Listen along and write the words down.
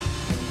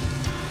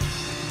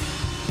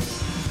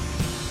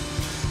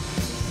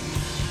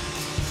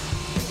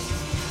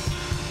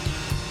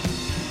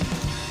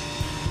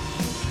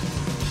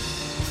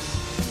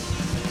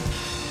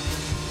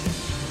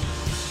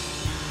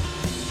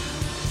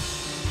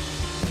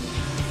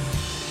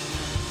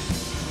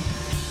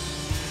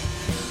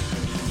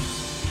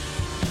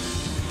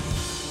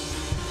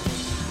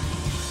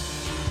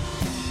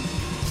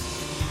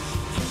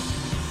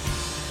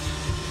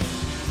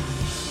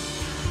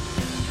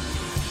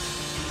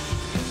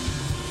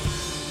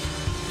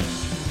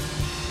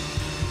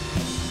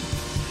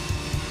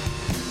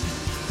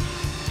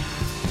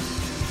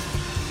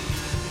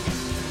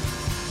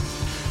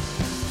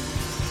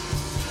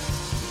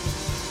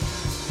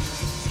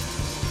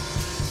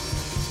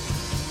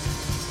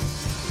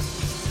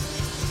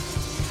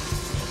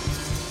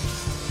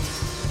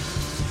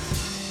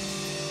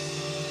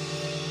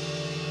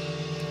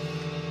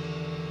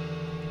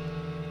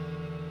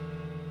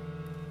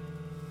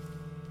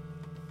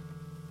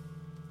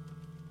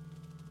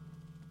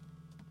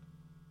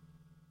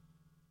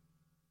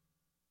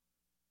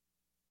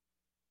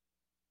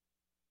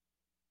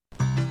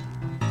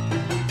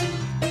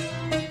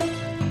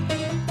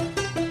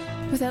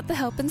Without the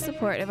help and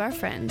support of our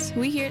friends,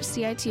 we here at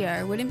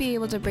CITR wouldn't be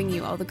able to bring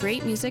you all the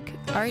great music,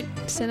 art,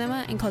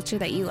 cinema, and culture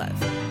that you love.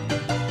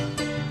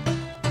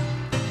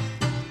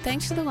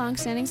 Thanks to the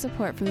long-standing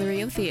support from the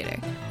Rio Theater,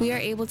 we are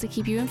able to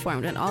keep you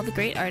informed on all the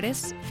great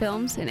artists,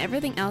 films, and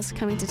everything else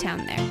coming to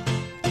town there.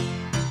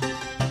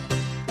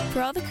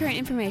 For all the current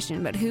information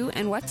about who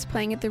and what's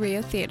playing at the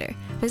Rio Theater,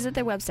 visit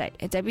their website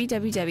at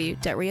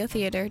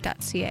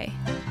www.riotheater.ca.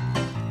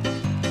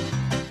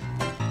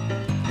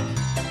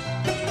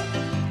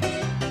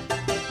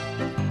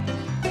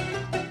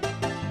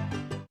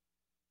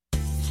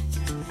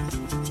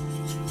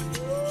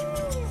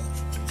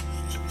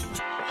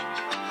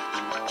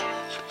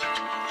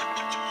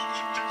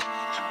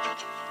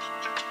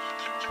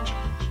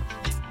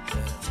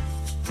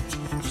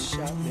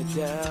 Shot me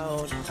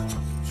down,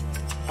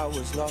 I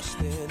was lost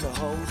in the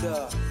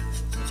holdup.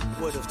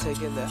 Would have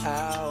taken the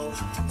out,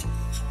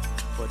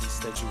 but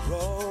instead you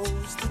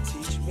rose to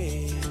teach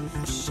me.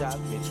 Shot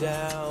me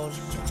down,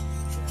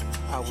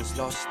 I was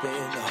lost in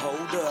the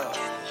holdup.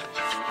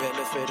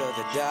 Benefit of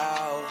the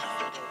doubt,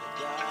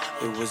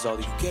 it was all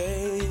you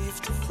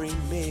gave to free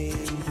me,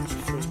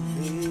 free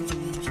me.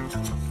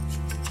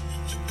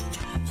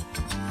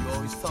 You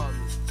always taught me.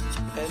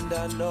 And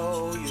I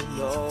know you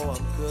know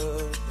I'm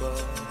good,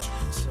 but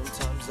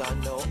sometimes I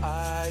know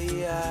I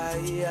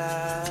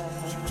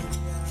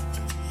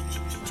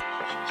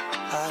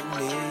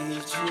need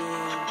you.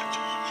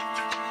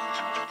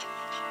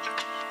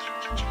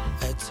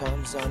 At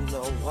times I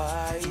know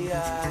why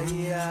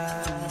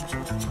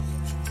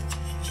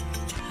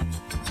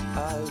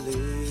I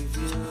leave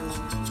you.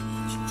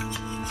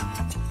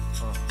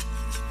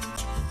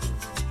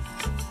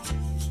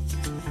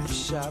 You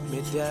shot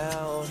me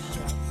down,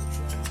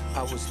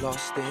 I was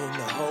lost in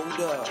the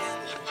holdup,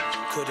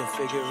 couldn't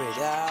figure it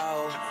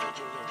out.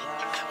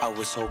 I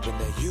was hoping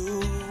that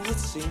you would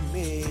see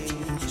me.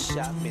 You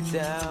shot me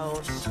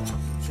down,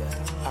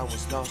 I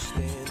was lost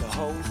in the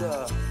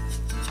holdup.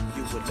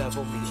 You would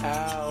level me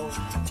out,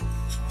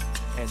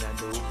 and I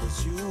knew it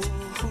was you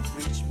who'd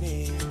reach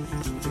me,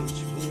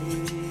 reach me.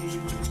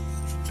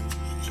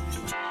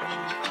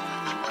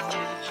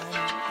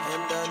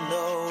 And I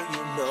know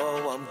you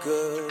know I'm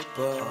good,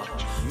 but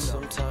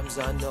sometimes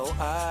I know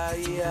I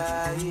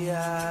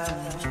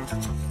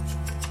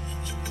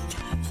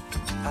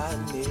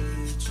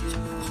need you.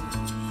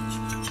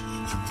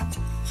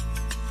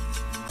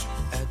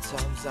 At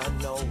times I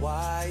know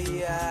why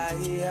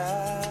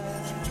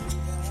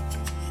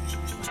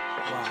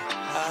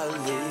I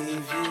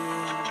leave you.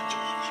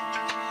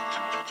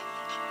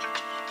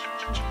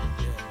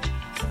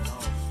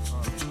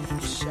 You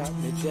shot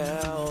me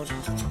down,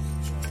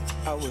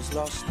 I was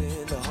lost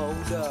in the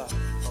holdup.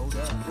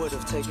 Would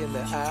have taken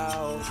the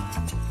out,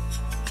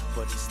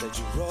 but instead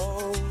you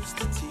rose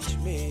to teach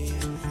me.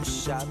 You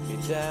shot me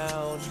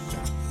down,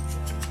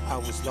 I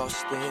was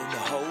lost in the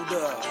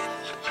holdup.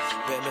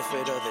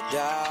 Benefit of the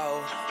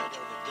doubt,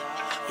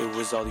 it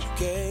was all you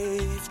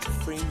gave to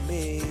free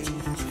me,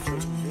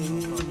 free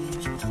me.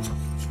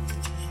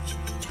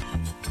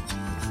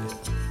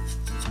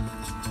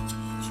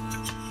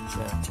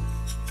 Yeah.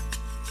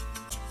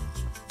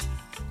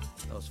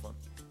 That was fun.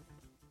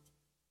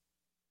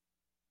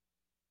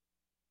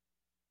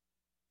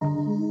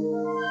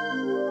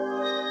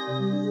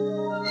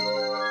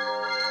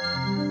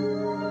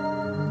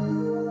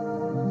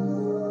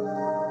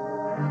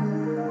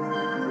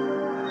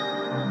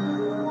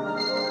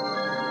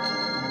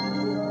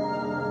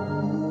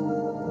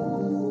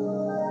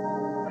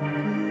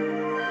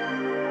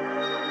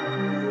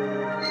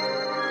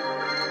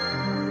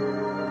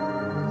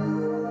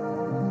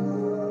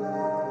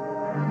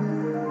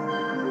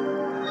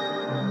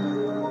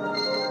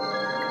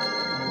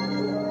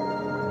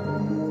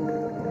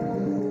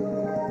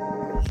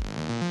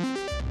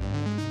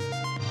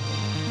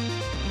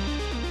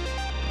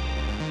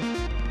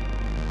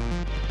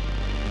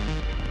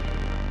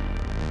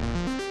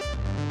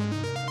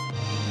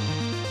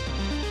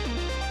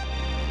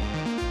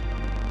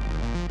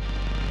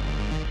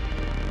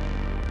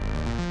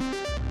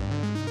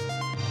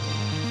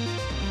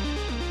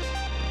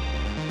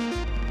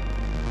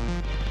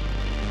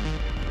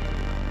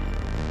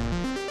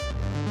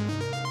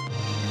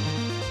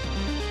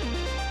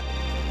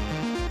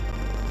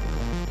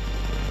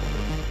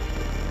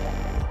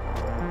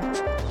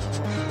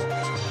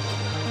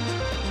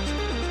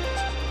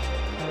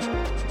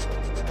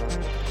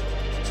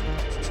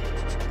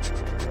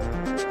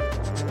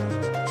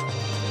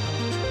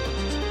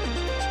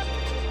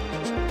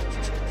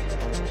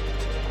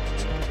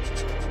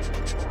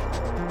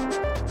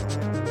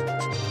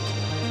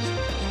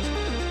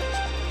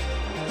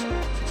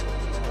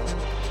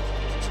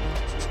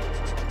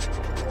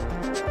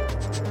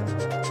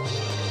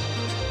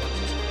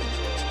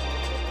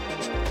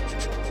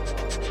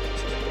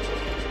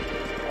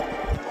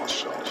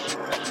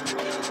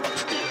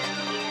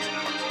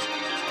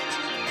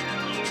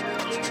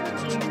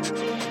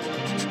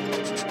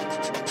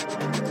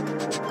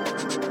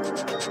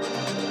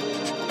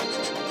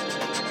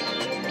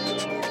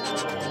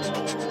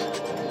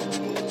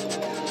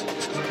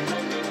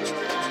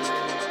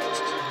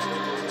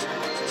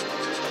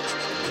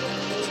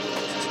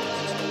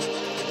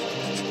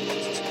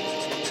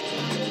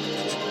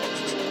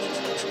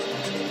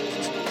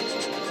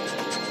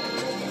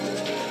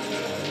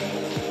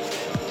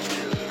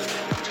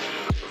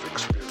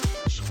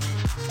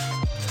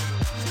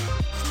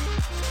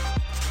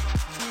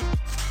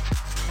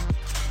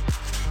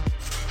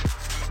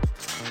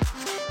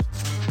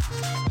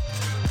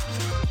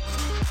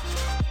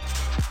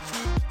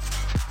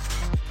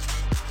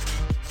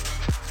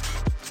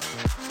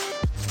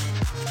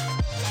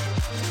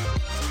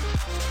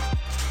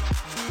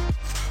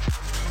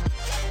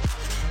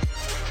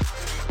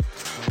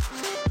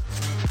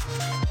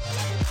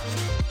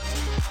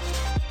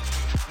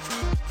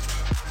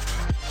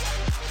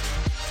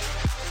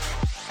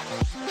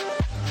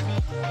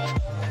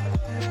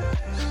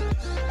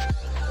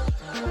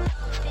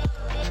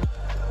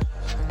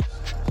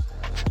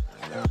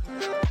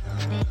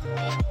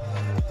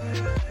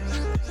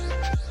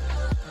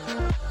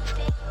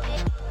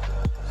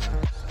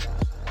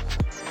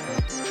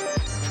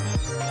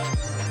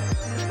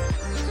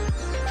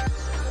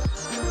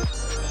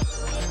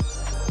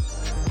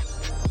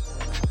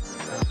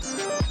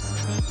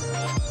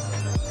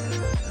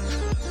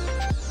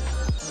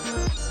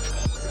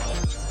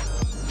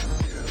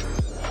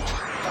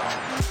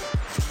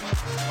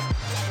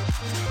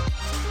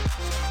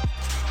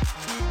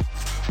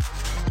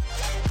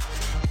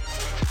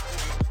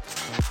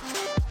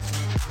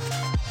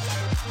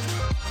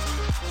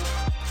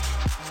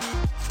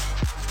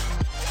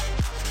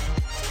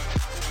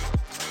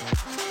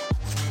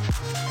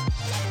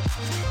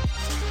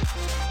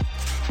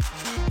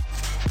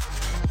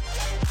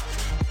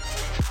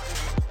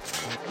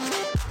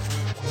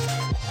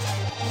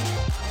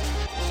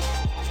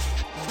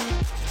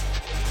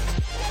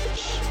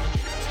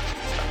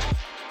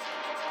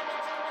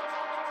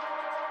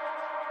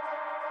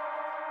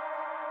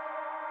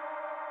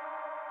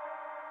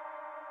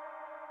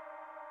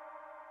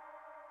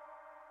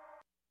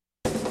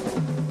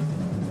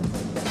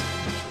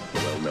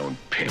 Well-known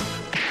pimp,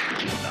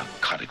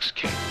 narcotics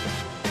king,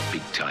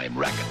 big-time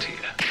racketeer,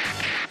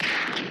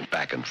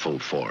 back in full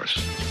force.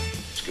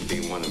 This could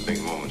be one of the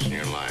big moments in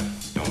your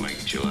life. Don't make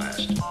it your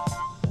last.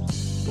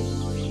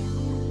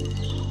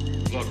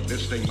 Look,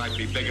 this thing might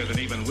be bigger than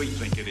even we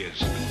think it is.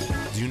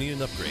 Do you need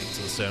an upgrade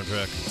to the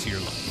soundtrack to your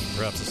life?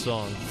 Perhaps a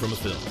song from a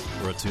film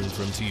or a tune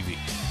from TV?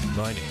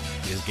 My name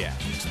is Gap.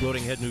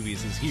 Exploding Head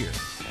Movies is here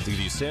to give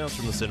you sounds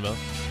from the cinema,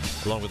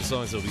 along with the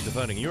songs that will be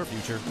defining your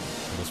future,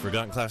 and those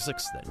forgotten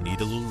classics that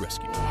need a little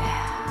rescue.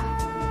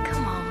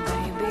 Come on,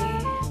 baby.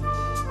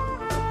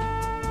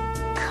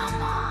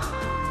 Come on.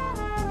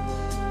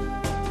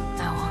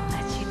 I won't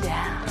let you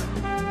down.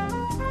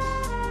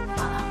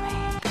 Follow me.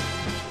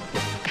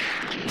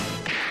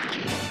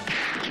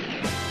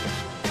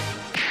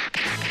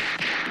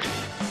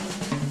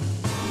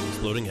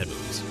 Exploding Head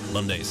Movies,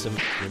 Monday, 7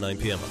 to 9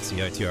 p.m. on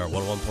CITR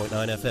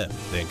 101.9 FM,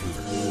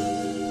 Vancouver.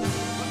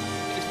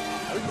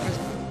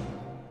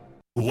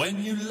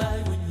 When you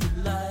lie,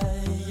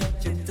 I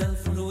can tell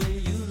from the way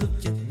you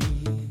look at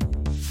me.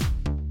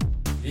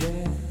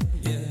 Yeah,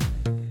 yeah.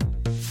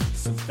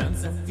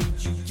 Sometimes I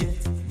think you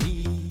get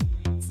me.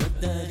 It's not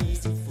that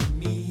easy for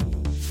me.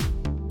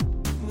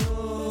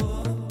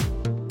 Oh,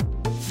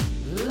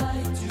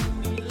 lie to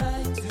me,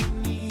 lie to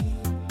me.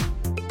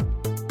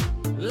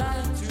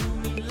 Lie to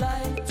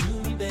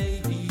me,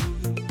 baby.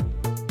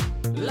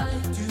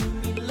 Lie to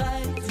me,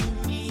 lie to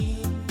me.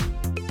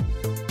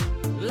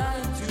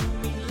 Lie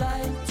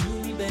to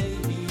me,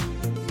 baby.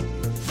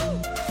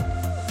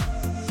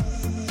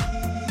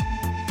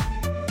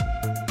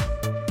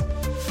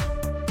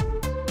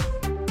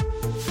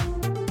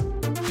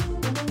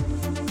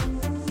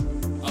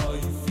 How are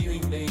you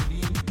feeling,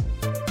 baby?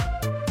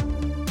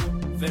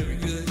 Very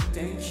good,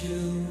 thank you.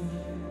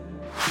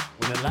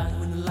 When I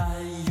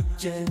lie, you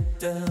can't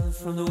tell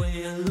from the way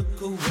I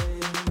look away.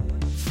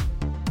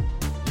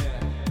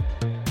 Yeah.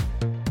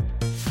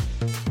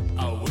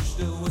 I wish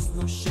there was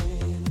no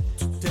shame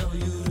to tell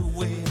you the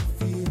way I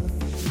feel.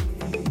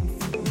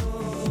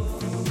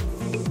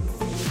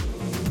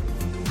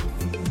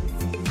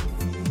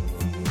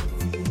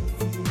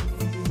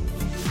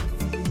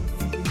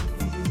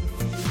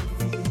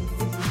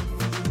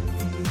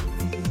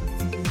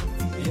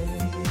 Yeah,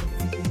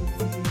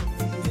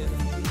 yeah.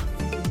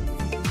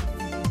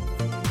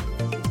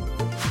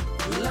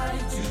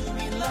 Lie to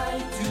me,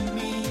 lie to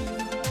me.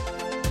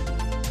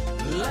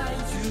 Lie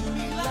to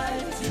me,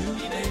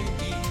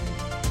 baby.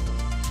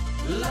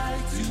 Lie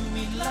to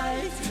me,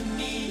 lie to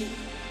me.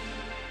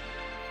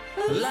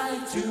 Lie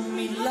to me, baby. Lie to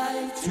me,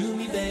 lie to me. Lie to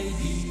me,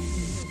 baby.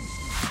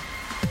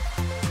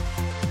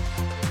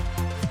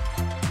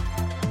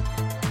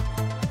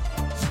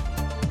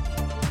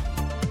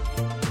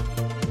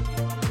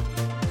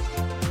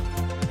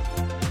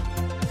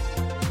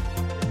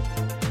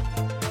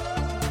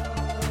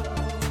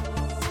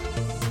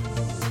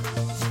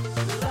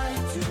 Lie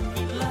to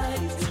me,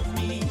 lie to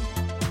me.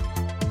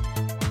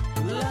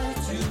 Lie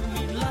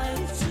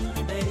to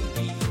me,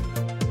 baby.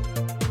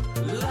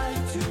 Lie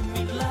to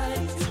me,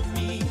 lie to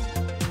me.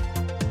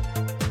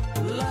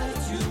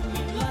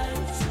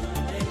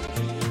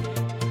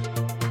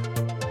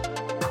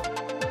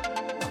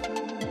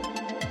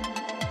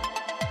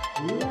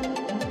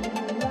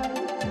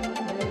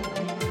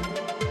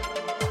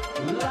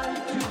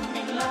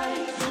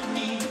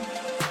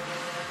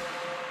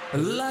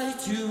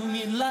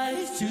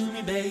 Lie to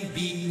me,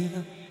 baby.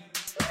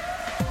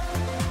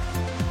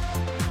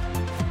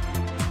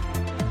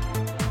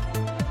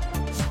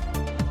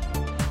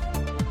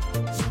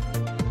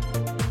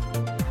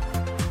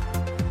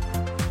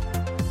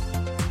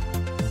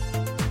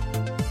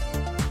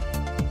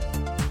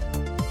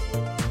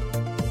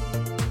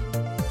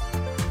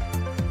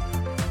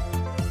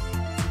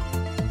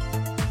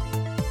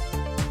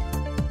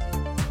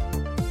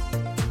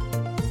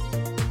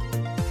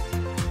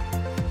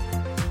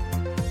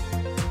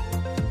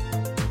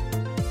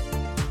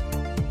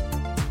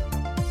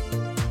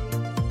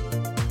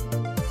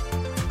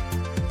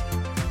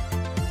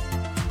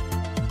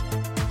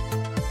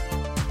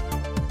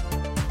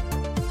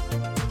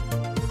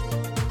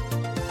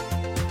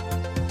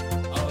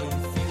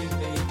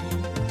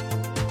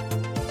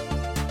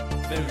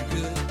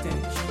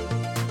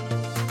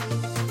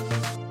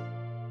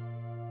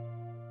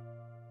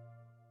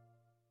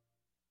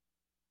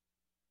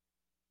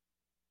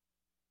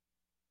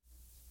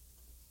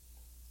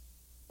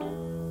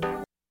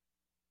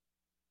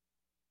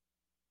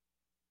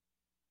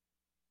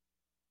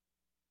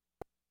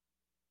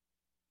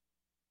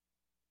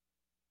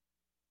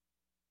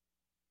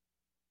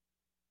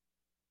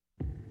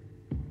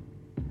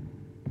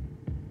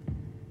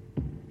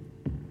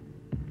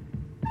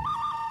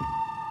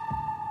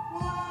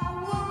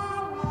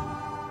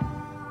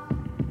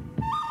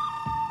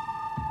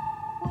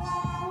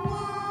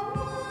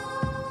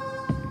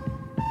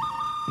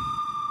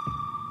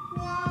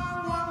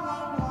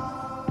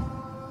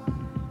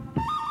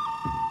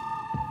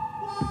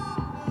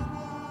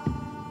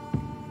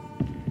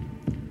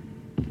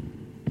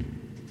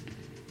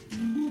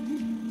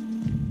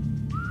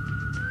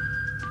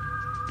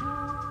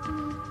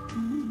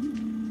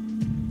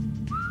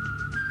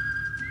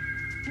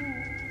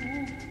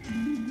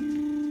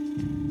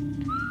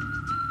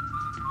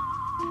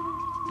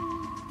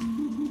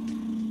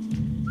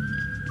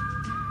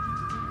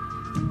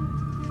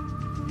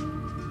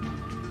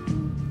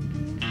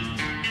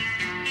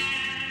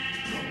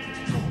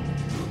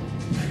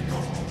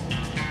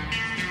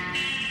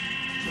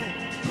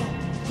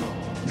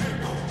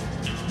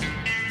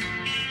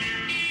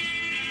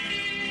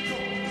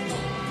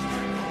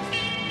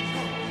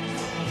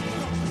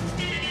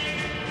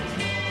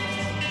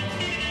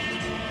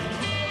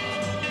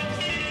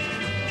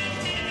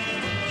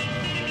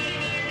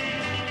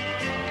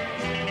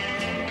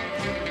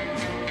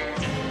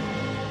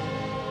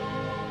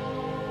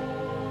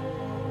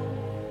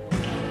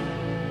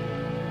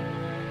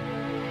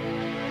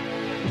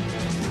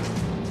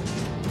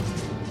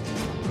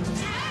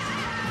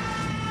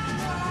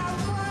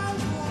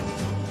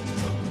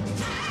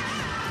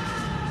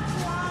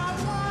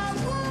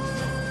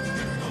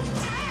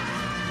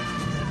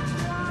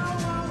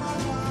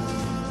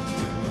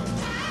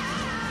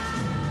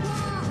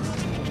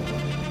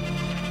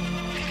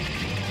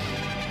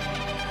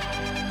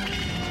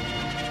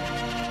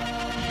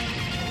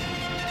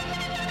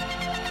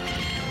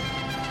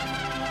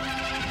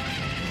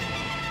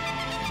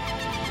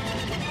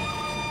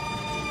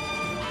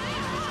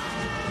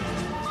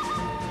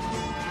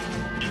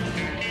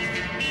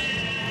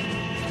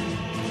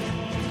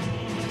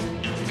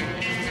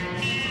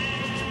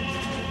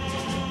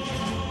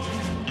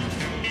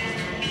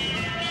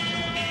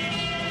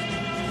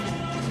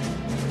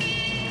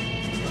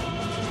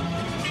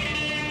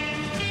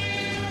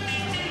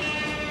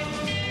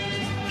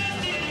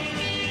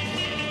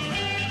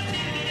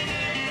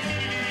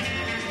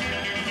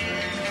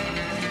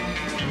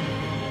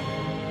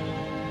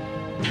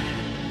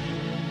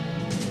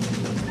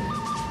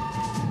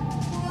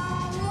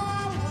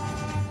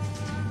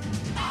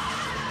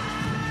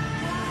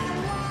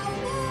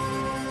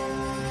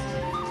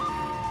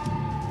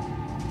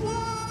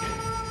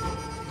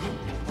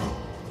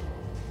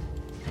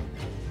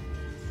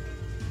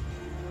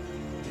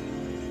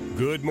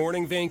 Good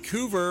morning,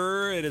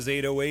 Vancouver. It is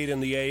 8:08 in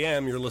the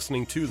AM. You're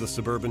listening to the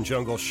Suburban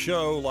Jungle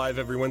Show, live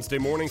every Wednesday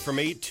morning from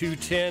 8 to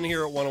 10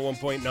 here at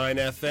 101.9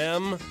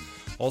 FM.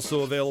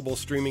 Also available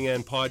streaming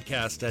and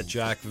podcast at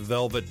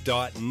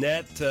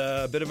jackvelvet.net.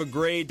 A bit of a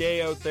gray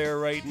day out there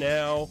right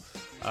now.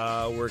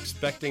 We're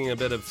expecting a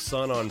bit of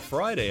sun on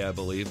Friday, I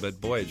believe,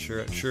 but boy, it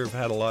sure have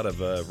had a lot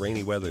of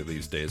rainy weather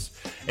these days.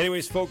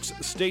 Anyways, folks,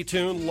 stay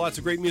tuned. Lots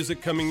of great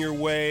music coming your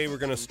way. We're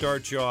going to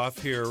start you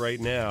off here right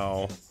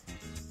now.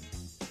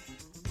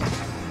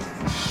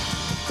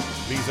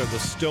 These are the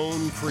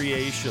Stone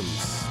Creations.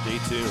 Stay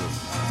tuned.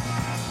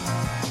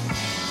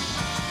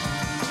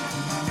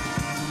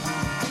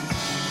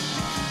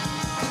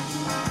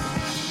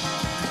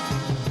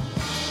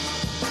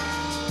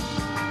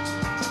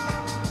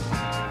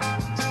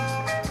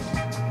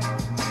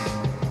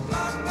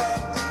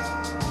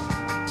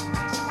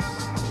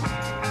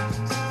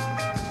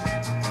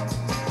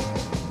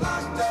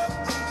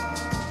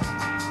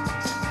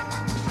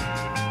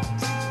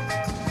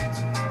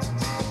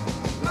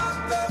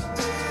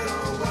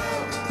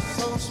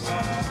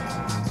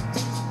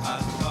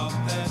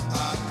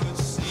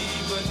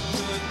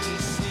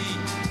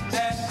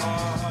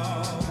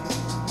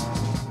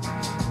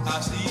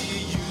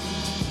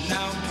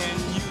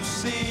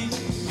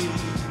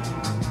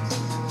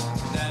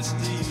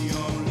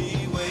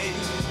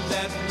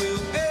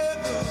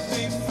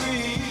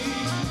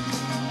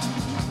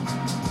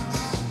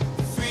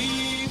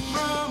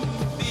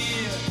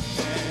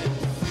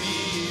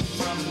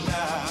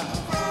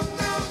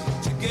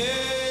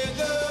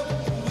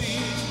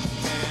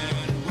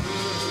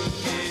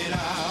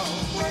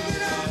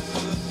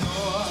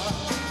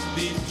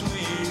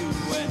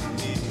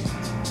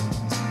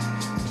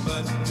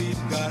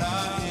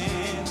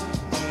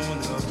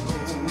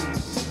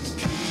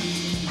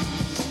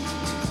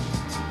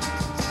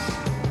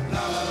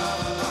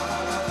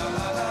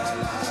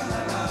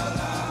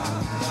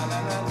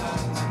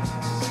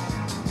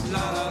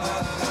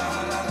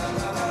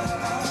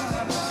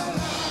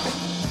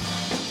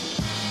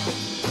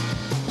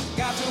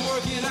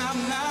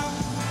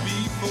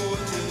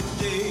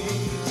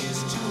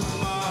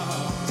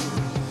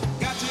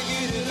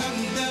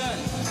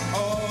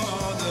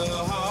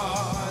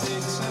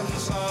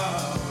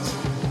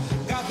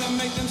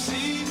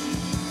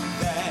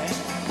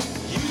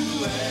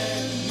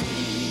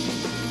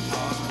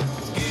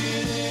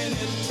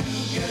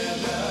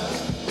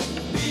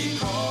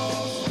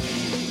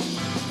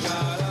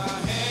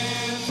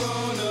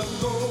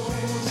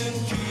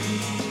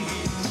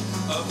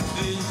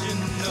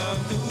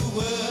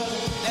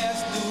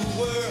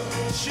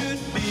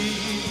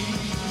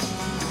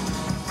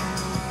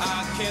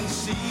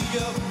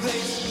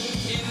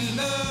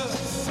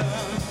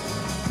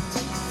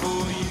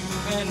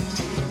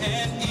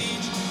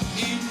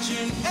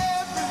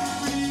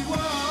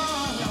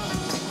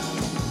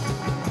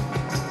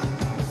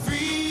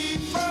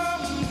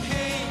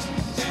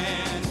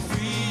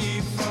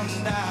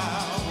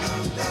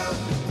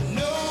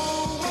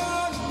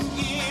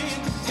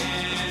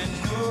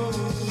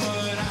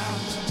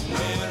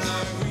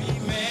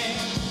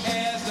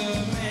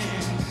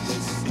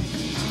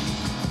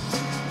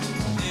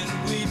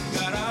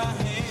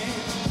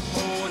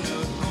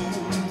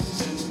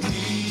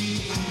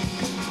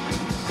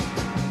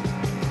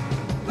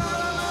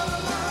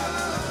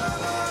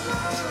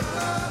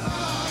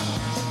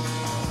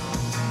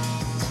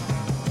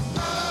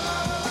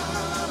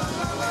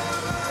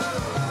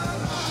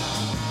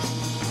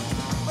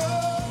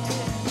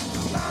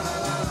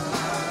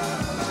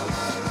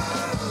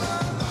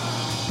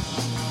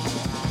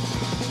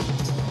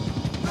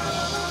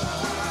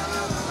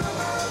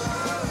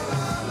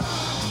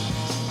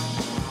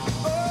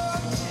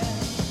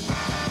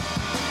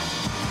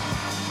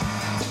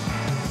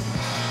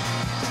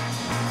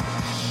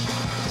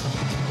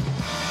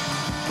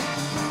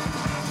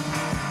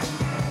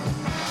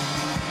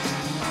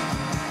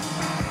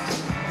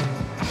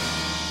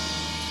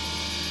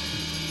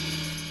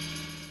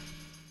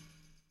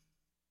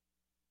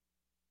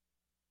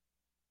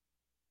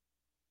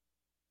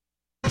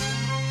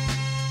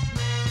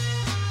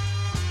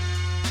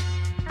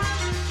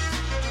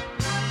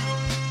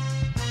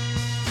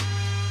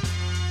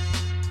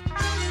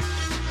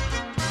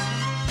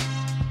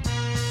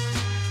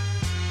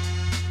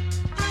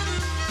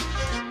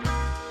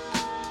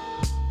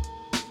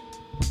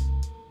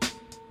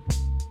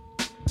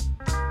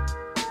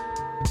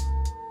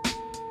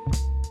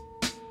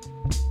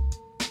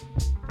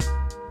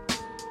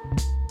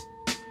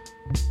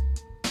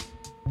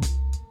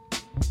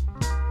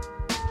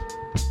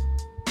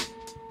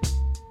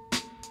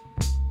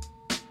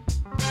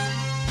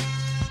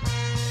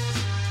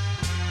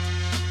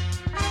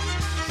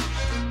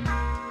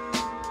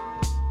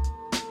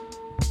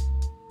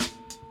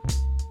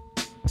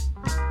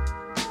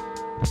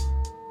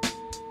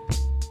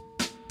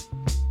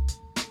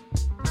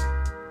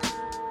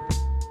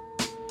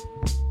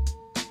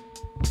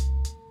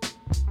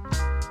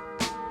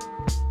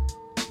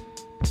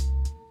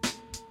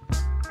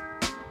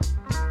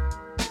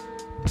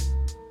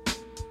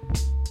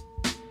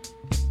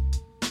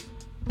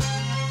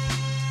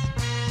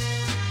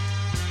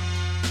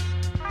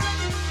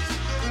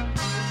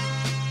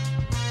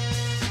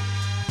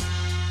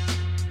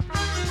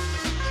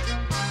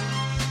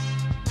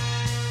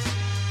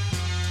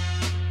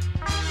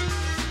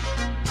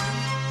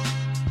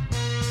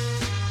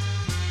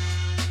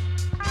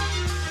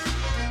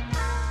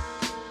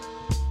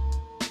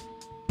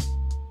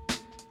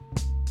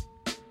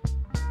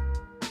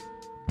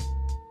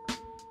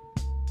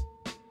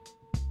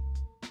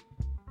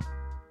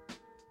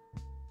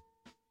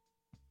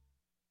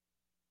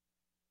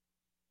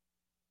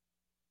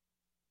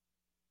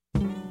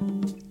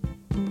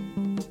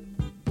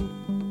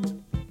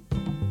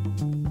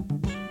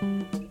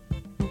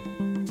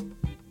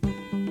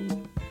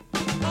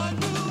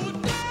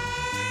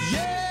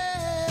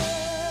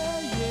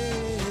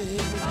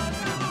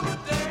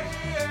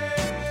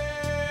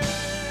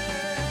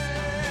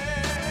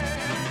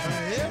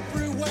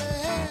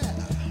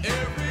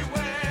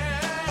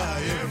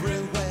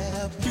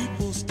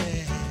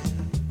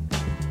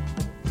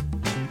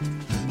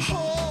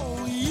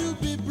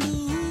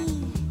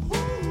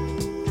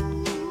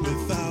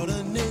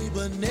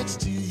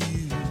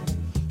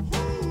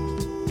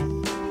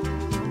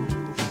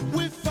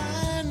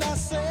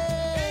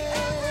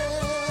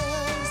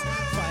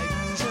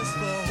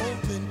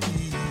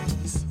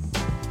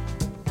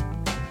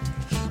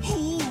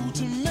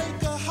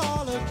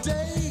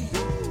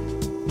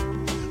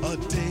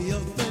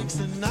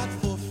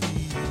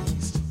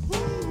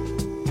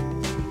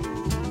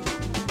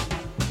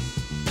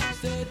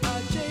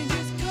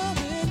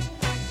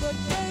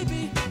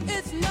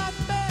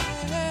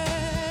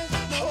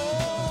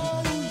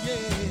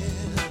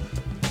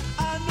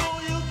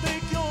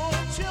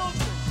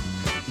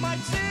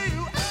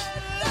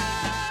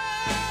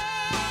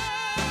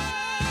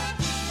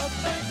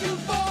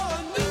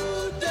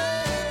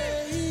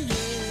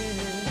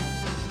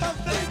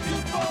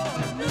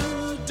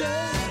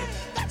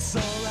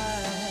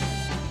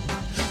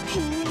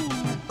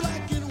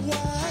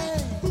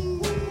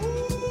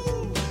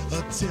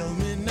 Tell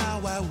me now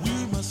why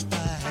we must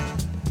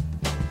fight.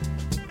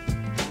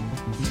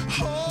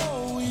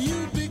 Oh,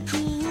 you be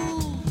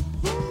cool.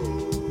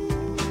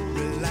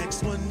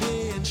 Relax one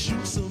day and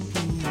shoot some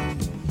pool.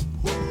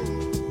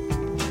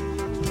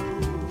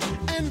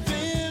 And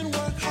then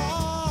work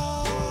hard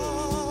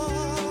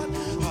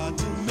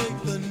to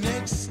make the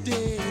next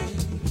day.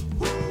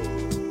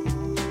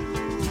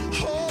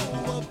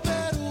 Oh, a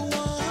better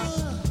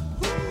one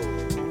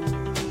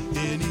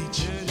in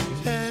each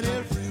and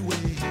every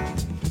way.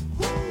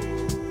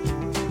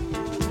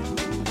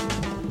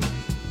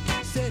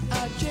 Said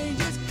our change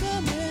is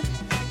coming,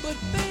 but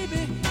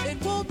baby, it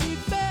won't be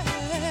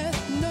fast.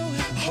 No,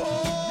 it won't.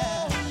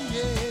 Oh,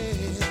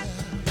 yeah.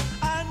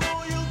 I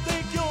know you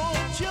think your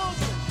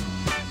children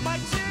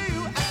might see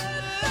you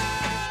as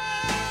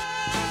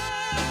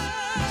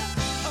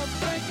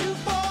thank you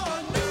for a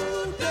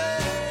new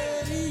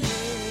day.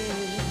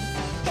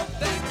 Yeah.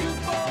 Thank you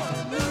for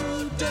a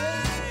new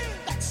day.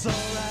 That's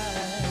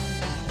alright.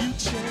 You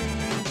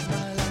changed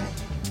my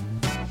life.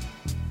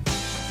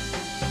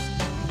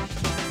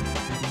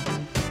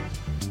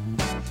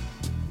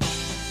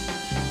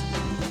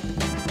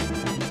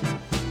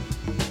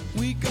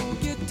 We gon'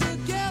 get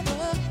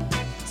together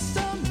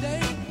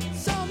someday,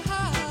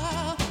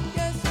 somehow.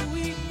 Yes,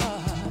 we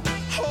are.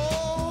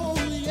 Oh,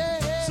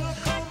 yeah. So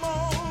come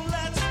on,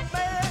 let's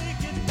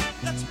make it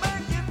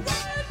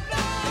right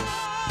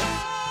now.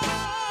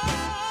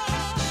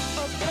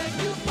 Thank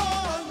you for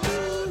a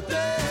new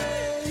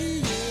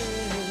day.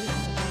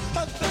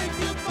 Yeah. Thank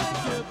you,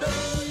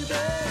 baby.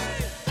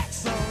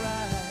 That's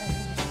alright.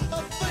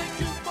 Thank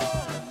you for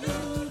a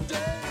new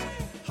day.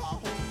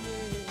 Oh,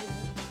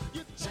 yeah.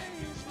 You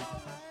changed my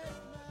life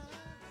now.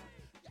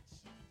 Yes,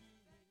 you did.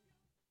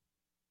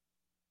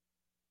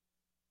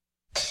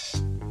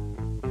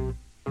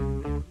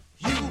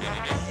 You and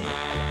me.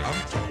 I'm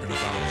talking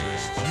about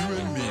just you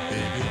and me,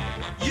 baby.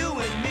 You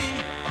and me.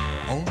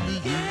 Only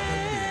you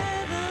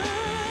and me.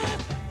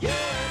 You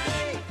and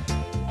me.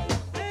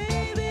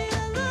 Baby, I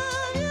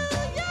love you,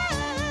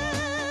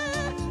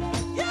 yeah.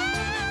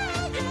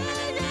 Yeah,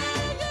 yeah,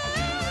 yeah,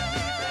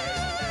 yeah.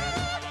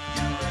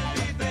 You and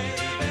me,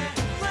 baby.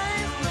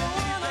 There's no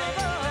one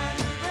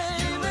above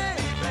you,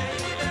 baby.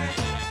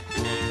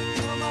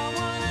 You're my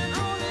one and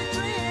only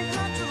dream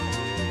come true.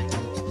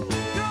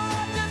 Girl,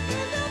 I just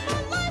can't live my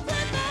life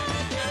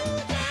without you.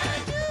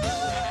 That's you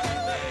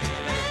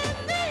and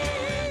me.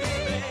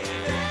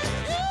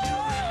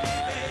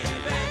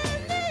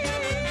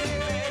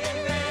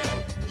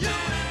 You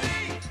and me,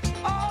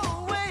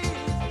 always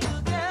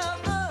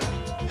together.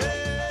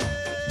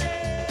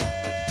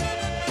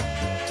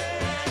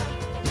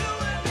 You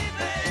and me,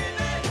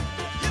 baby.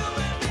 You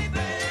and me,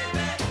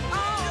 baby.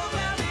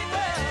 Always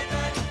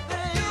together.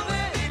 You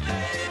and me,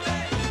 baby.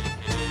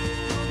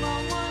 You're my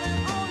one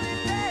and only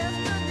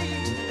destiny.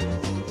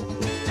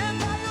 And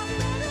by your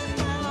spirit,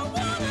 I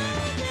wanna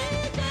be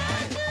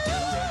just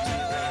you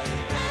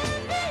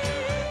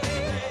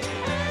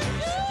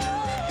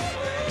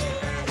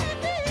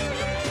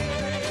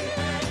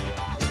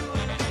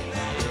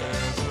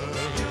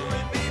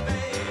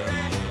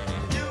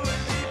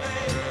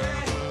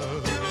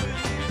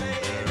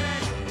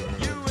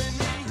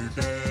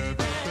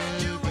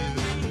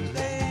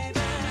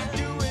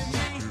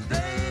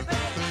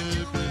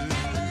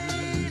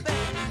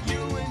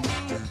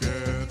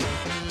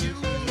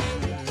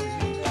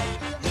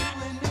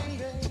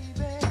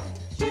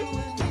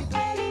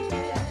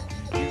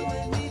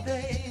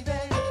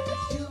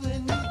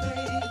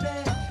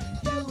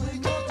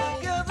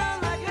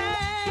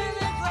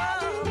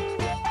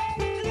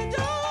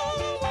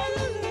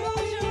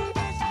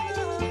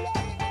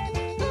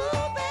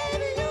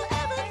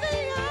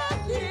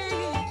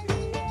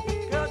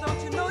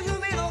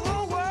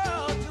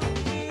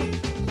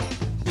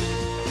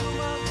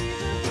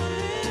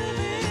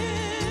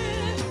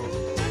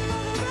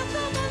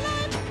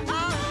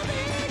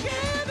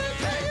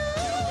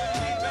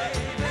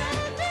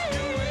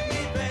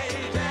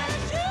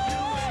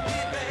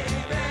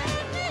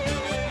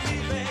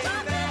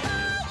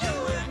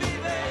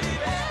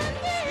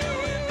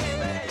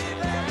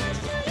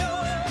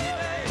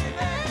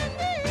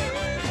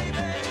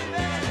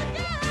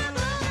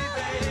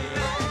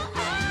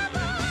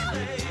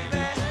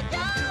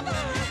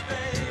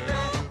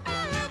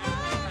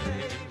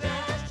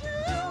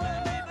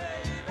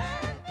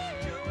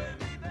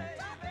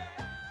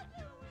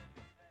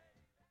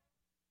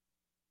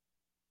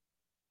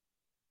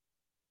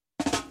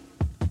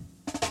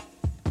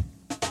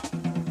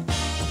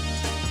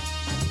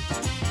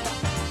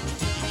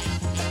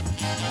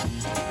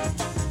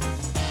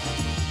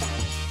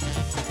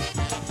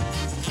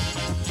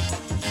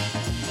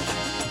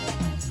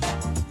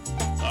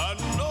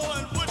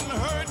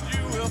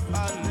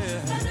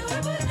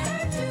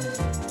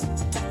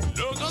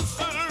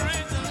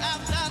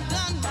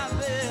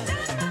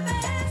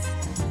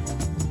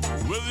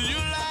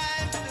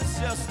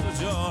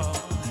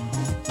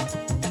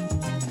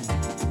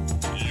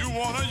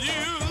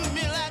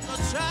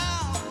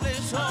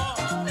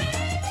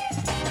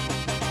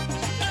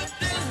Let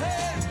this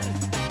head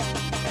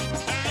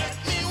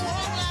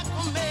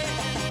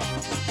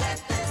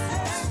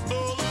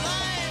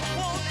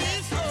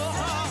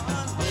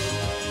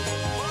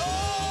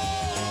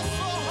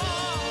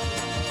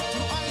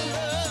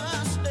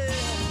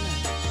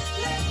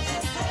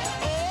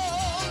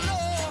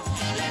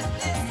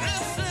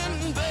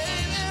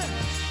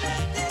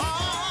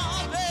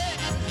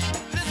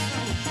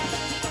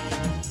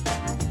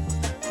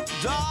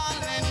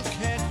Darling,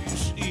 can't you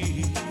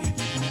see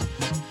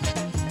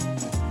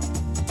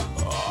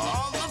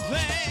all the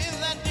pain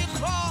that you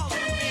caused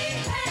me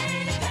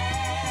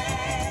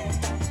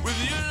with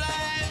your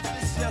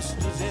lifeless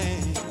yesterday?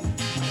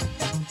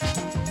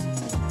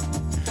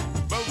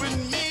 But with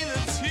me the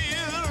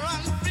tears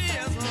run free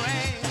as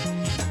rain.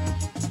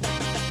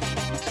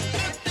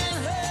 Lift that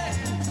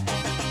hand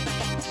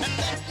and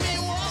let me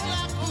walk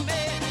like a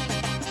man,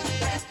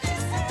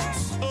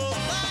 so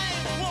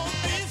life won't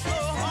be so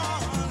hard.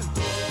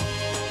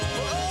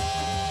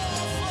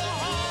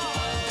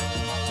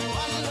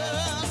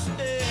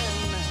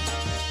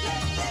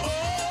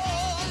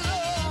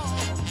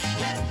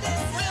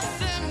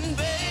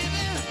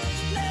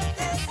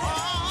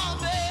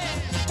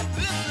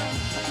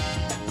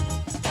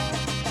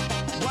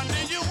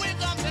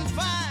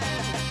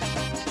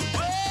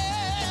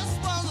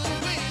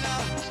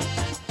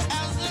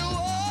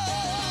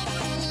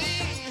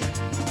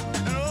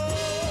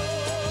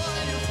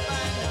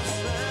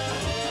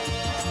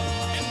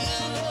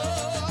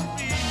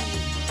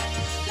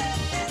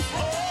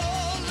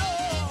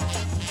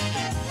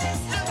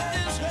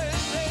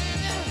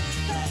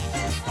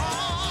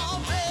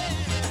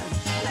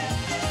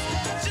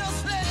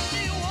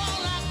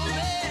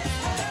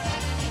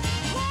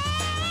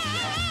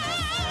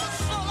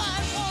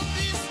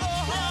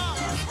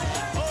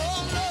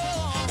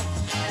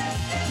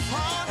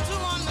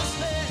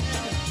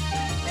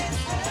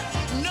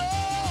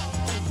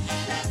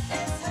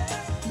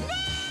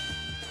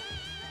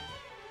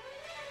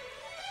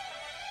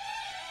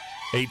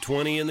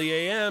 .20 in the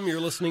AM,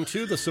 you're listening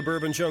to the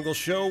Suburban Jungle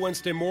Show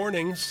Wednesday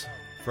mornings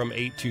from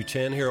 8 to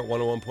 10 here at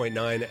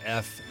 101.9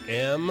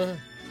 FM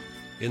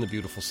in the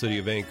beautiful city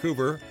of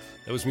Vancouver.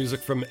 That was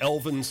music from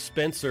Elvin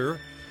Spencer,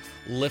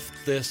 Lift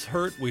This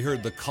Hurt. We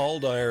heard the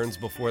Called Irons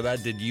before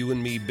that, did You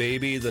and Me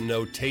Baby. The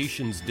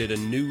Notations did A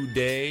New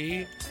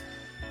Day.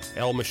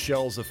 El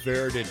Michelle's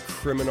Affair did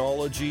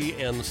Criminology,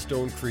 and the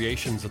Stone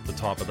Creations at the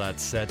top of that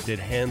set did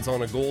Hands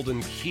on a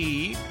Golden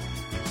Key.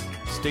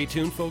 Stay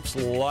tuned, folks.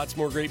 Lots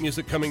more great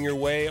music coming your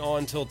way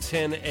on till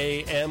 10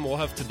 a.m. We'll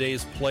have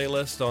today's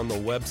playlist on the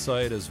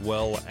website, as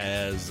well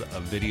as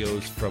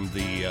videos from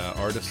the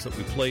artists that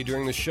we play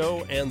during the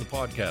show and the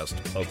podcast,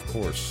 of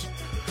course.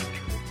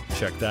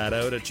 Check that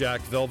out at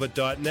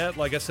jackvelvet.net.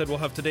 Like I said, we'll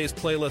have today's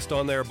playlist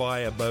on there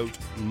by about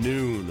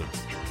noon.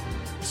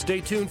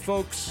 Stay tuned,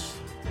 folks.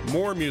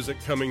 More music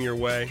coming your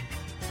way.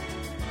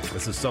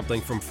 This is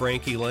something from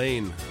Frankie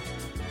Lane,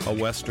 a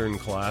Western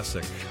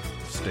classic.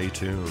 Stay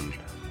tuned.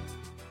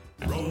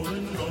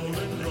 Rolling,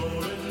 rolling,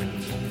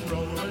 rolling, rolling,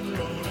 rolling,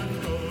 rolling,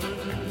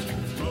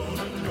 rolling,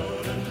 rolling,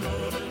 rolling,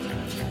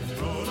 rolling,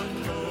 rolling,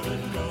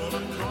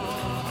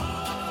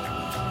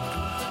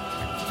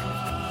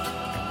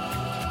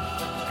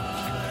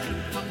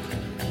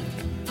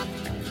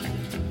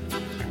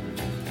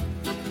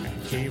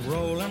 Keep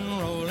rolling,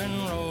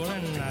 rolling,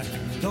 rolling,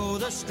 though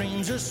the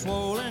streams are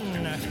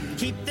swollen.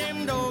 Keep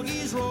them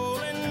doggies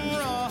rolling,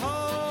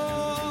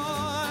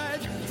 right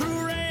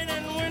through rain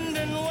and wind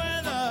and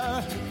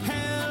weather,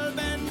 hell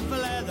bent for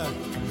leather,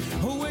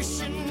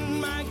 wishing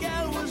my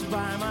gal was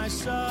by my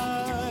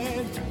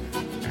side.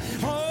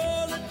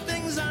 All the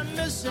things I'm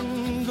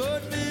missing,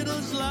 good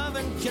fiddles, love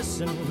and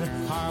kissing,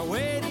 are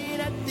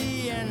waiting at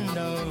the end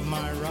of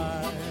my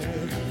ride.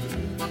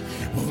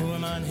 Move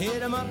 'em on,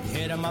 hit 'em up,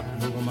 hit 'em up,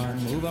 move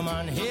 'em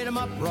on, hit 'em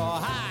up,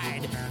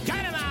 rawhide.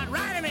 Cut 'em out,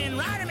 ride 'em in,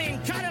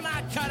 cut 'em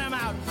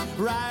out,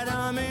 ride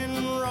 'em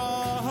in,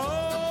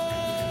 rawhide.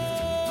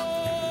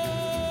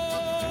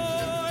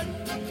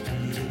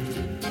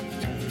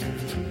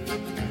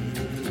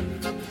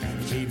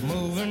 Keep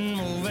moving,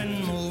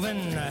 moving,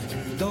 moving,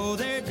 though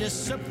they're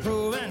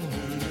disapproving.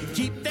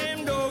 Keep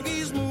them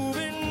doggies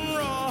moving,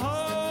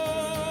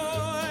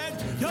 rawhide.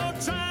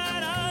 Don't try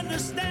to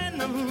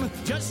understand them,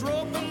 just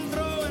rope 'em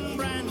through and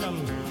brand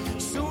them.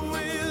 Soon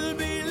we'll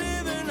be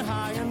living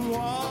high and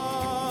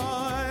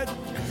wide.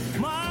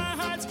 My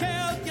heart's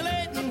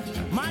calculating,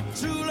 my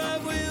true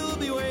love will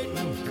be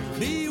waiting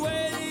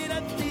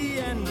at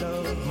the end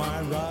of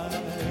my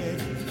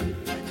ride.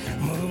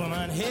 Move 'em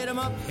on, hit 'em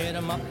up,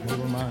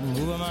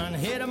 move 'em on,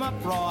 hit 'em up,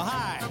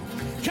 rawhide.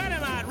 Cut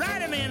 'em out,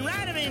 ride 'em in,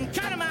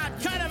 cut 'em out,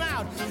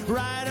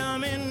 ride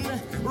 'em in,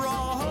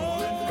 rawhide.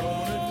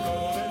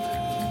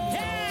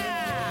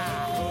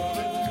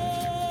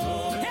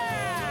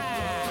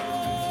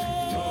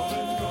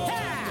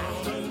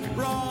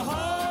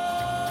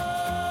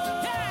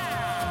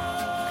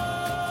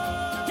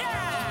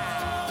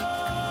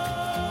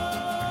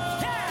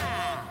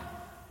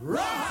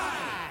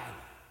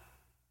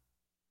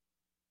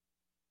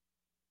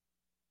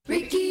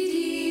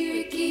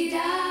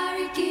 Ricky-da,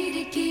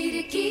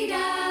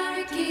 ricky-dicky-dicky-da,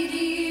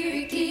 ricky-dee,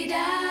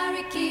 ricky-da,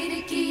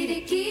 ricky-dicky.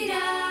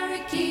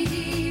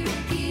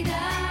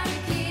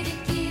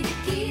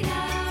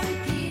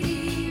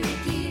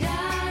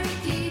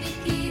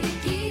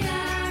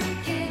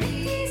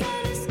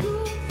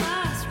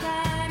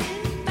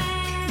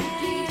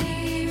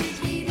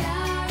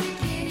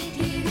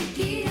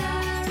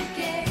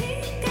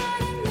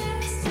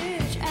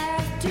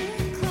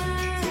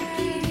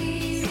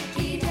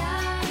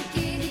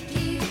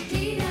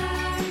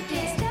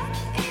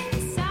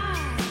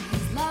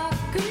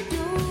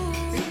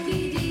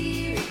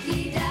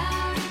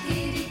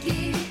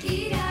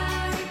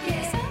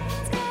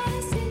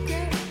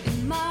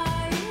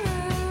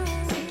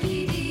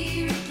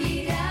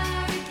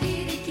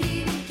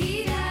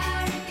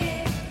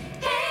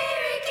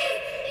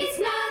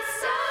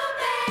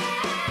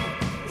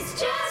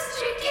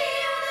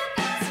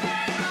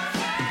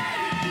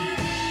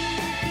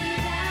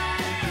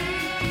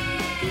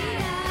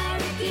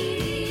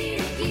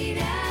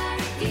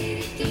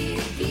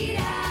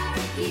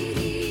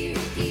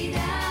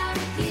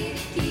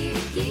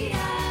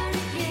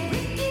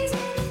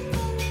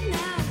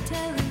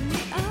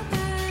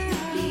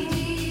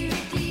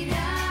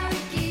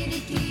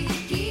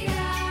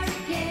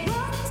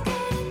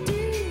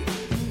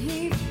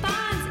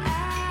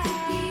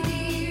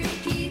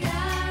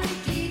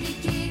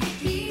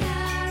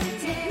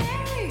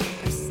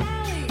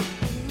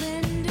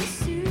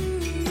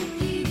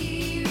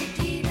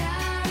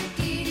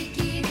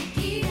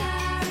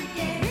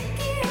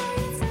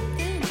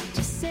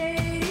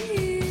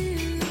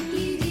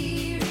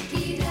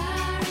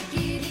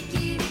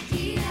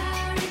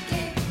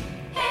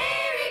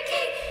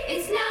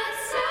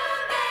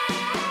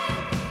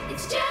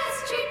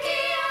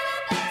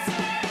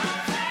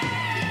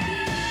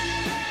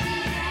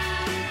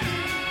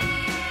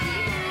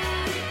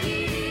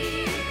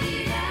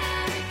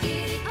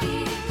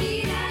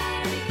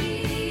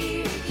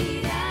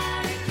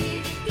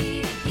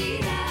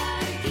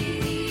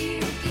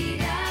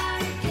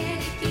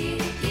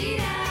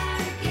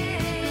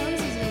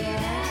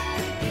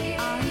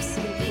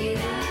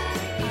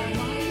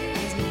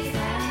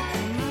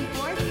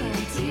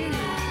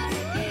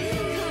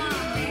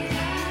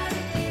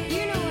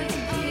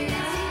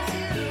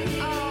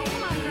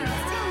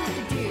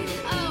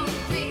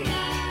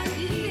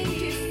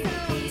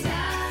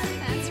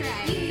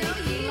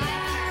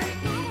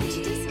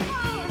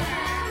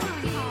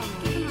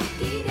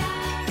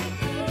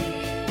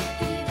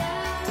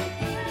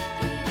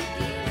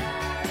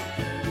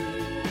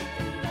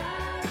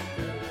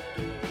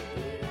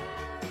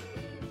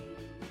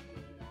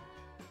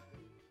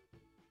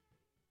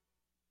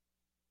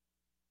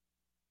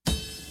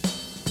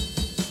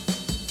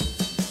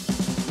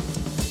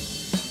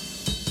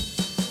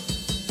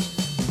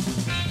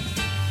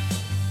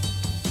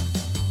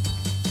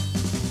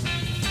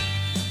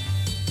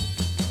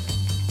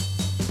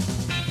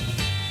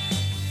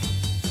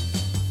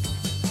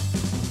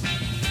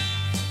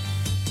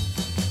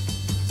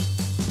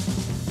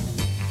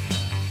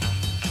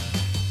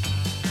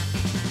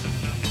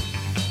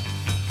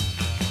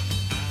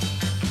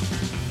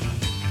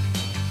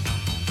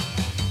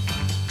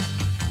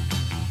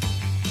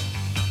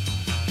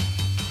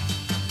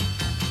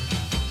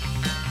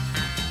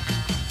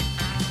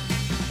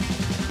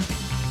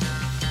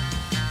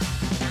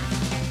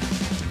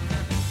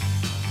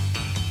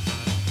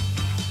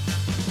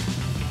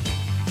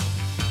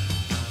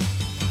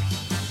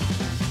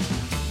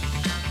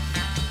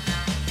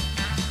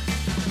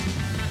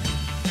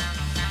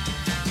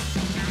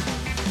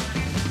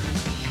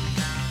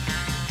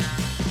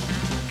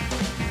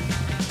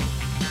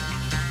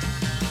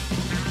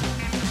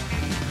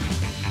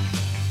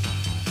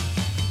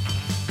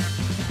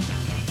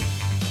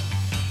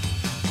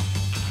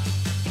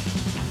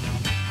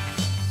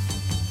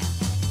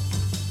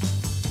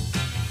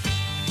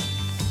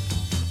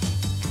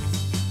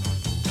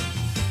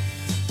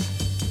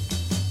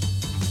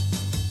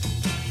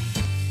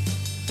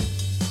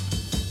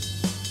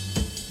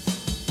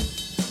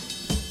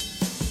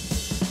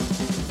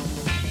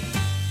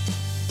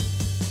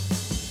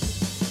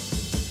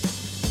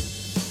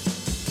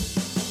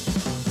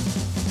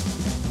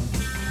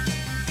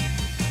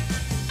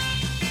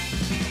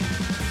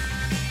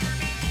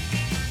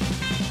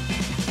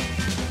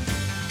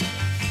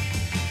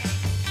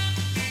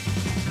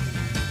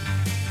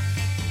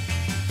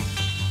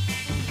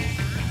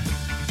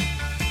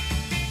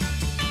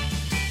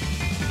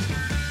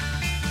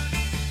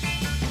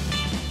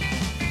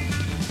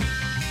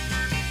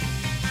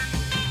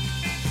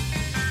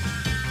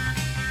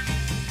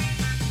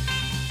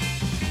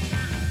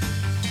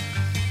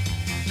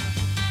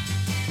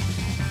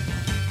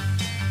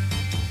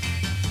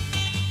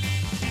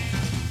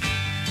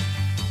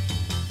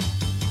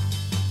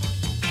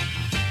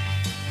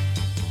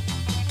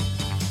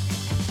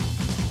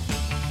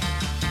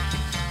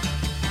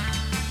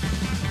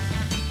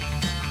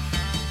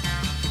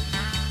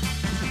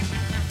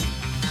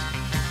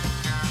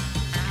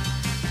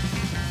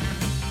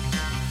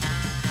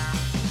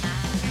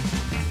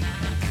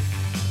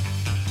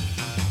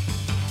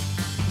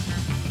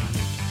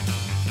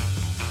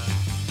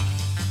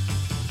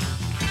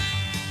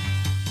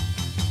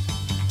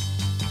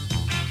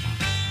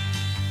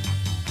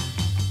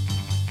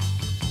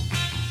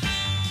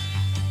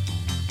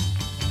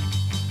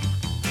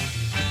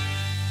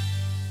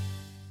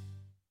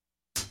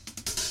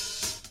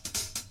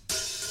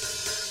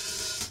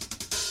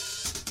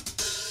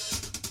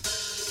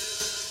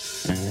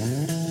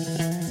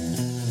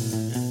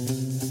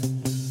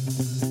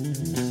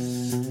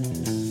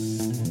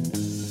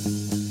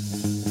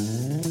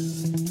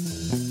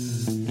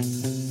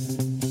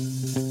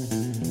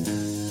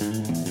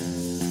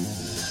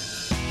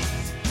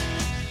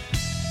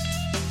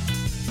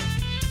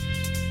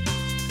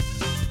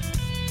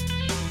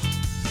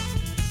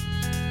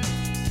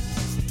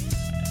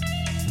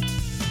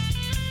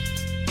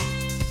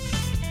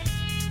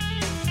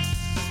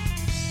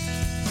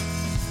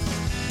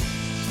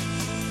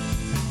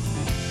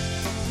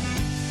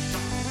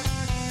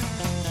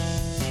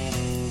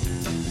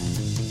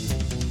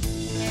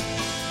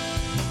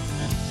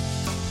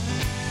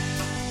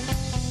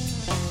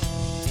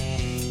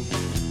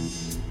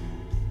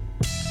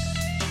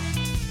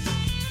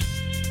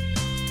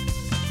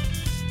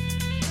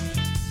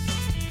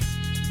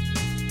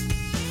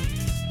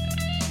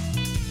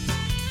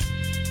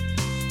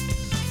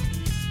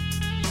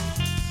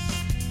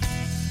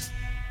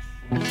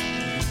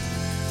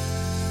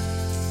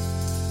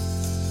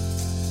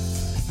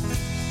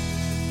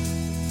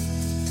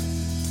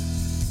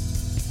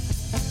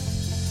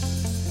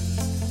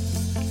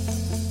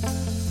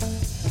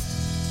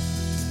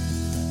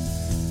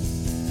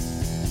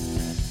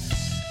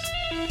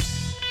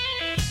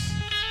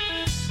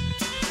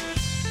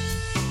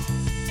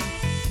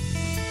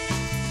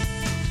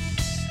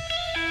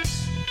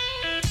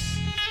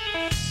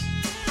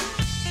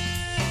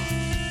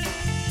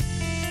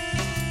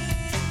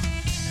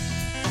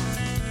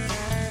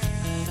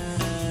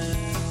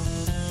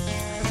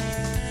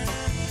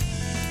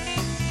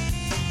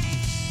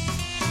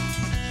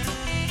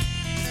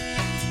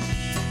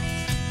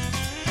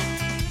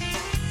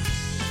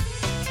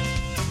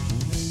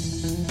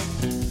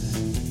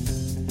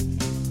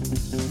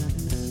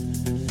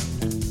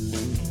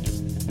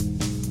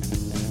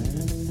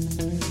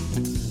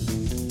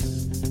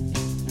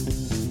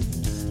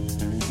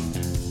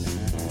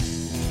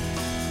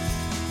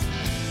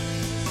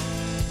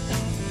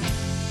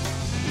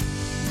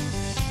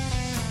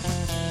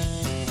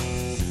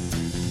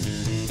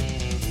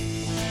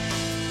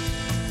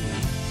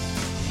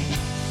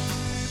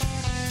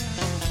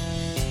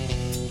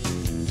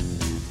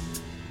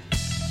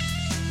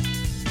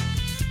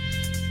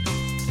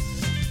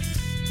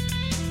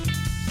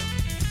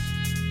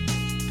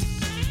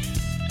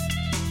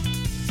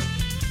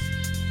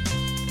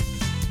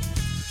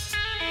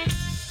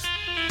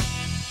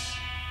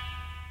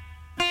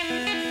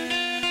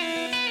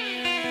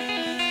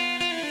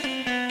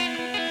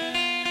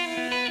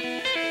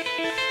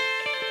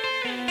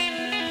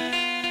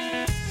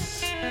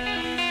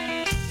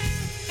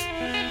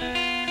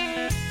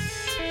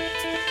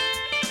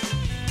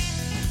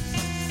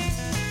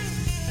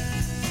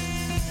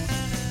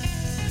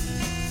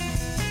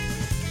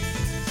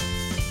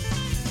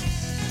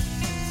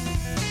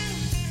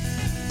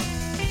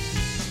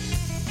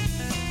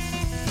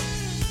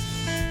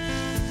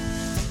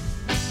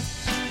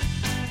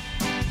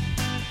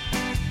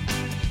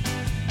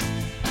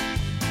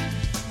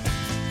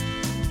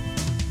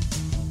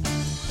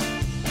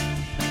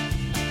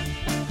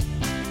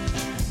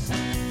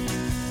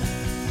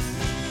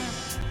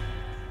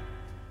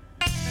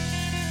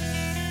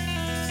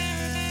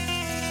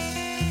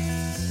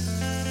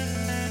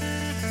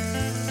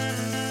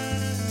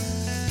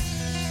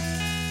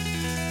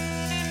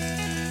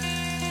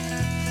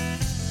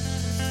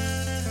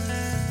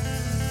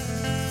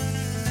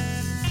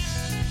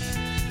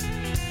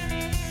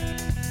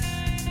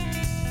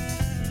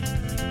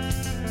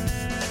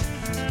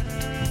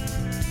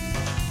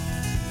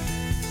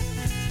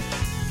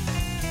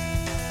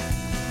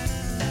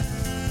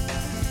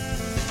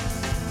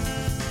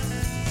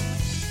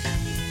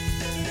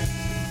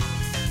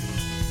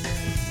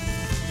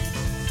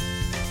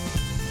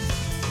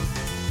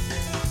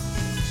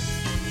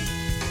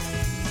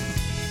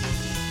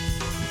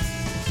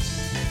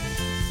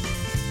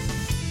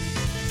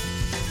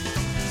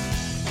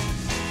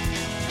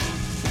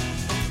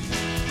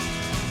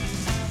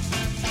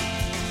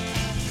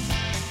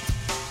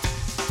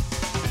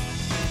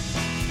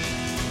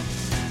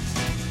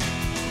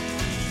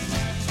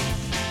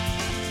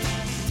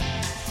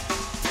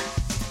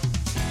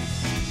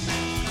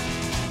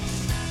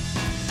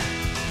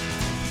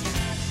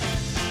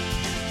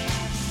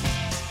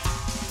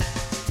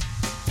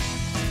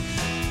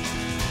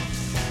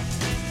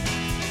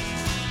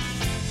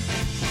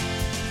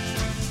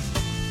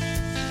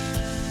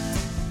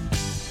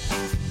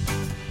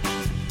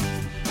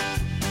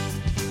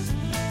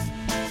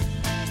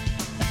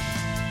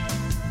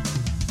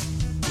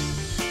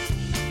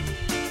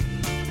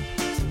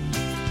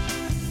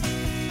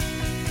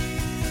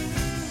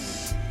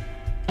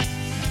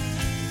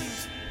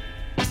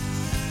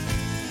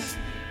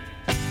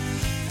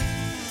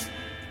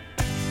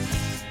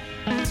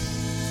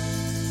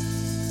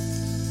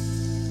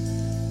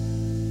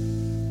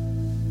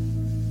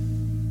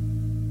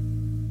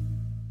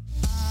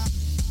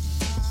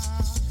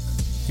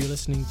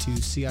 listening to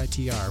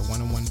CITR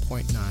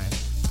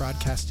 101.9,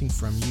 broadcasting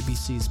from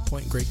UBC's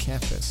Point Grey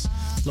campus,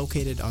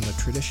 located on the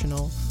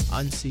traditional,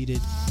 unceded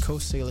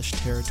Coast Salish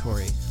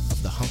territory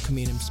of the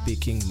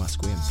Hunkaminam-speaking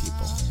Musqueam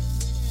people.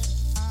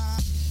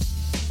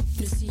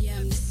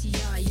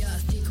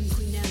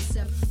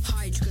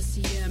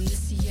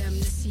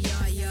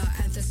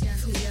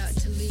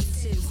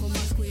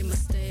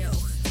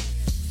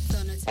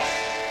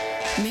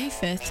 May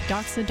 5th,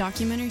 Doxa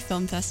Documentary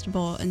Film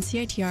Festival and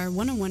CITR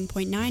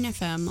 101.9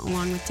 FM,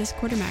 along with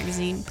Discorder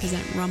Magazine,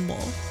 present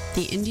Rumble,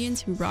 the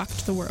Indians Who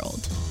Rocked the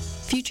World.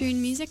 Featuring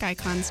music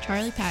icons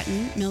Charlie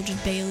Patton, Mildred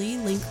Bailey,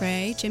 Link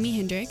Ray, Jimi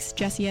Hendrix,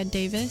 Jesse Ed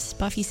Davis,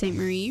 Buffy St.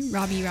 Marie,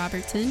 Robbie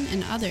Robertson,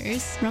 and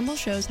others, Rumble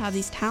shows how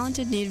these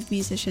talented Native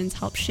musicians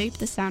help shape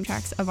the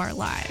soundtracks of our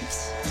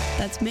lives.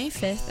 That's May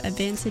 5th at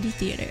Van City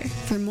Theater.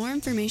 For more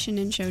information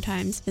and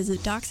showtimes,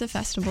 visit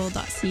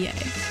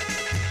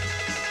doxafestival.ca.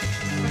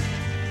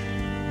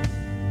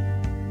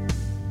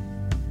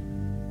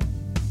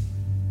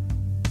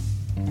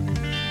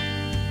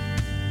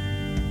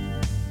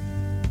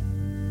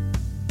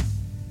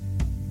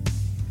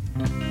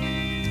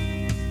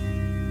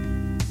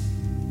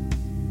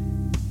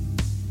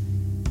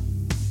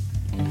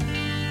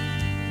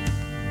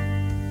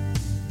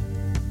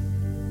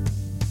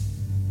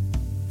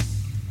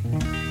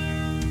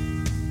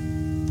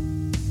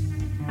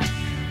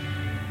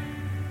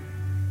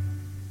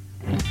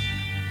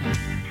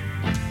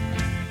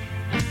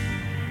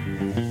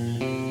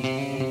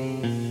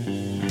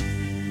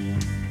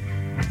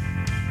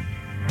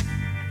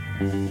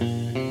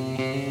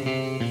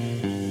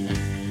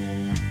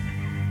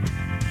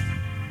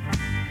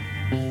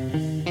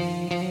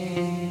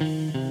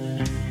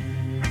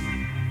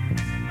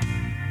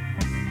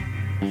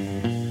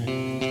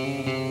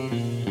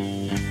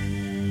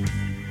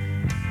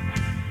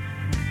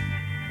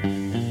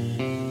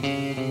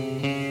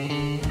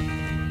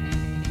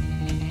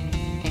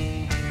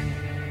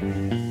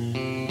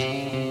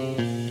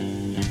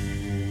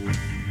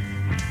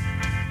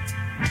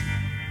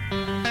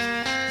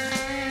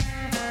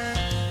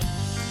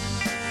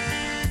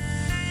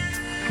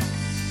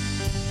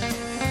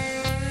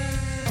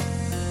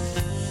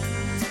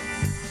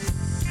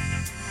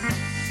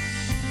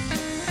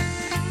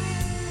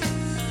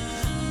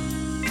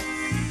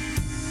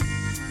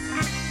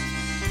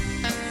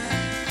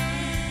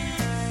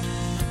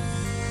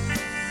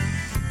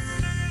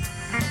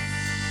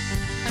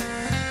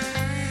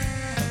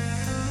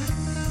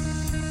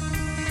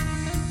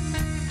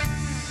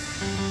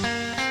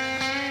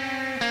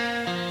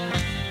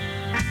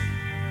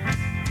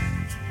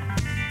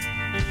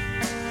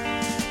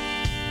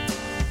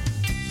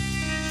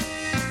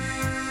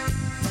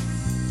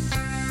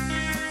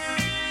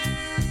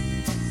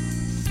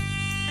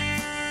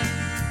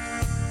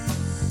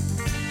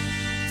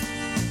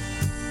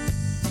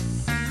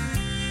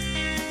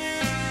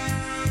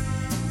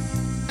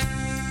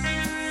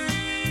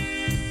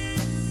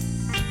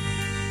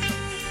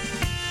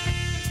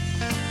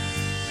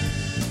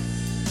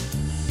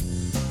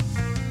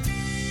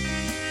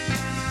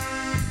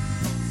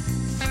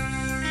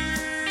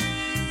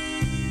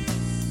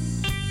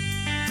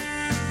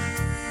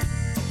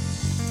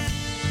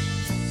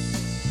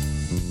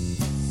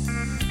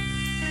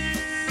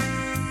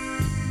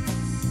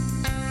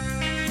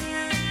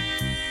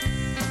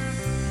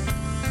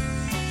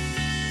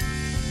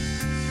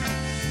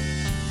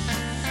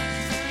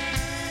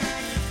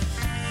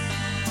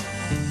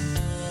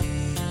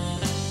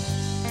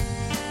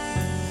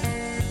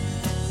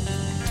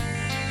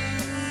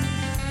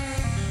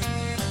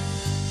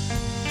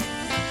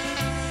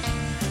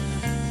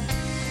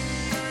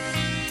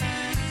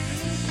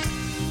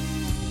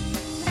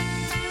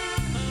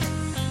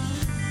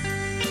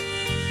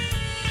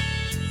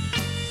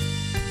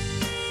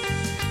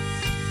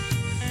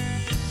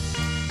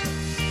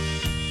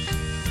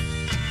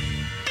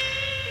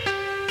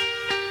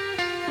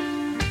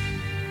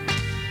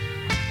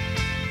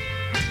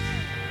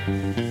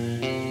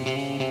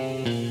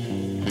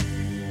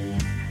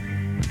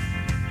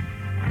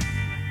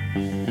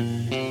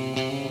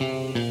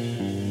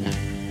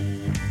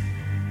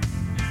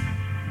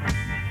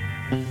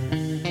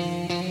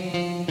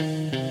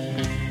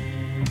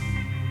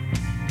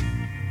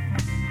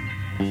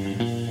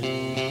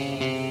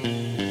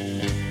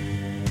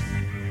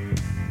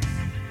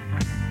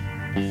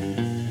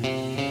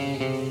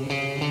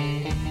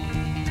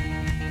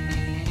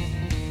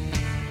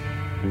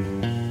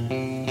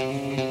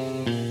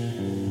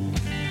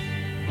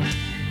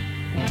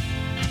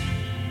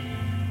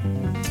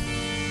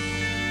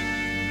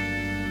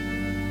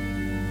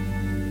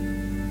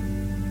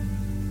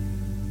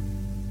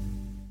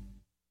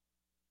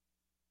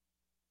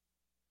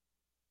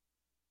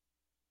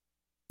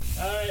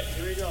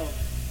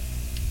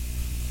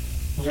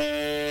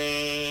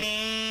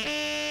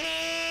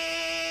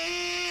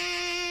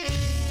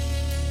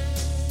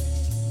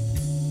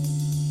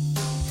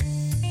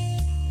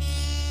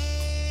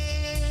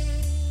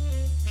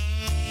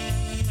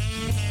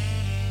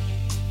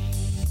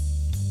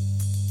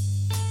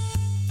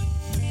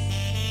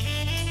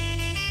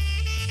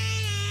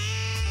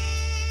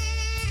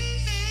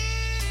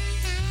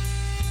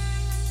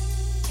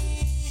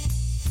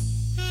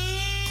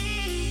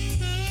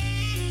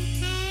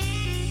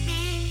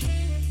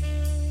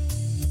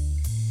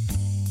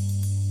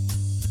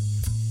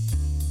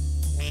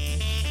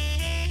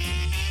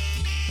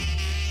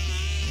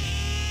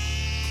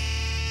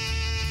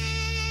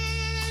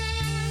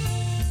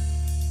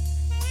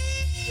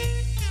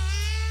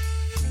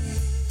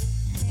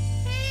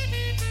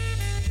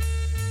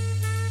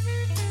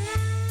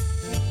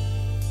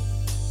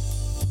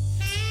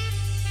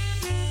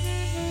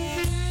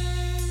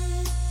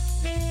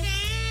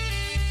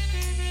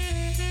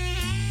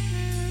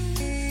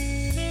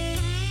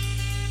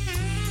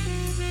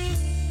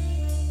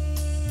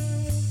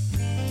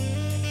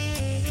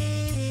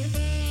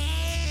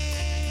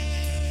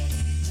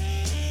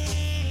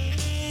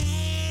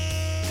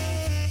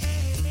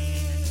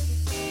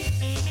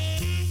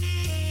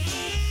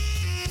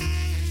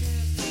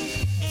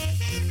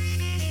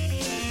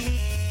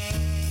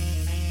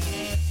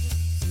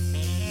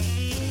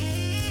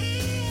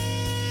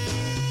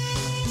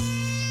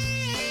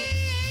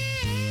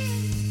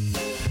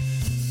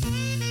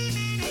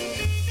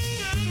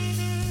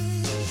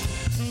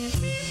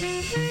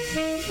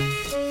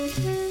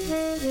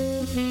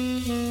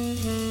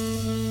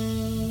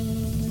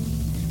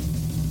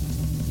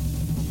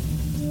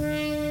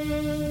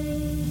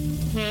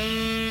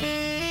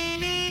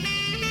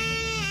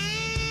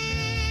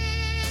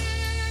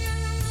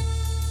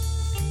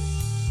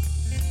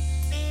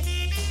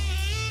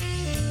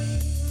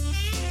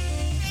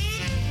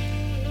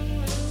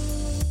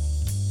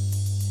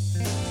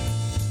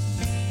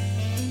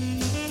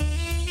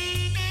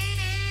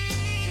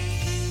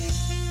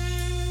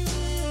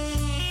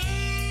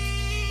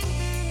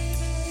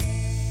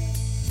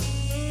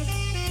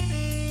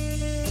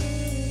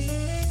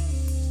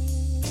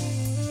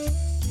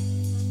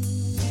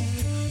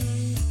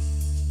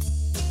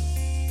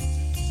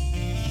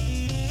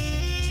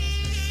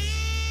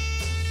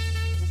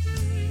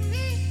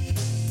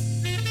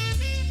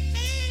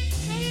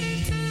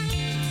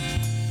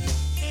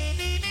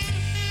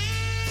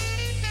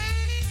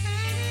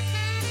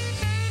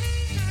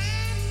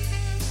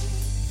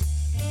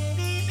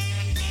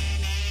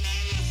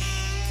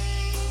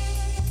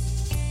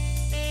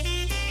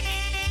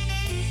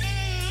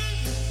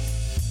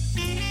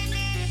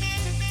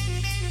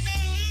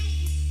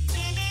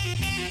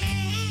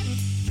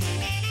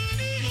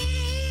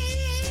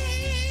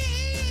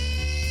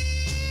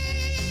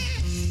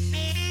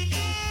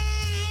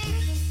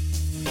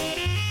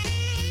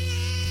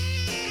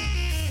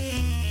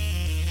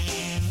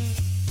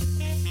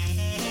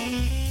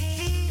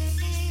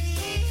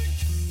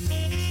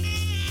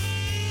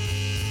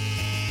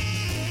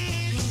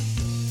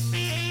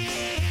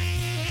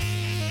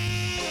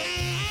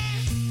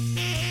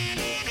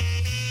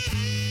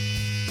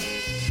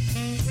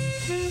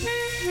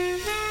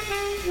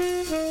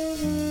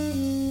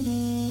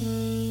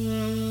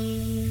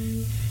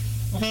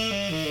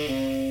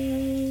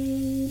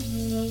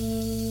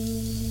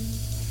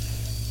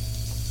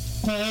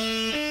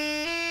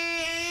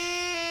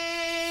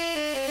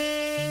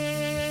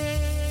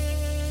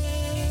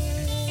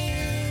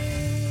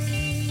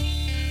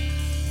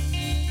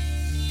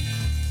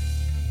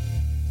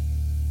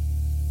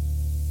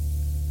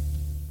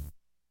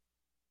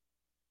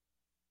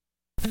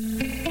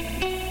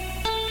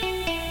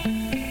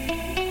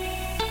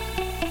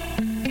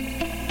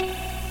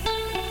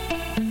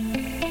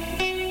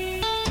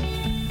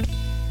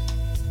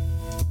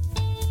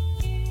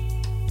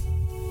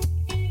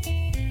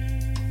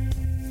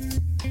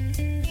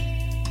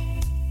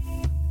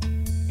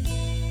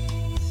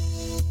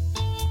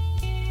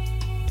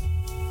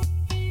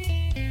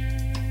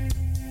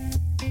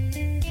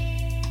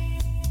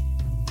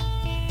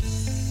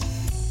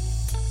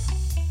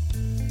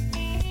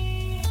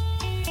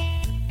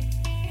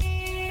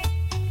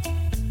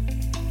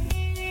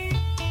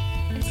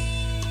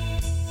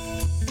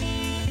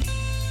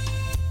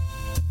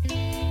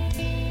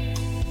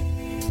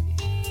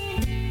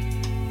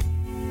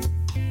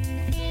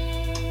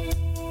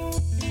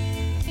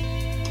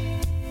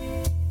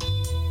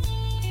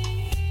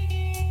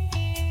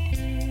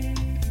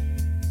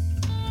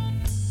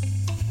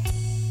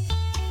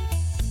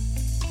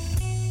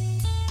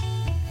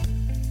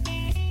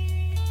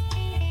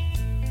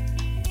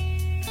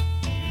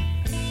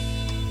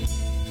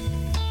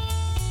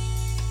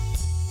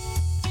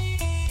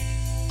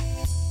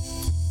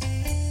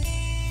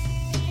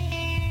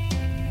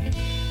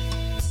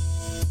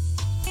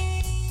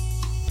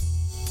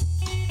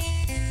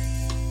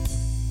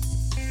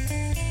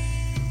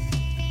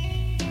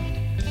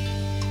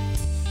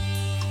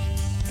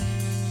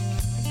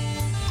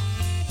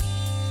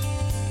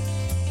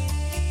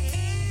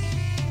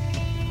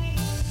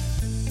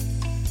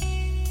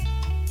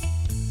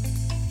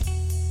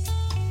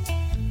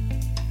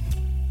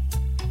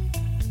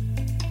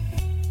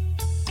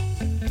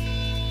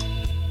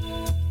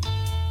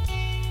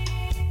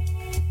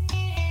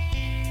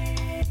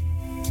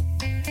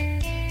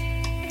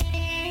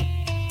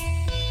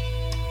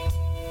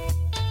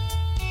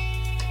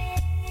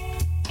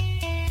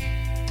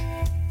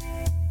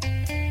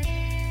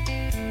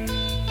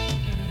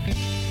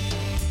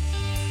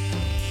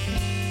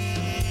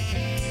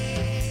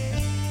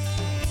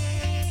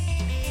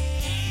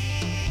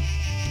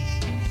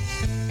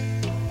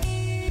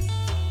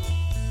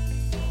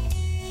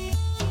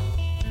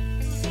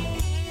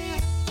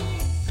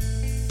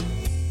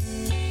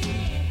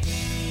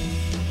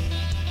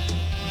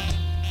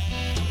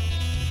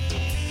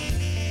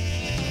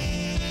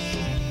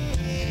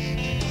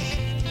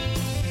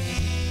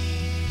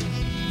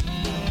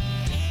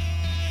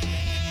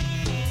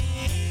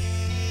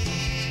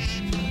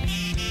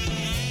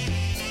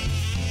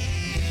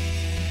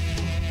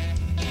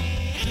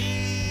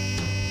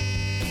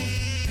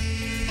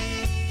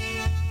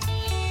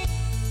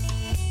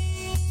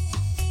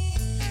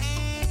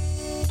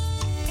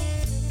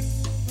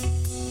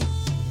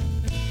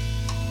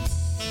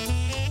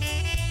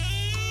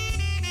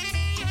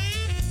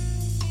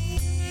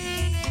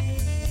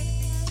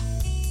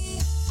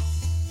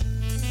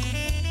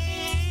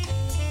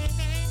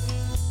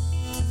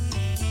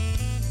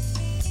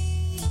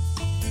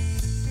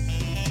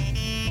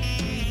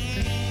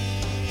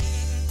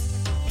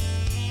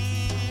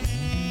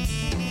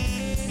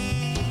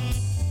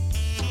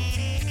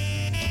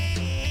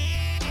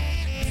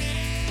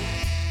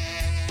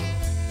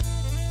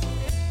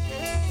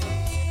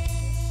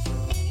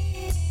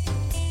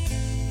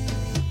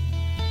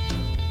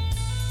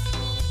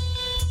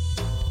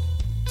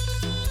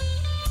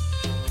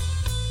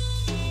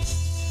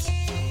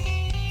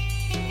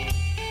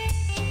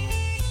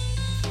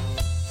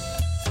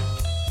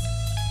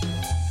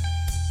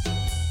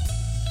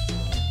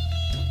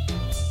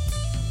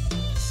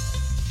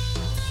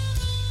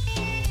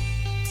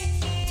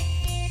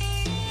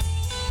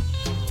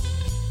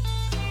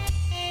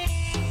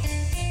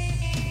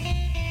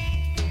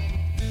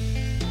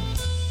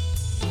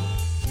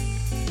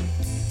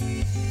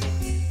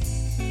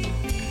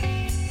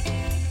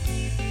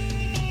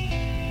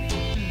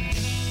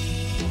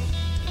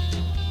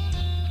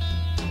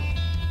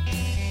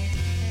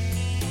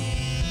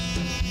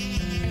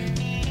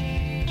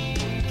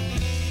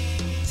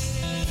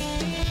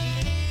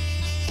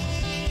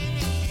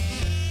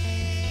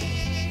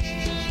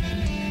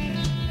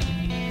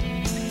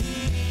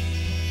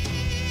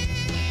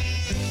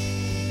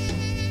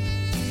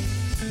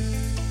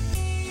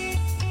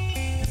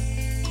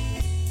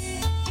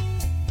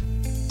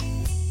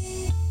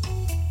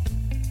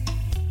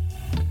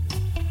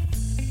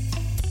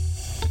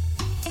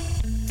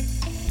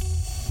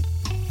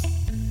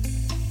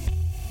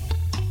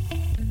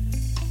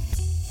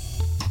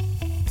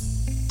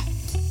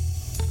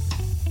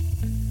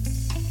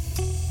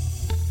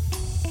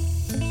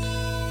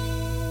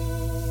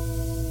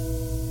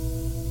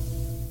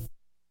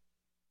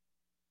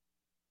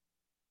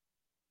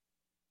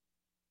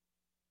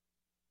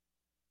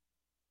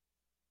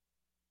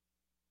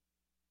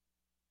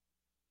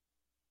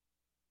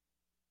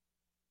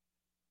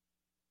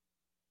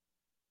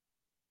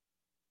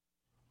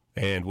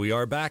 And we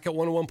are back at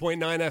 101.9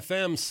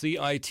 FM,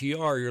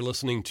 CITR. You're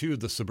listening to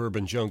the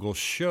Suburban Jungle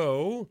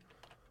Show.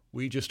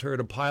 We just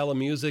heard a pile of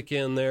music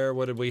in there.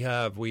 What did we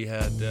have? We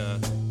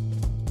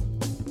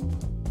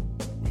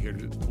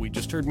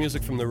just heard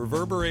music from the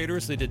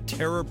Reverberators. They did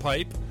Terror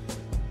Pipe.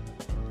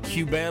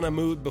 Cubana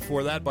Mood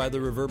before that by the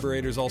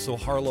Reverberators. Also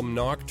Harlem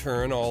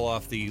Nocturne, all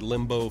off the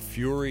Limbo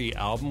Fury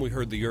album. We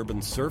heard the Urban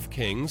Surf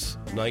Kings,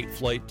 Night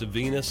Flight to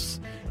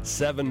Venus,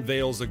 Seven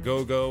Veils a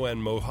Go-Go,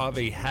 and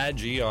Mojave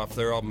Hadji off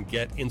their album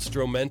Get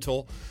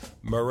Instrumental.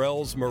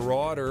 Morel's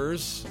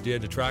Marauders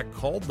did a track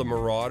called The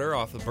Marauder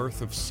off the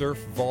Birth of Surf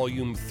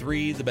Volume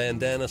 3. The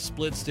Bandana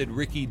Splits did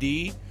Ricky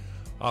D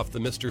off the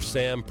Mr.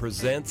 Sam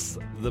Presents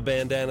The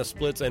Bandana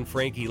Splits, and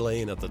Frankie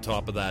Lane at the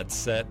top of that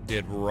set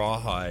did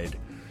Rawhide.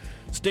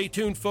 Stay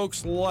tuned,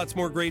 folks. Lots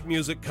more great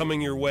music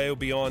coming your way. We'll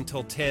be on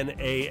till 10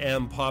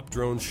 a.m. Pop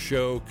Drone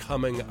Show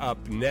coming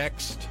up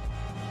next.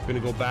 Going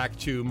to go back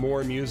to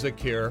more music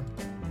here.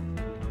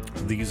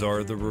 These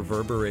are the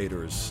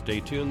Reverberators. Stay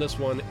tuned. This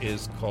one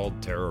is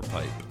called Terror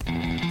Pipe.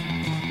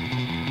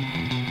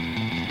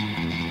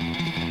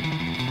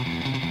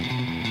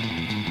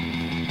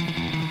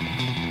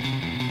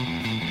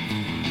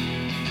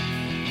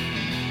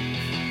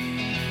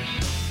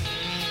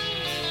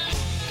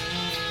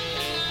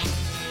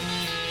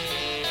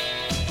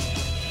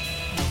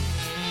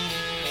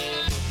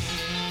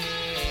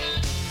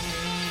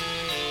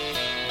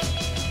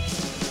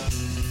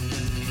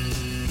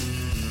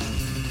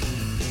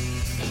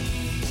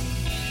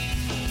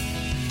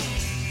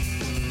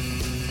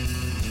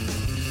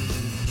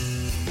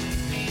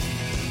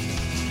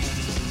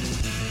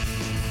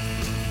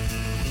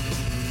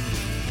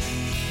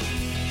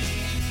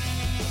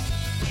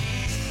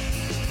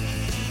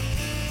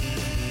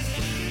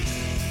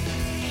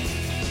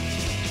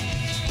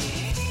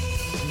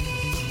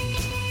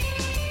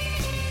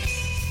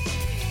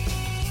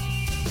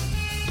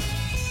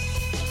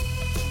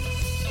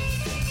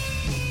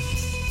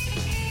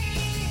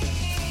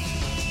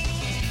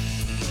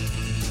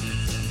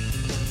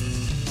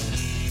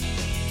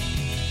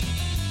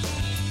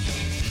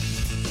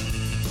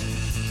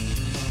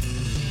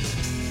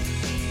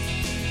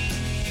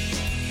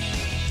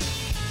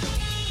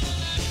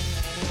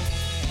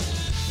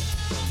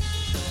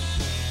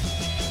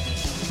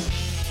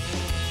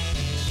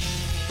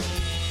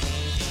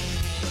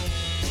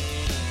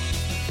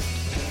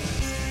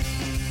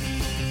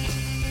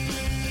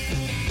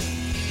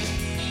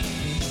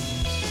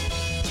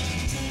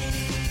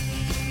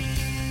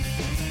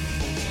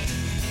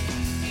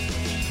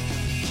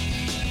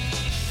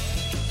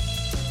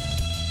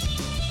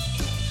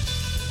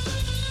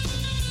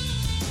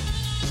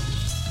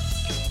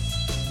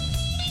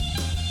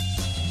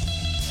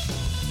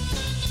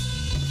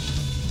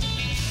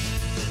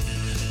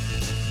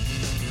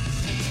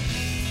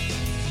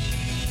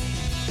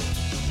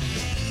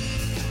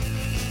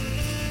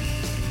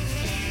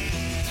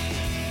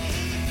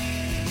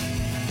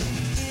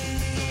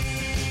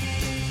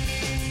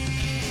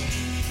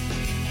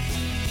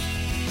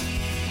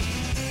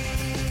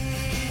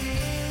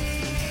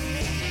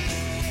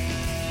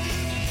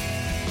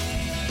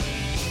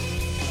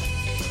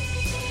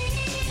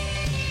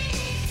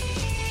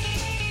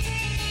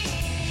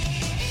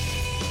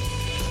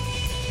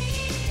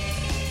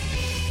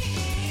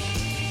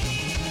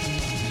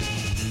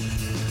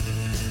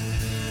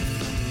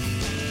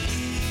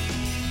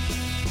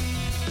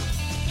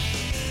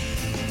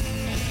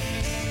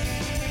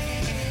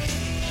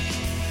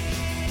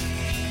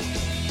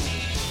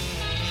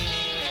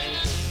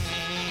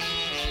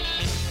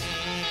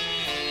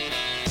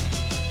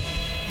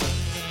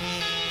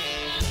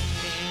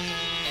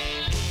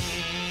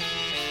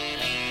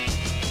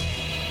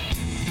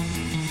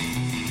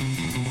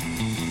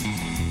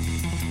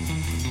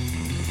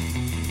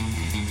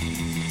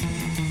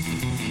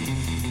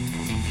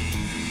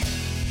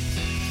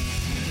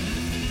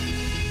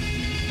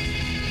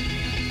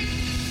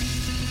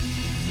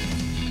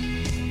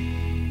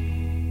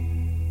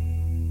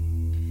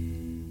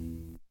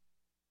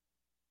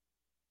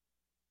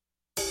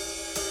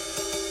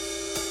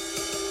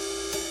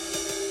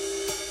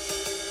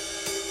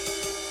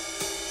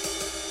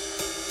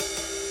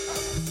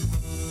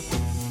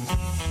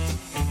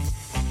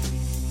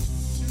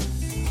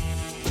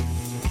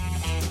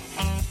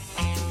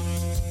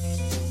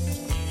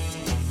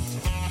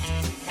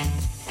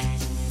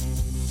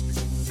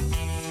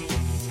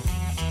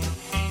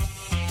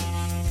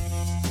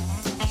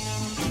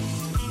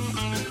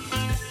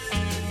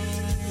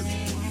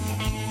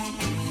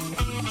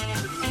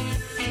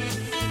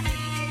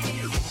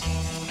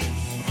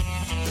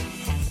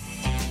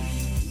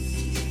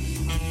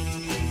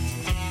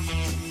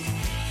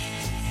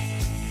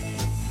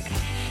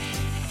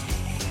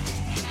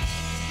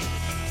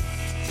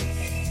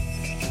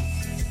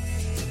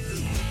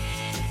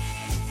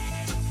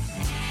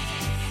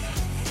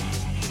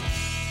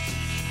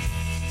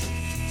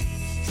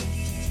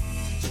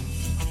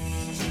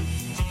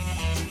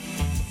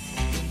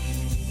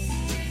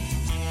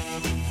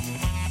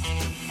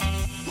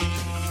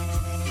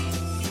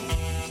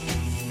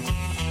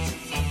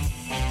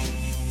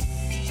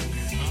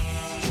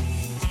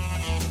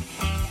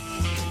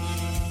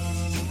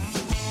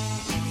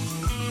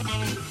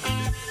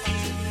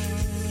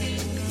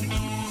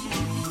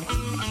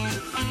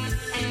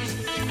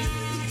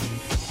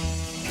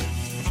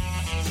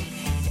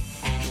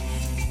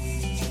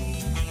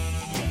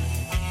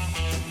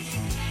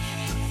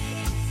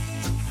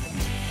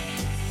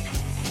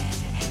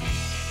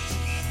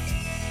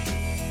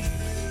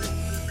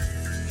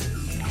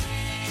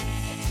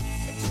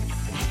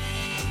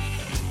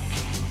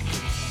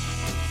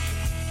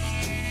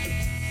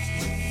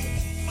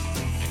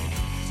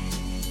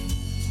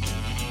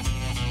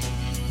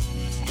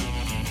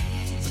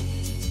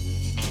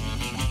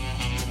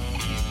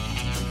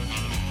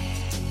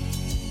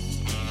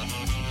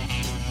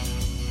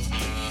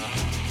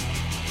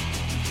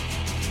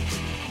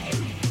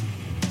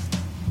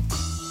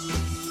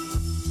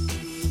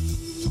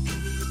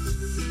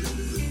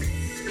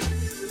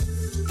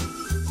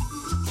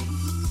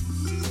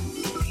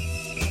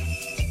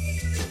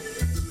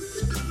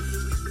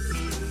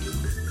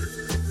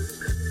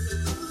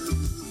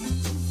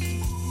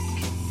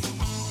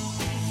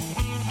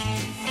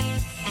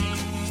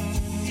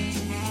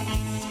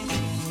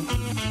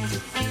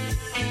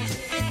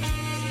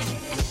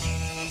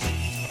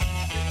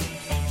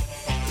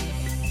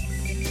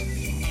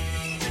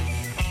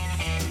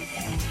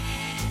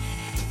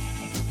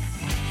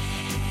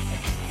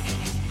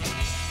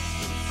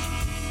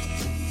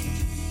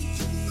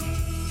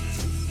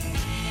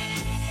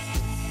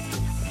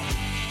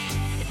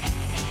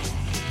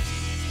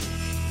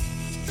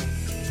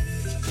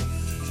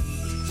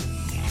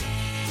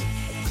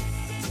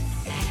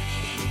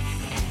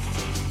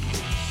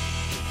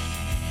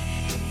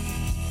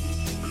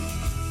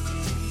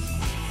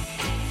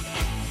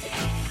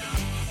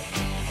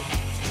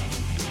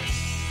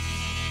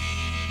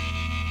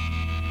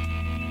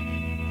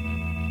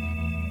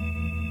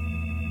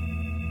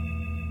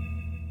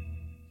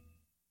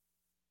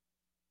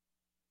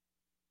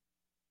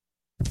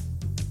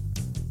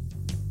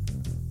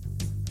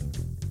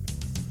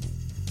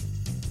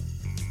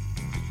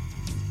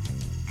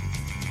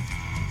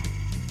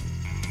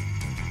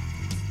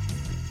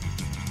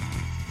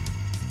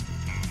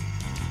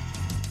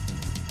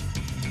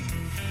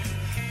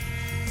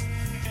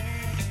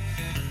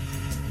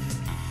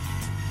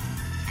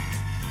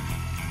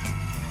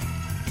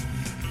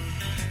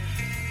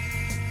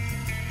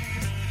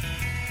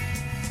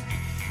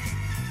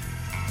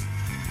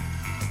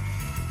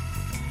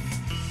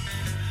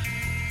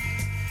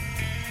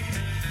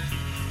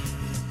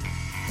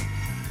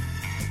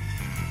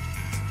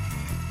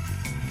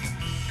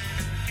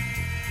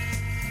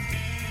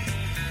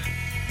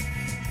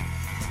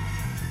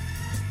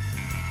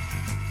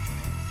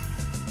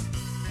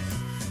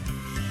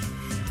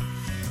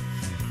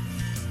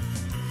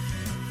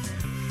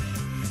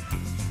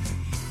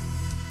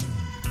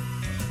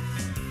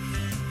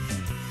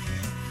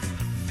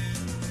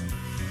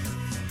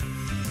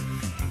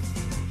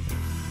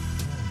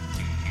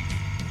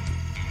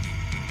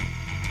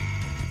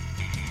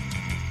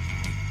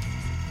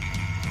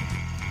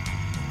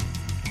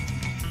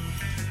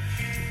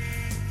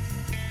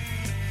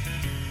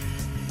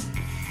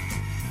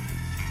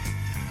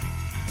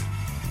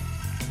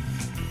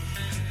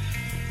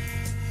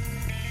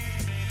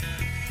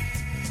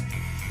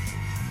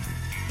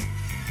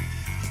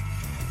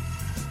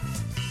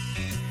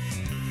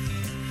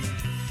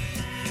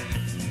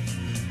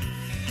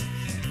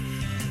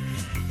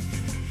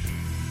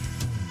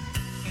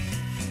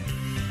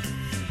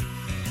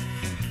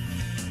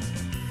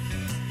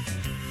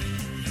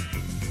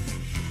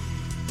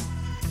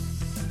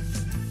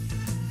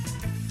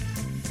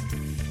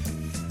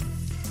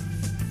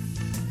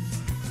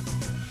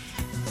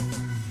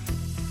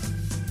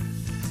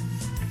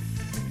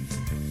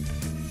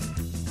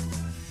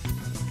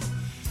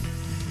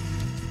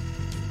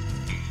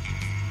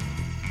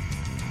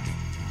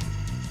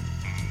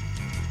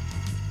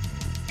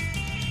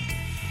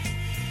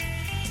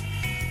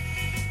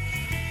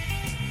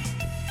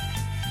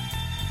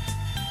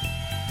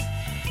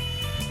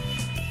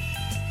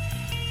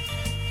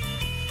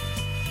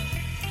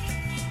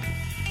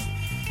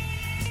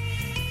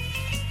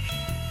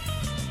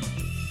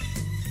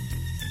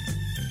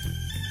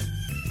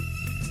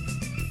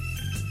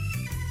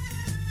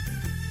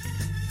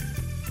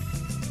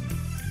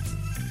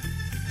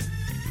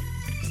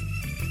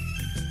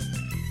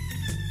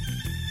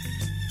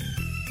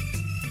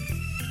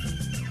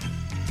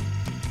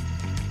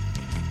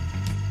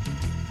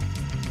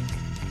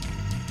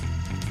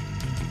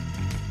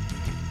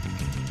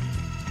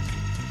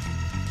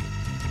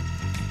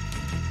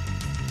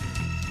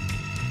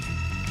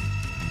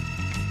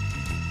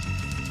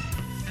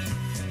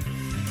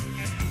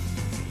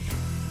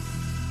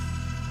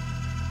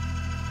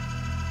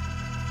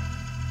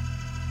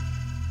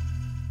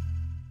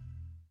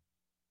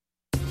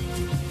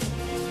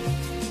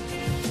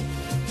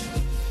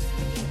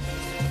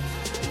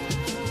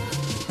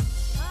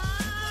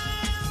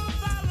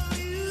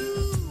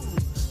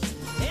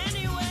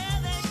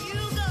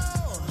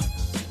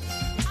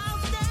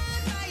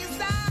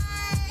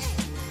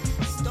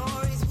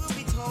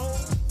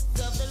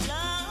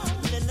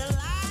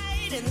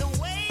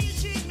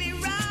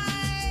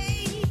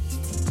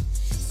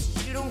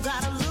 don't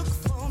gotta look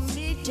for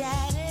me,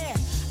 Daddy.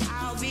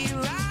 I'll be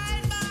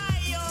right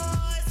by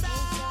your side.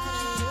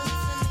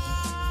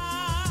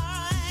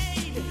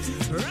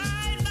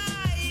 Right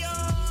by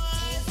your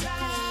side.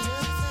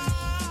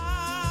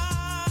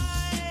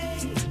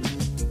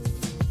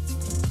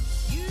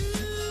 You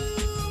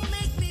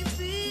make me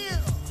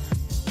feel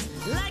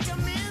like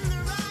I'm in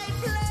the right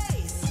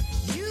place.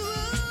 You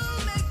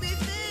make me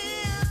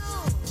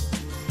feel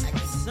like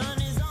the sun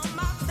is on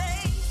my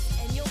face,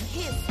 and your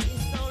kiss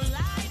is so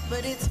light,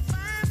 but it's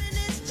firm and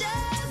it's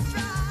just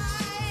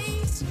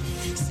right.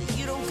 So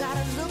you don't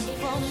gotta look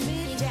for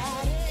me,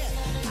 Daddy.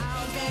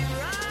 I'll be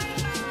right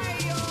by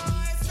your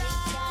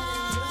side.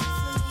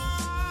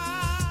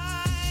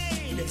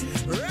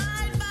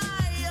 Right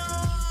by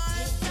your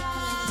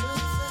side.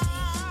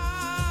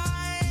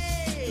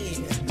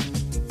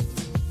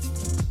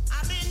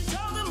 I've been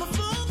told I'm a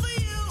fool for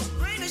you.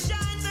 Rain or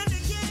shine,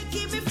 thunder can't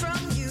keep me from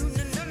you.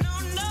 No, no, no,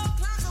 no.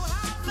 Climb so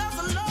high, fell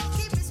so low,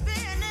 keep me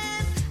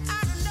spinning. I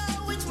don't know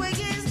which way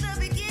is the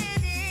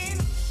beginning.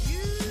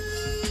 You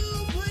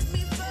put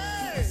me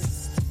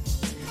first,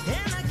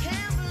 and I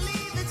can't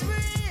believe it's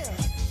real.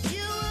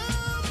 You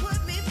put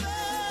me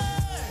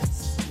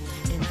first,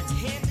 and I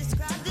can't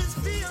describe this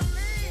feeling.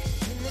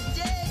 In the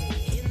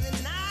day, in the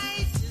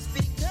night, just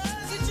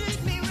because you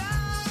treat me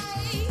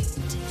right.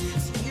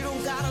 So you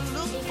don't gotta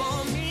look for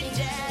me,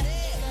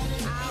 Daddy.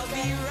 I'll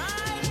be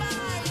right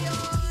by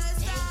your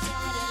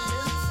side.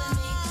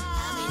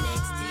 I'll be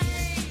next to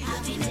you.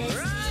 I'll be next to you.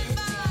 Right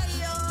by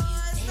your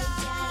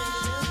side.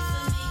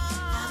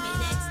 I'll be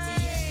next to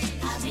you.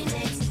 I'll be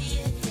next to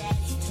you,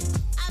 Daddy.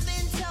 I've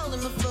been told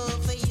I'm a fool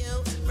for you.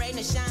 Rain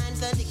or shine,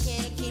 thunder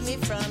can't keep me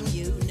from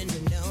you. No, no,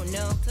 no,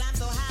 no. Climb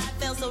so high,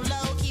 fell so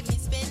low, keep me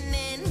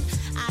spinning.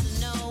 I don't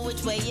know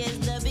which way is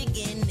the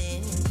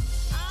beginning.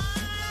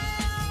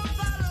 I'll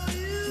follow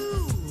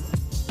you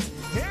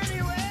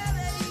anywhere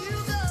that you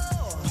go.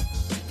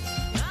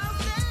 I'll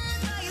stand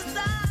by your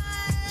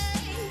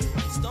side.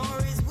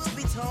 Stories will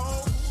be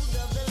told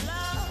of the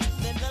love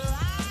and the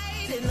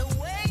light and the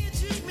way you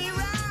treat me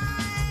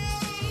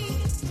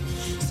right.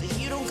 So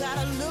you don't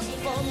gotta look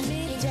for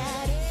me,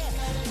 Daddy.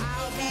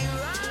 I'll be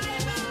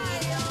right by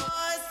your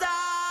side.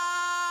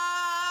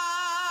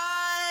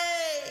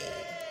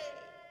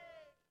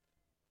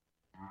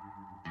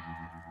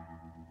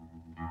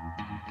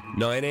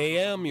 9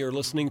 a.m., you're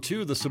listening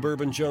to the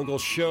Suburban Jungle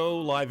Show,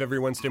 live every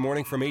Wednesday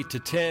morning from 8 to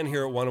 10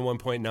 here at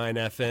 101.9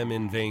 FM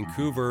in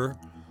Vancouver.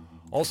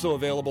 Also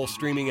available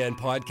streaming and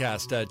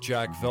podcast at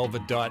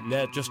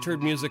jackvelvet.net. Just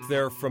heard music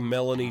there from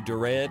Melanie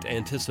Durant,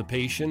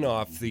 Anticipation,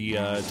 off the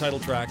title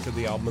track to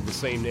the album of the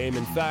same name.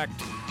 In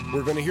fact,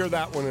 we're going to hear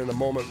that one in a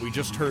moment. We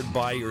just heard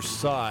By Your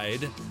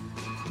Side.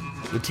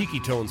 The Tiki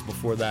Tones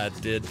before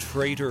that did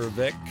Traitor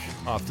Vic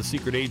off the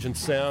Secret Agent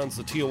Sounds.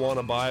 The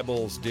Tijuana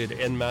Bibles did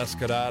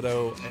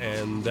Enmascarado,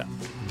 and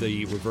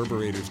the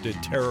Reverberators did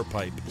Terror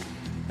Pipe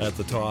at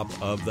the top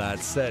of that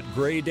set.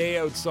 Gray day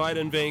outside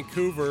in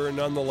Vancouver,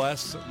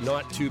 nonetheless,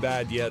 not too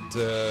bad yet.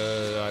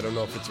 I don't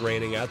know if it's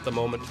raining at the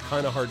moment,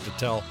 kind of hard to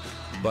tell,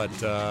 but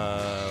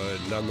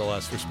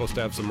nonetheless, we're supposed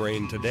to have some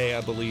rain today,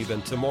 I believe,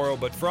 and tomorrow,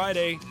 but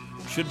Friday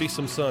should be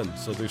some sun,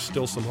 so there's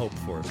still some hope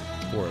for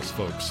us,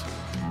 folks.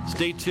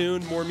 Stay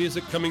tuned, more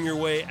music coming your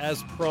way,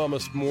 as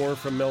promised, more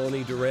from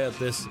Melanie Durant.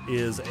 This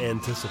is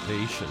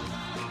Anticipation.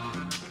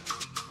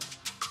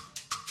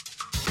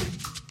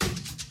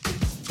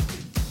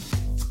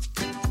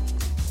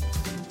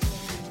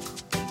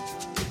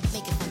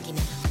 Make it funky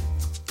now.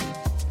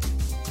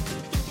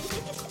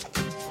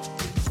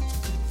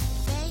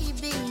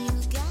 Baby, you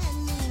got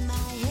me.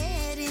 My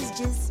head is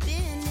just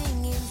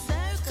spinning in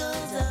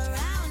circles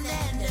around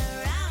and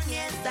around.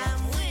 Yes,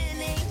 I'm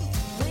winning.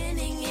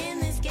 Winning in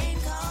this game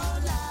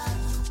called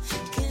love.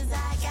 'Cause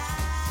I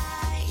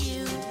got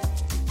you.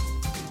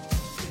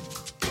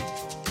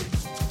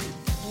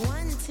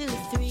 1, 2,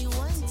 3,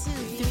 1,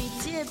 2, 3.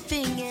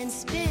 Tipping and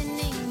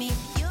spinning me.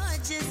 You're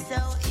just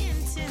so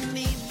into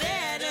me.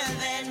 Better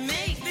than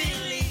make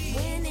believe.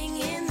 Winning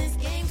in this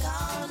game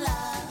called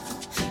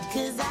love.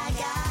 'Cause I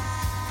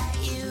got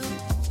you.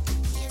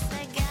 Yes,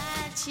 I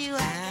got you.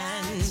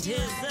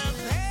 Anticipation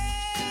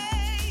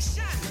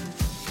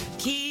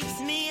keeps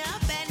me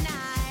up at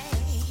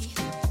night.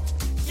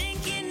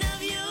 Thinking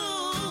of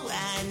you.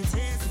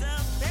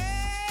 Anticipation.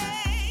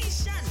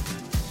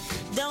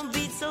 Don't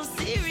be so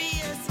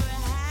serious.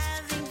 We're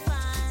having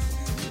fun.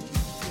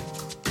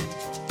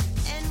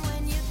 And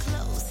when you're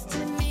close to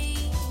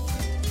me,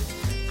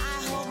 I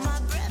hold my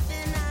breath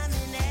and I'm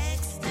in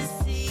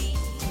ecstasy.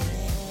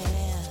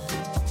 Yeah.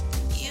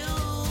 You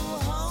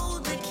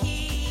hold the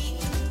key.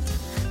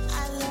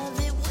 I love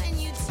it when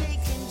you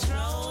take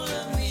control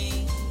of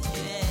me.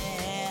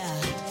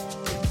 Yeah.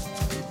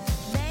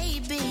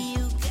 Baby,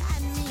 you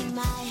got me.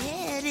 My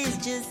head is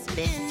just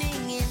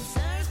spinning in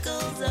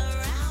circles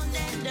around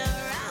and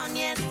around.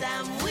 Yes,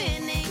 I'm with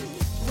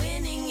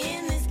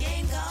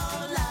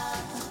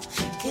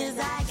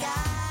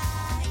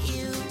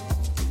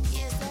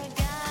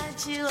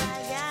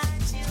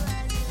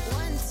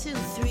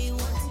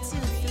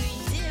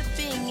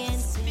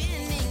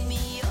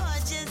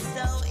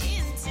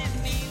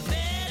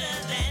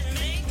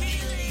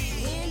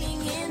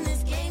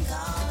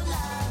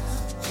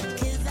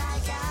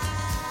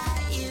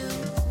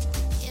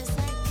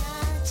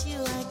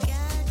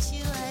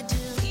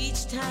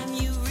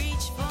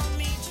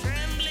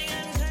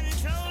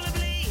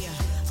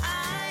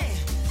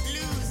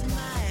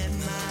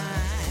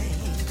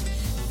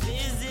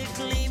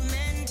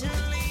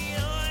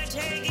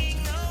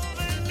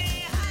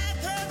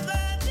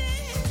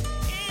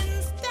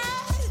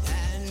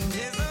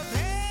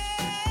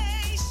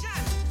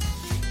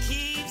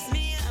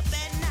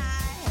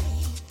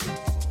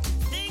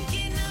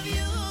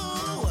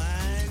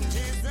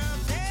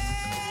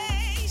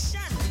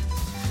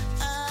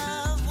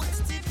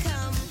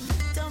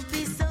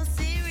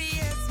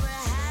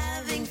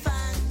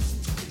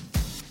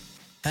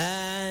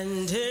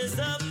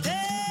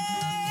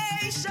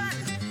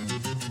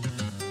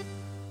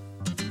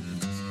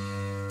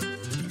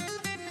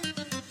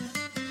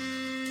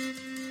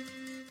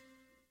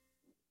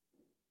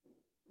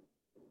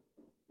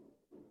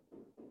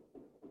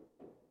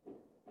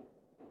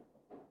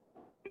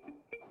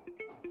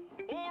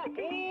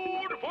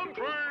Ford Fun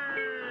Train!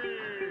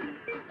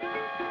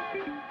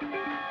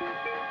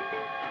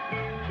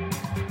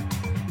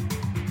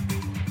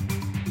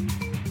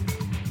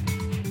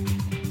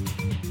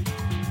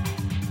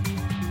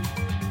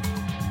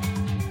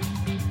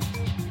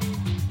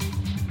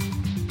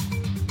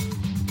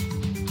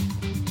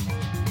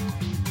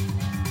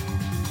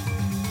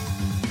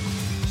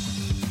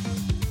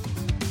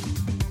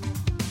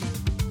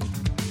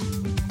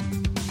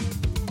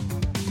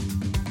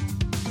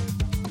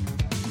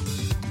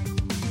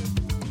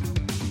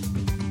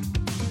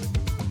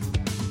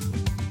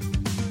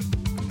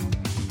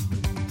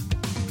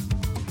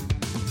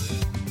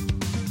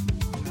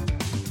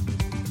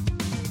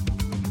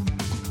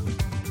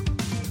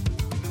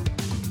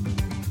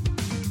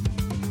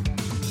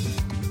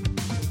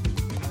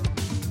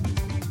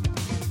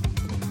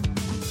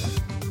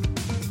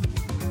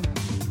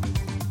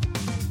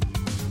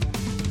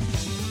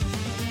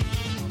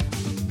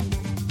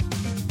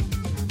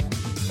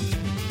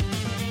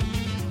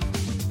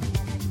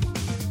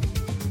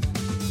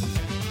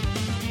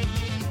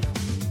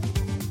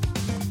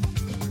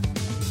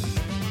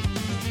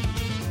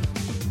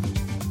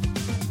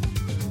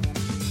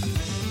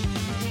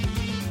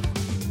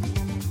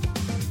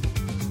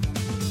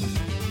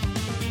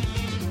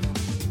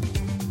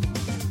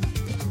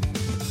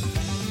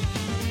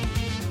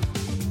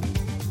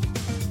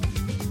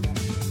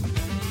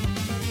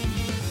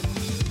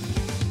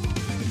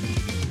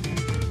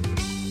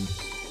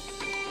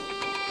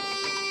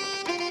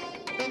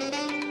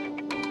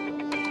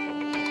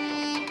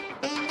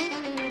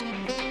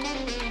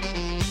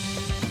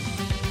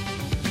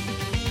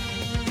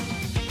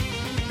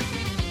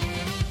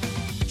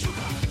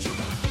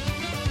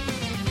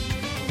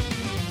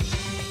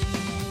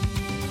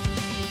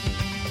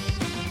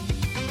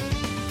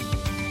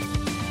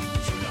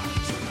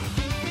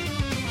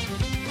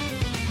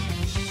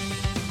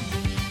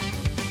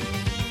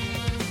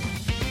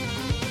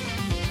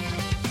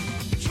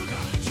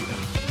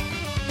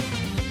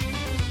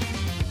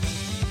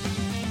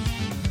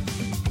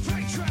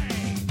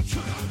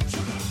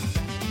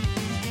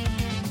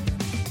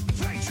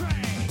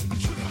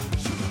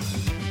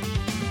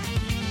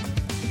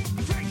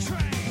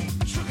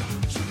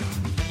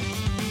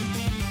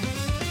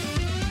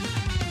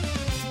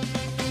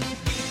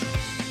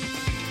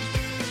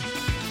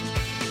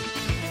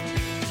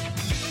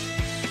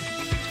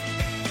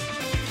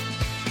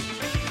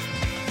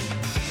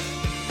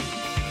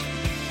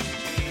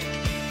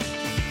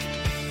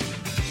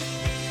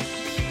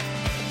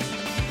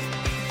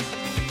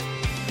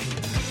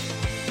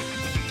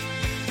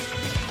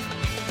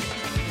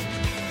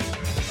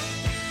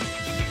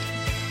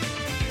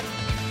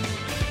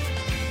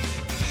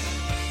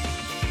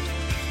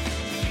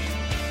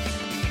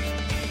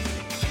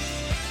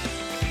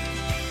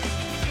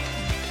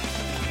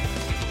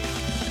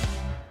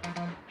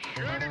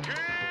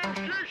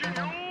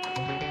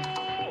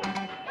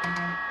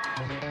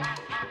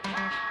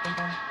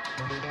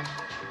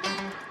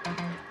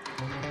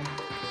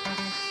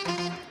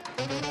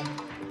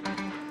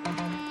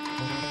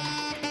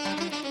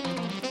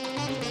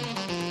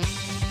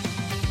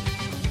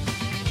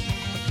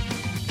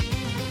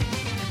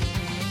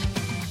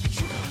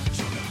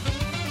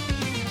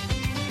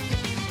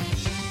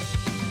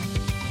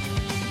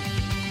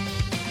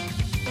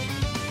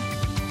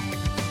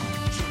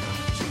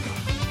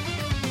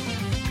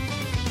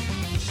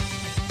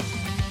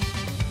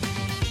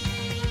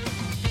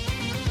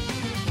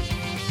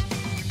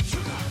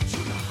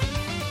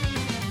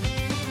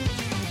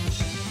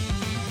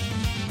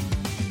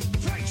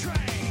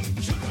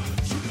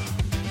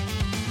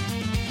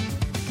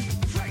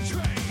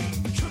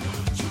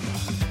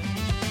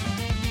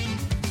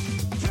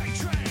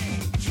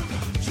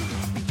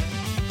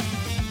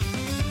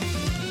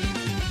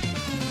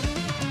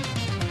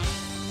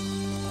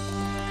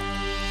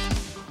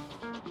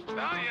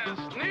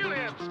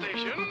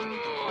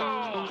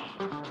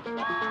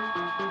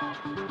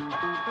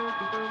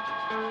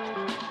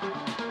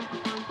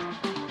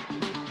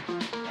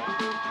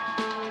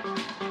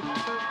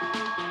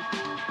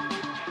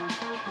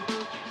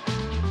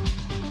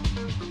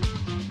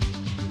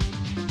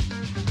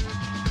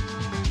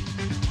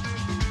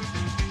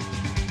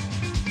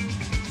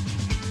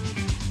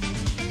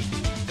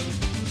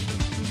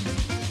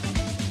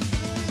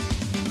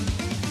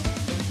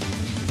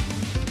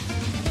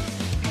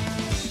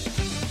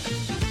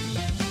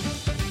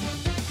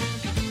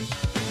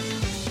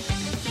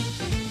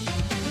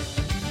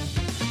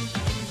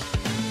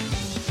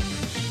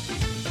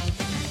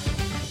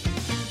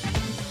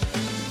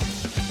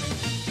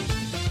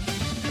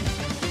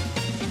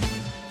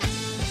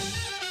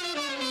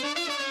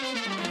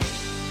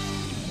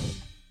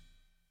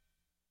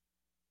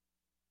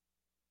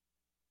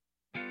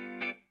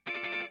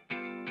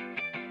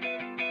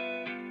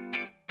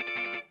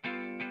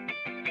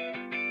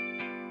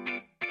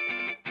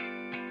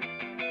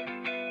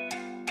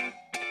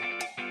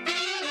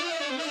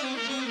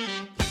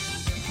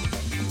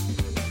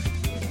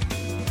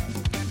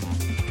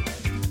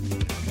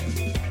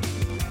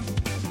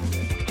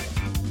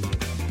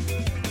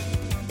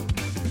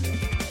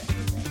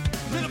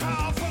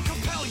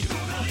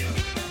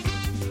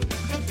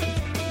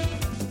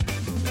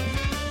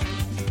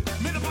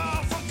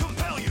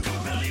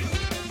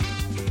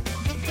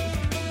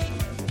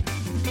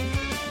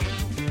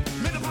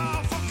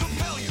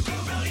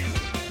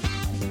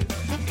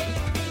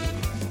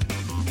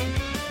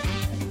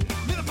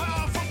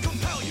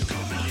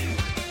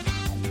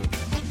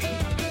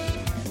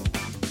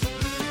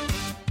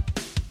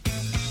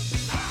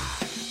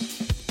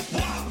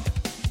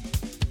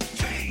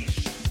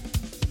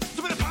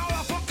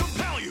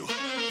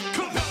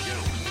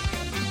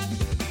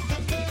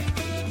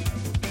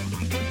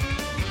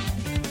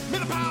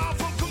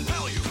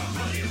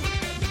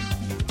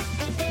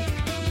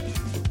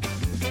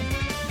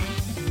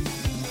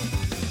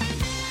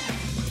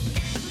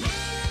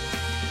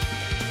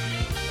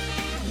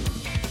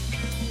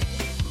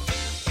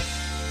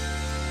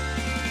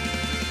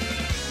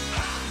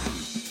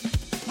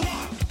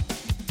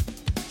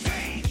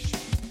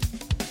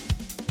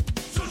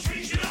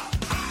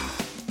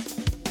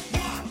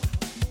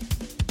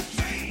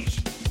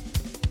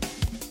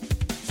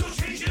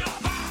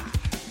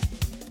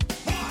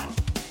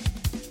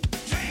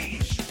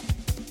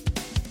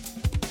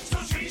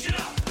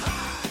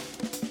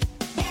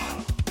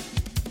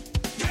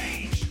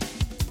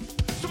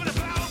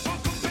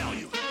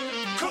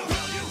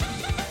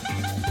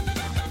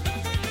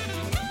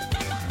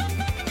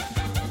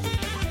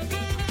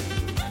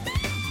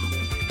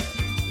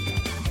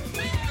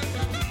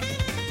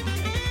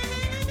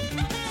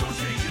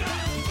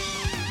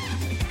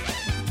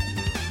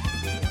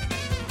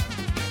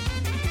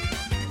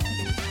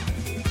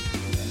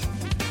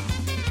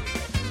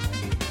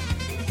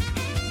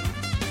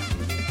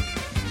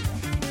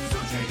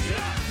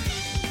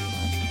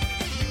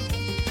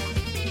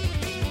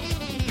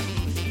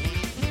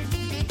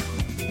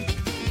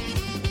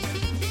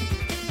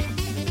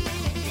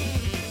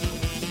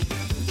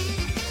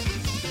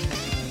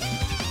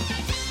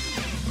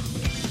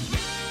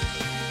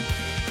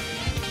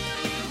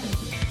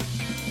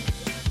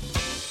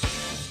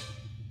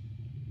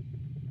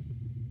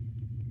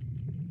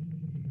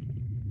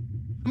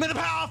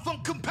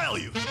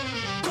 compel you.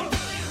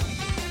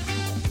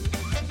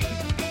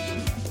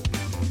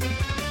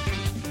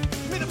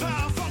 May the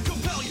power of funk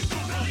compel you.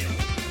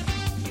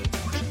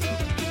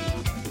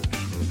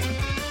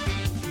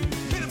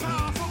 May the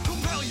power of funk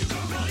compel you.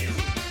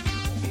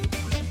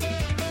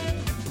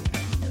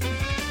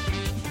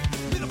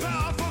 May the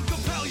power of funk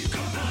compel you.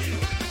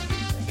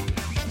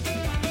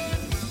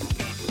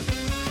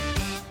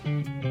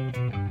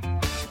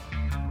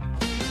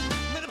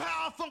 May the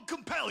power of funk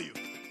compel you.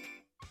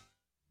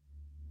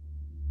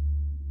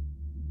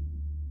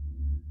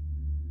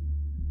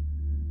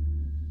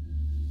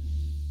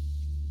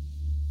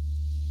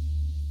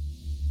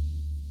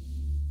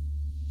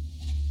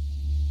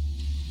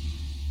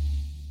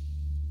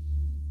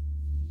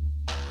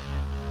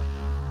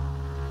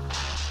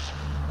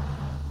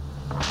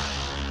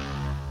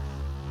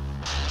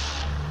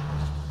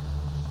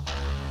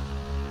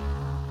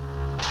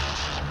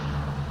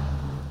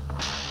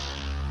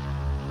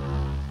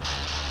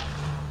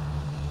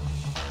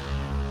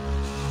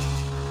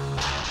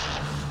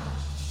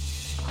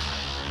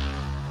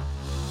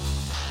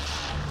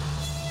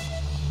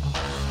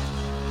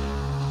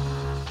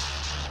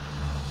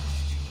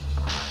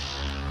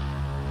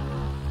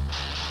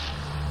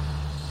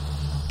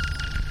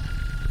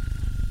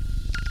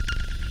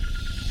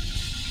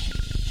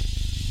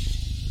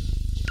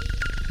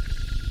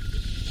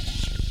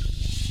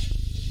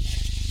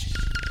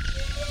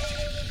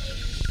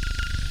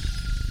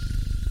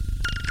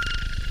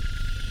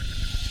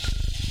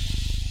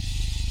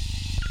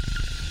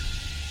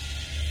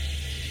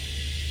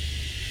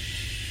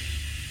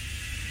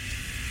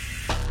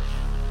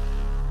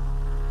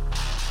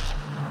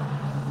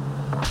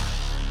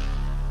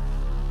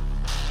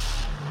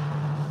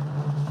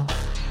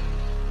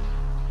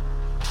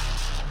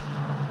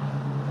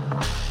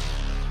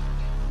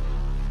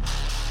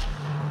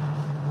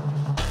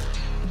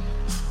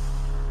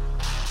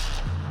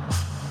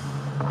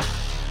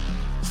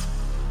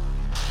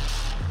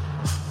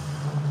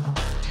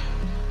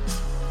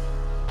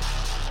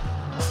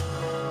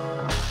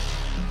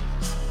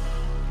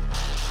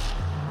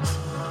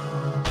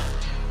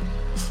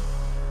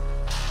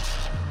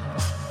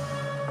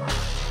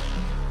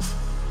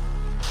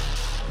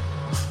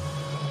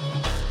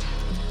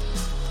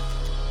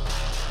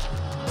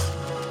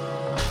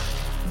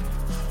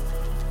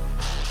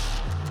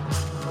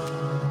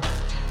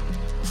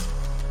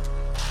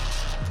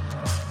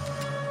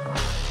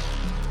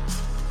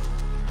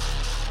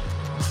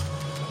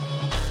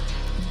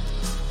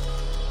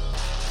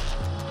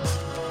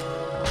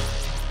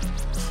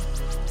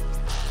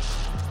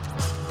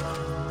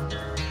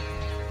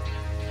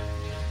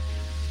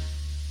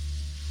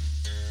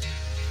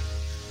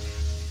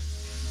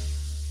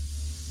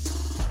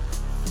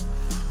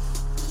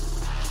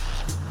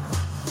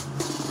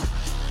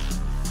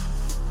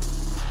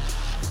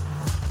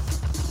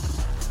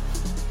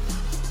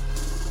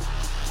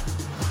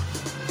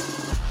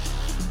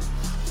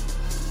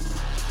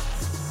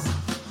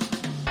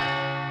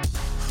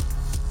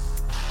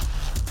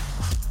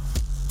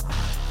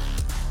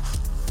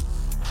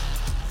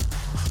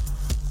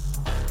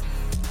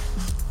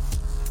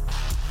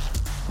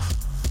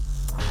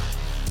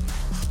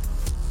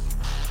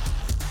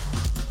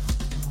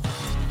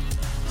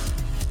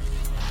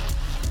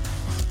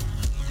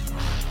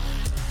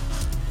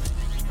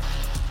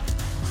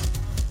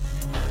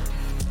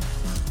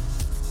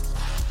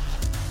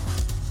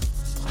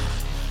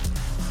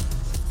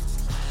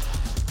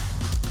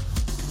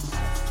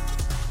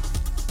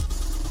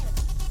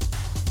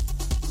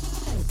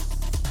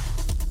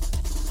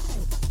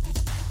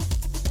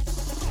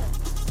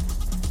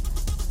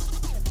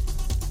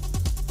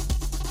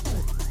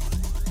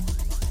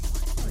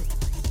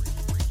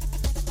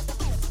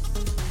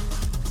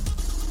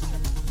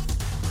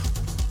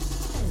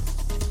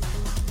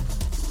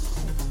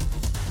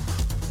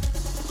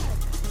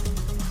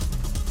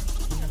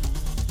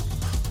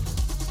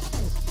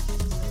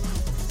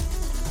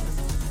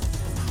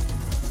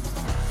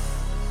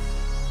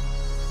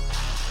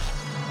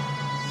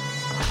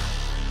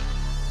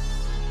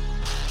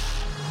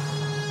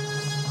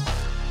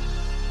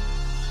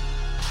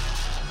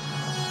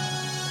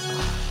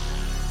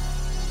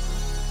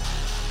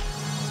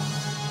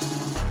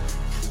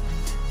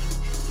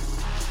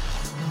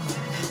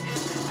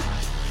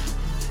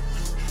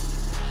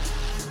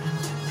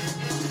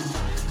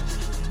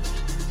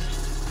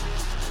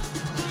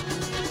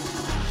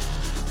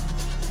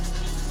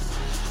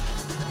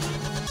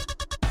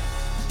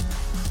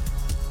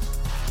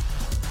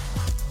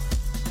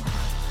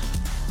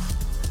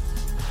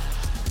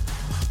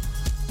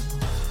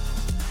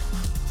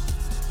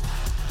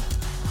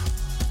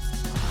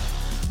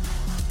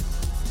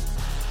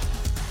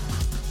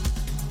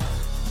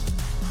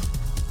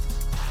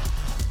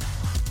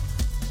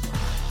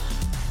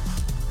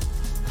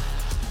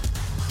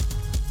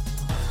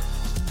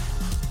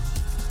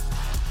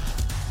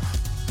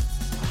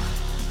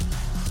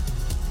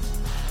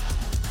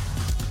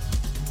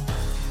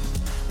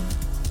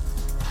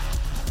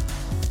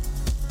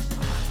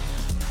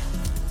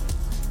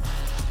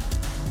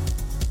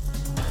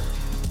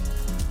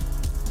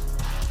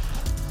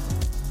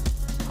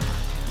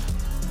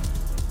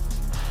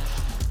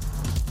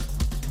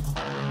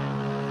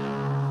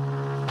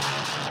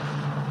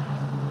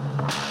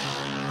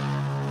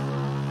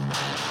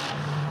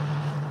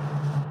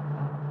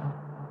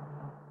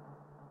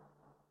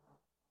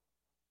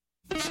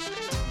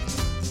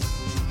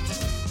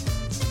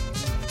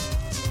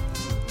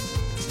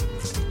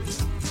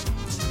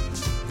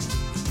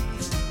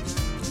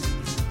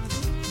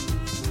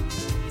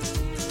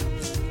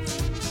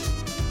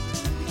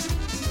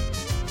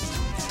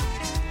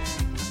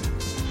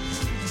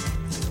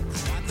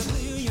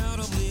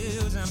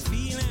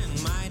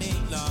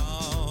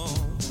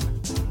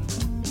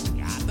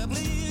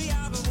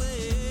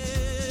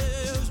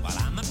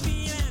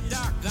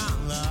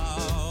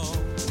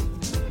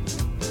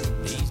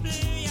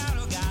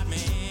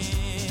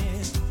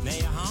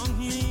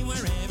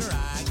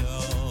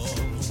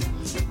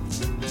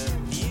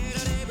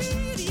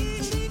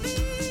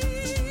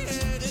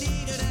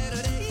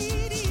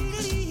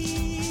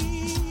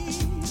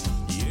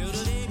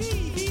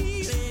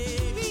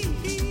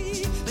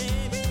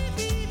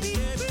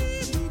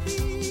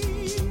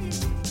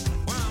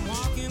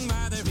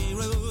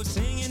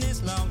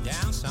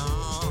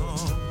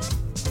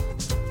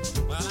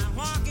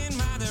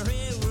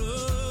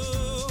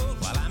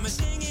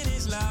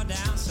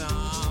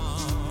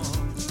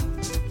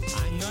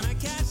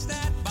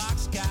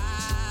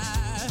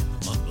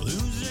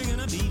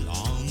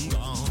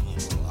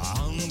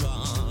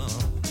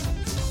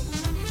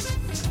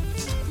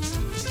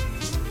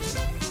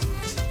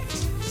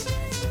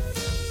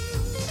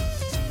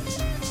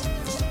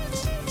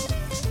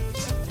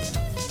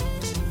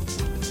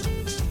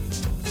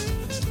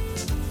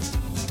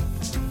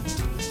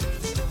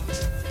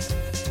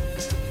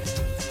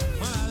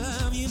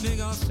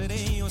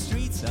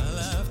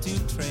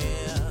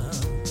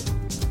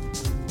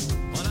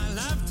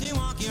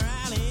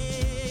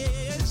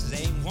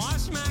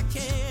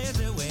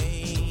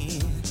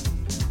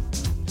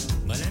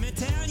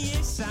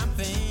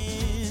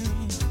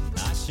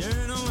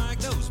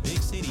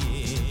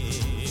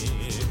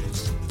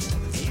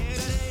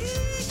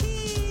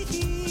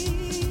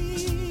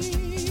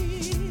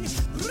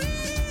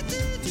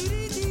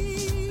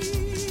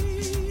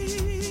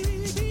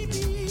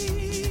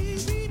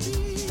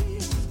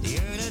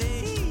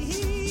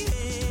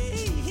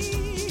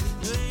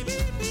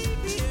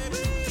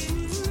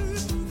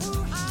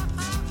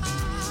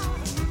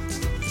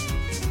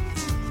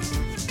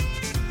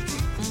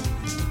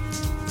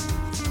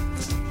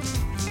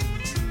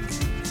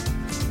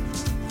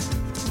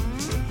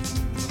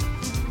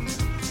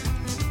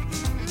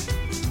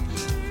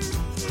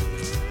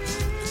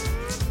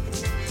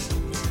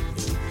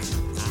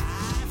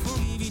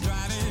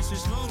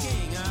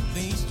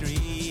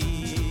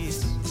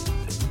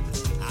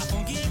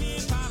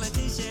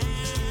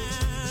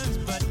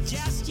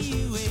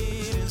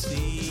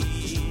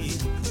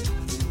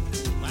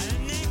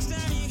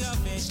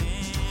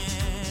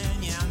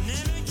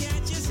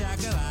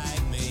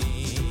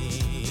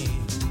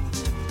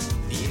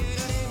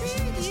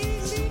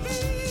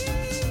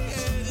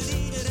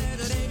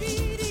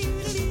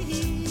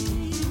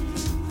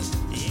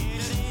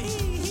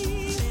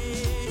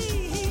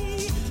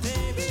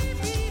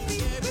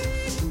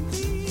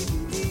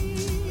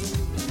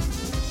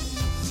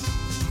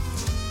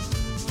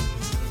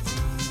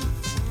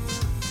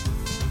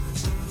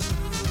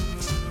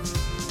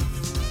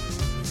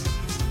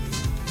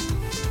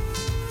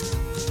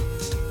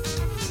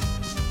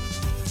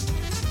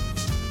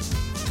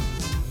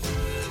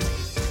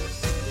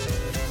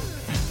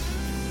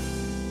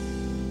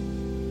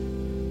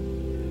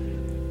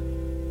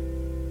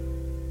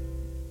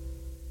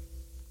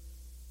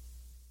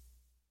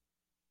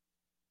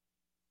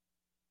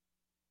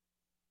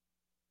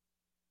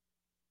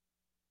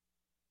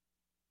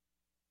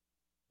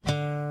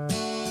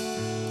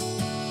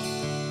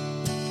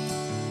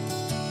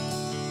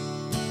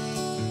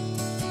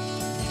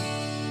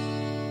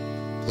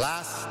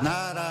 Last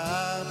night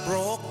I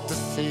broke the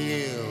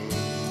seal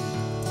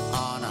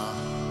on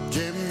a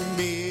Jim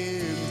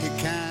Beam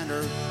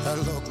decanter that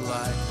looked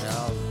like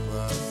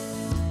Elvis.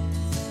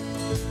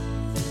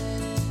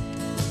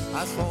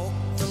 I spoke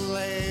the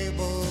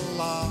label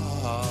of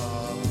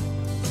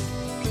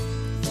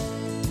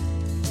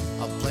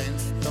a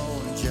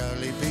Flintstone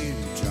jelly bean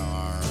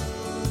jar.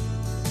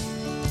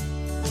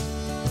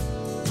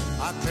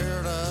 I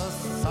cleared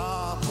us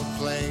off a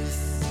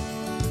place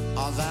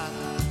on that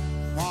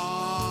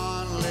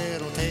one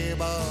little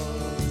table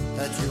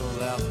that you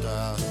left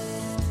us,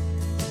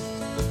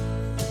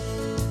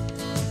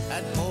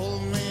 and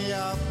pulled me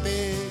a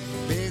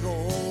big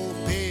old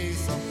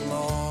piece of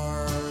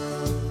floor.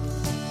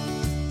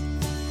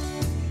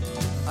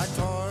 I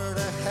tore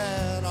the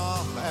head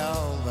off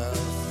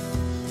Elvis,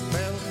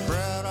 built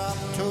bread up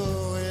to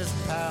his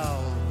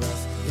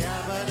pelvis.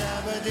 Yabba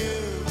dabba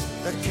doo,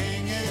 the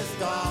king is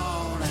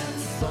gone and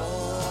so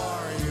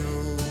are you.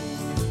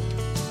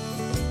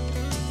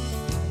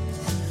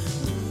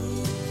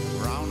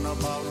 Round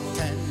about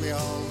 10 we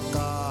all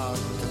got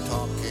to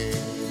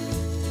talking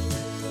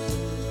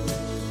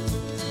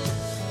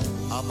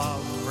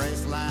about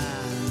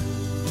Graceland,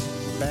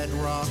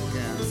 bedrock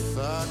and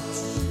such.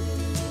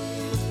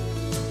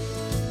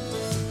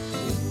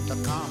 The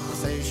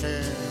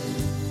conversation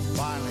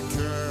finally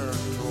turned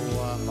to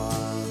a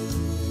man.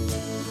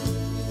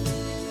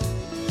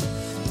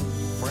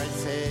 Fred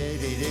said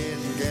he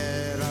didn't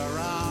get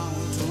around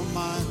too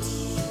much,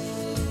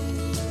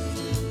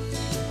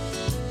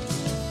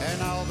 and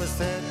Elvis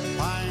said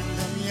find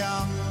them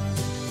young.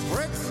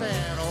 Rick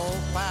said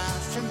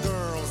old-fashioned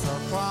girls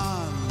are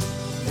fun.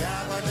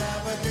 Yabba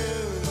dabba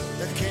doo,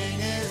 the king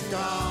is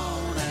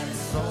gone and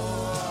so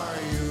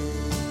are you.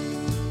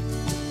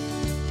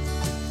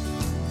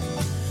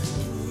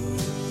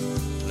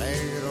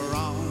 Later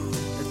on,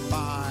 it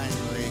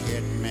finally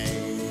hit me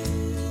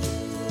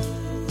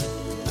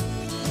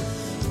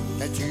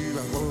that you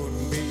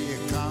wouldn't be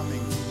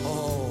coming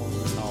home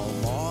no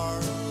more.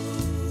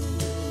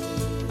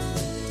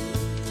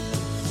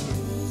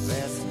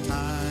 This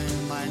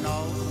time I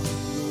know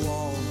you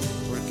won't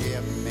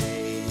forgive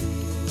me,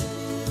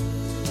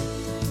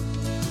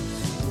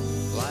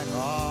 like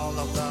all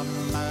of them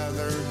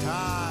other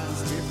times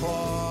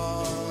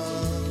before.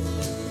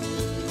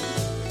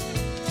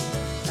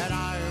 And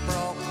I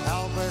broke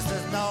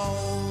Elvis's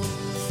nose,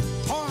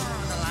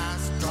 pouring the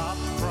last drop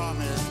from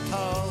his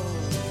toe.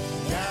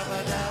 Yabba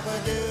dabba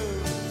doo,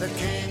 the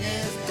king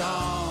is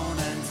gone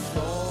and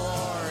so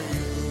are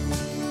you.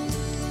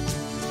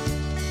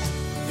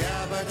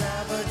 Yabba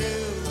dabba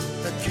doo,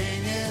 the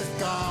king is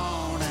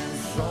gone and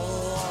so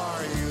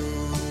are you.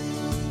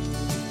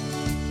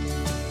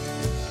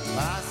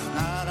 Last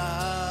night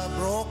I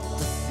broke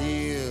the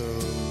seal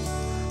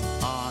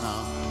on a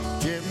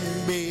Jim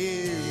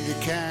Beam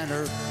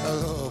decanter that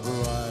looked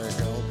like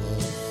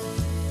Elvis.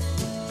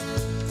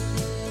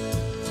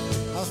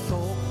 I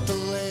soaked the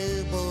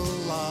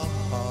label off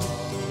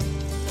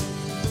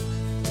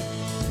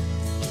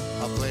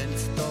a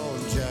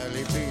Flintstone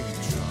jelly bean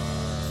jar.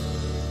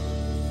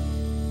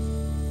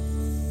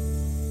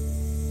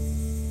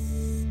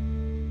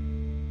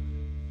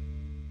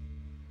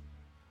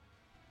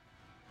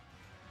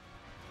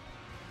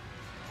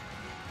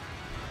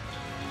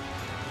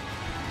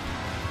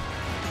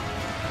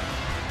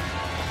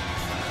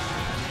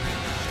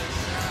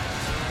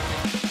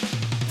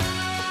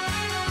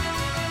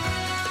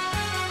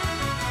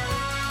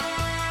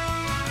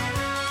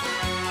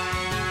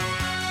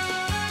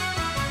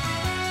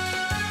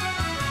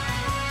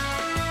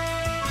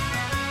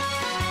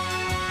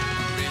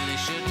 Really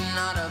shouldn't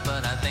oughta,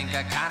 but I think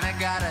I kinda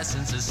gotta.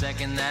 Since the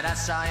second that I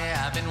saw you,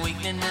 I've been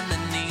weakening in the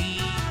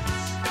knees.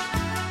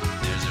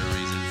 There's a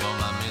reason for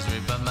my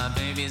misery, but my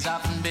baby's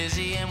often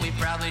busy, and we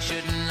probably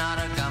shouldn't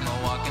oughta come a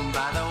walking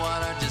by the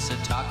water just to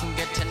talk and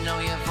get to know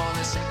you for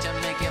the sake to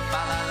make you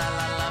fall la la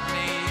la love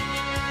me.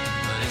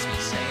 But it's me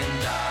saying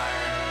dark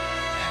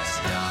as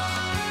dawn.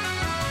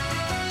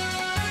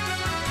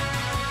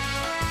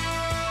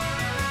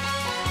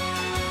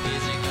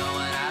 Is he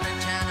going out of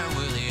town, or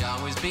will he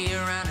always be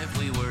around? If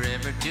we were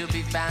ever to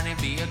be found,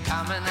 he'd be a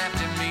coming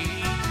after me.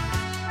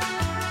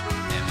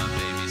 And my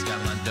baby's got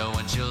my dough,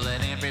 and she'll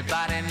let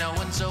everybody know.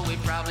 And so we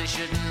probably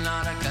shouldn't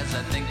oughta, cause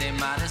I think they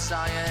might have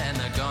saw you, and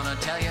they're gonna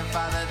tell your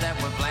father that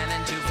we're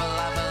planning to fall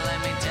out. But let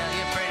me tell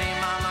you, pretty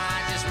mama, I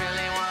just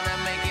really wanna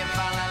make you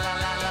fall la la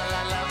la la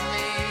la love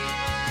me.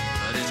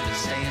 But it's been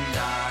staying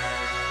dark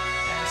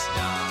as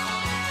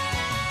dawn.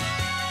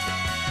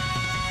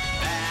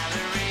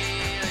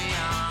 Valerie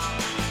Leon,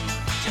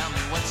 tell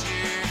me what's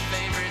your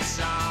favorite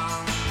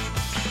song?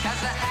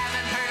 Cause I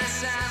haven't heard a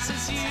sound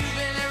since you've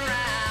been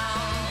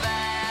around,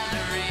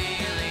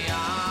 Valerie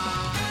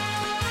Leon.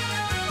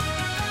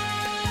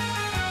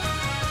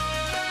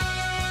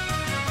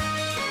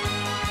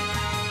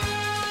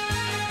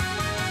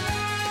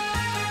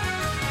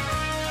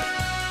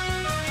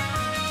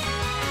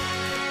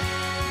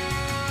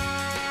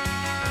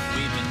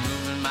 We've been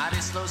moving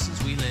mighty slow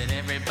since we let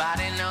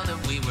everybody know that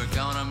we were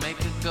gonna make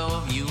a go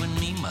of you and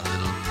me, my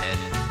little pet.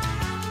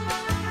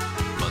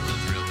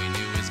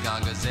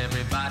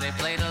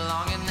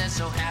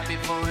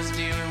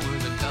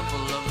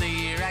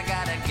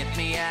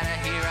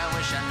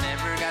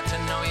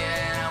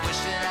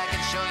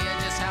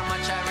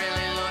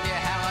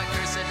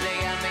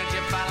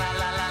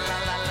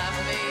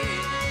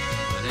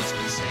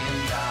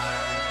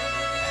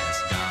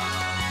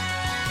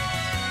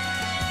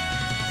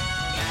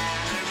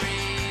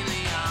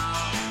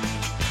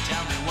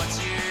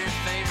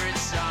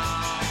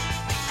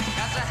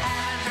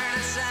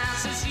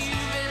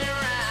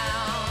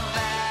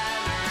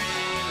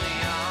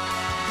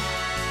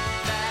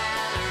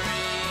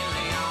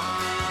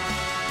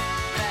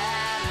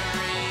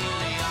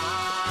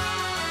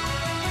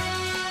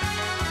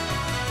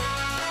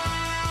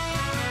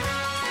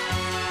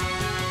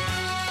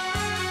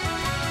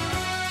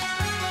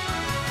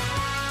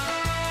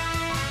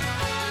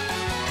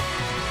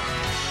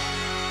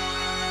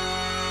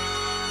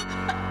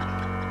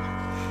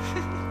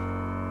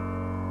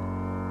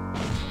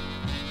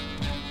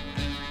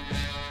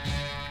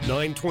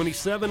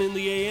 9:27 in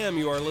the a.m.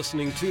 You are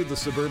listening to the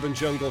Suburban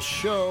Jungle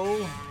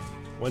Show.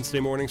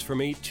 Wednesday mornings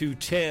from 8 to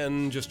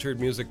 10. Just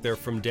heard music there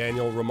from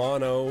Daniel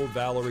Romano,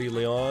 Valerie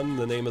Leon,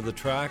 the name of the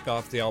track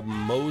off the album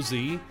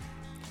Mosey.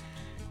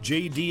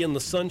 JD and the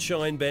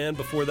Sunshine Band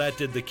before that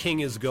did The King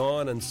Is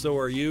Gone and So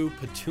Are You.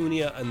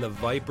 Petunia and the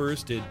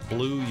Vipers did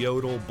Blue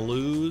Yodel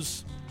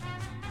Blues.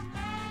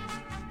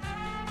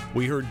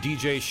 We heard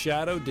DJ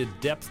Shadow did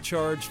Depth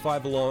Charge,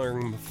 5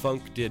 Alarm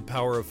Funk did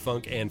Power of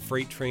Funk, and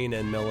Freight Train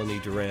and Melanie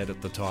Durant at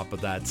the top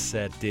of that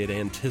set did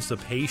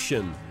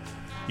Anticipation.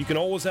 You can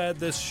always add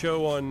this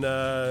show on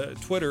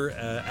Twitter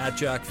at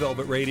Jack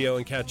Velvet Radio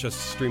and catch us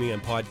streaming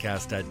and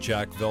podcast at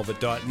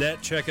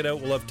jackvelvet.net. Check it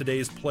out. We'll have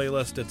today's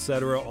playlist,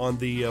 etc. on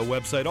the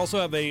website. Also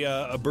have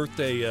a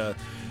birthday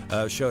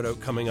shout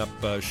out coming up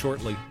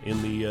shortly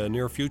in the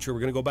near future. We're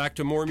going to go back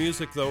to more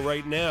music though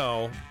right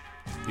now.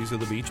 These are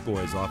the Beach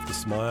Boys off the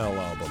Smile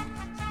album.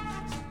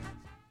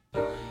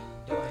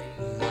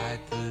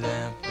 Light the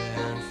lamp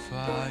and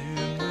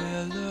fire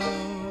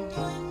mellow.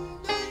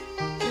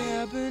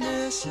 Cabin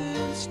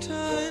essence,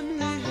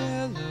 timely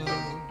hello.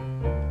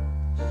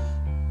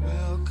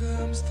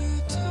 Welcomes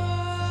the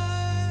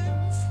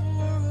time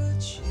for a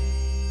change.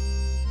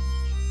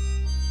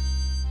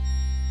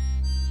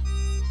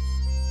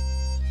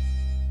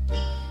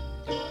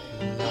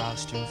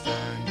 Lost and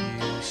found,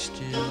 you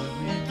still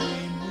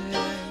remain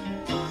there.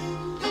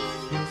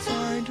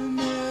 Find a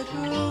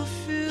meadow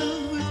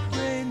filled with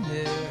rain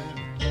there.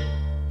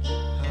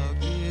 I'll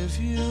give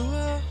you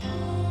a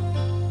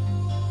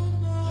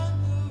home on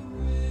the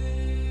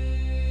range.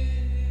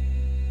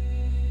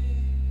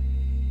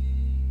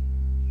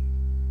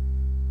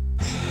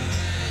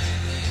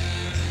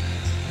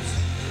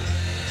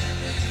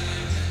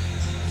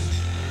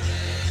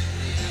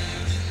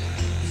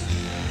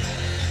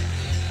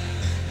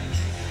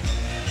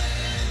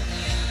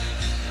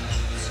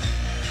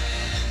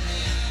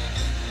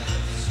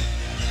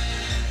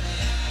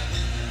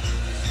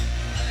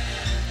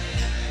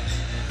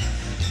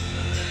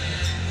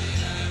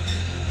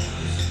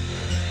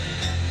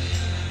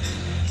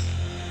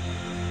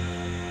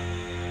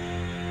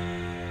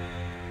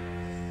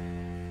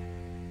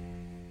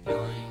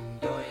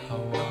 I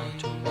want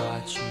to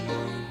watch your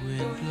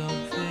wind-blown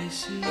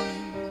faces.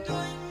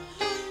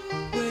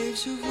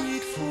 Waves of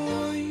wheat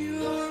for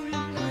your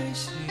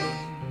embracing.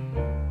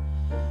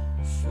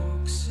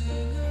 Folks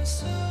sing a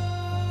song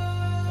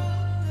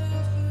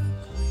of the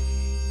queen.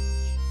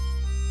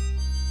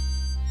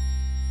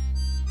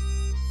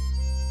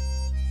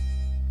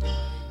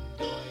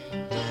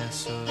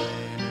 Nestle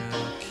in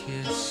a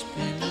kiss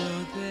below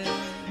there.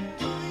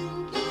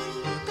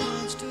 Your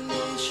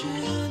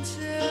constellations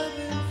ebb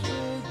and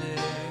flow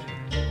there.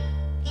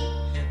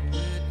 And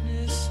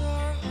witness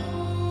our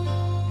home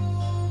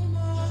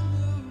on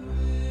the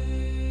range.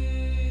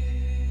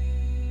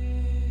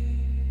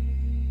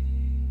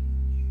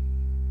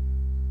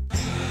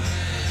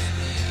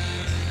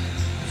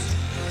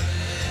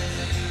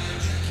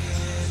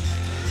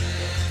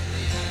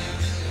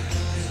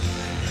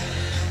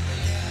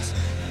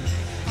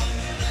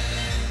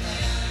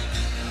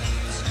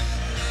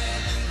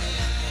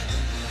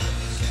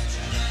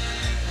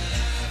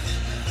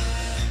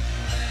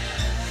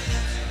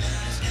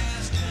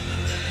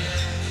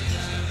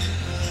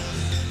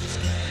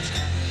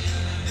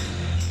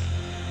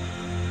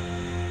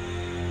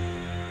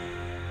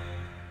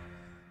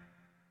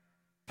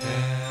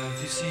 Have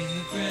you seen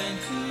the Grand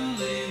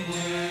Coulee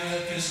World?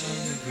 Have you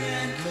seen the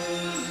Grand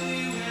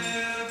Coulee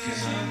World? Have you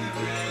seen the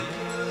Grand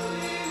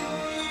Coulee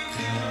World?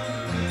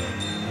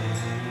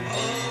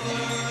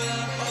 Over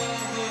and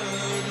over,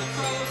 the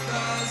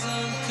crocodiles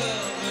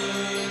uncover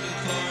the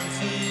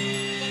cornfield.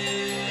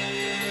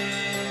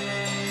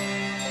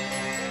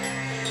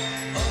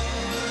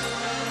 Over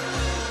and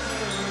over,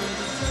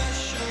 the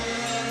thresher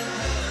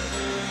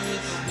uncover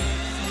the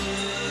wheat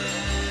field.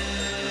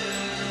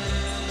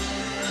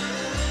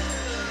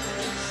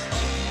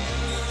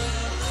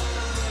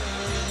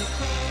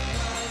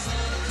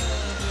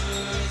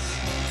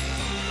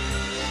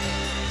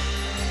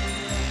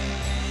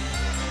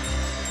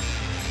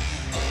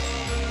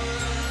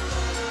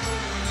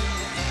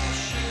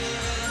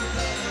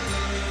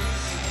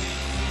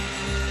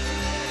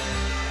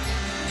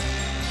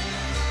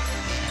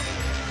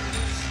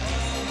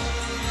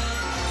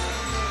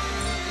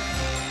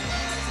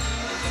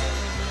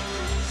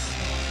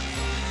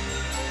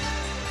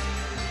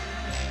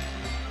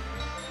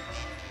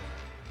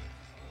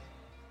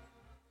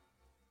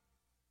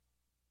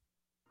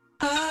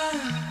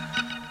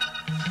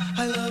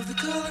 I love the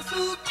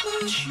colorful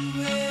clothes you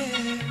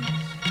wear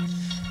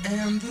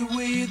and the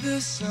way the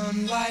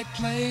sunlight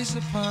plays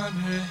upon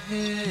her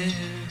hair.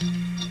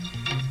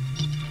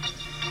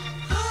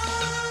 I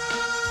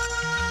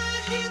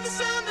hear the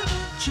sound of a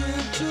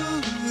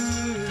gentle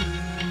word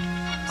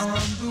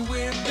on the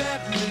wind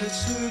that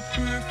lifts her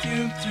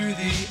perfume through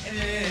the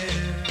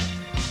air.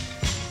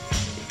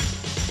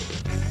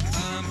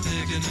 I'm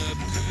picking up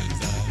good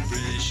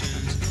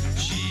vibrations.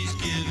 She's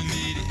giving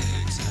me the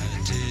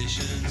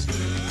excitations.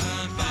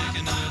 I'm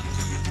picking up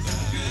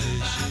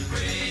good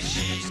vibrations.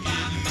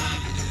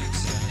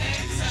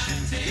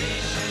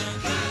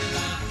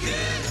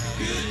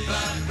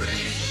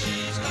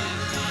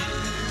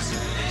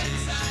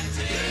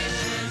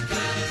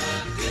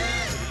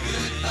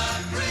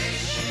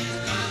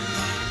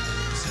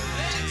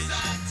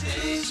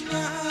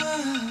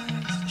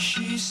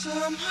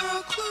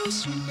 draw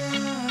closer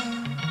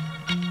now.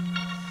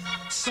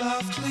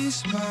 Softly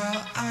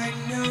smile, I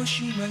know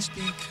she must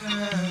be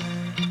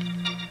kind.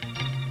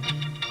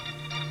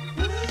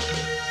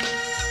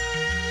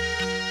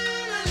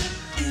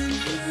 In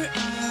her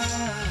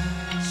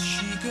eyes,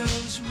 she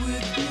goes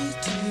with me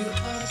to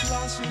a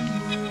blossom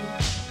room.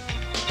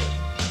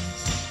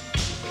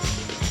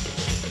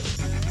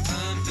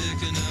 I'm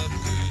picking up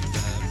good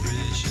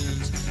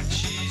vibrations.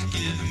 She's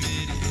giving me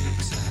the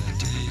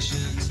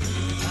excitations.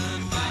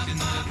 I'm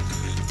picking up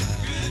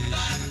good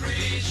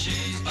vibrations.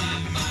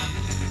 She's giving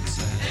me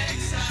the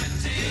excitations.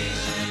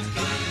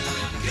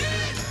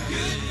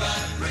 Good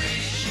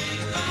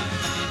vibrations.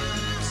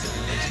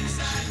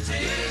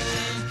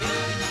 Excitations.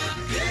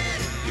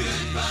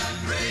 Good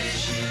vibrations.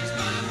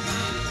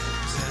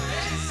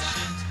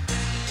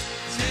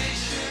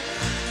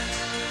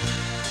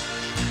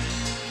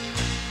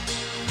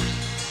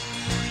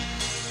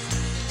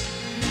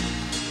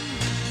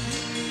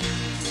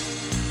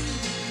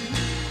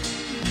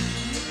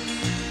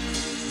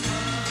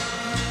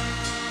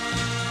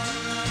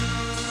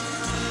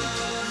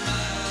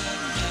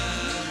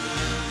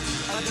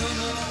 I don't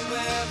know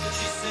where, but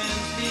she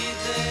sends me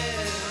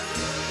there.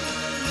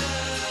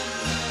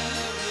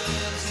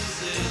 Love,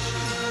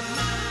 sensation.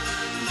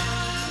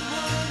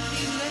 One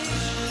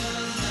elation.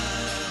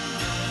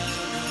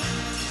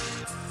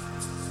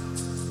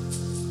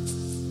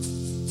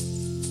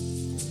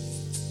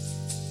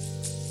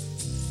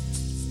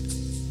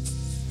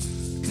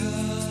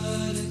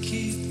 Gotta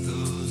keep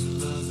those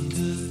loving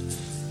good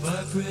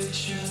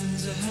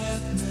vibrations are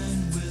happening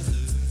with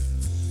her.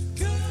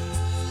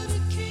 Gotta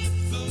keep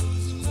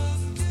those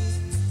loving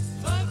good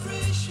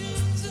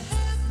vibrations are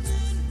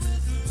happening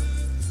with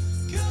her.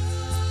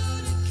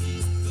 Gotta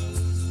keep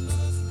those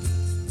loving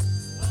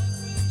good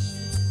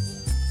vibrations.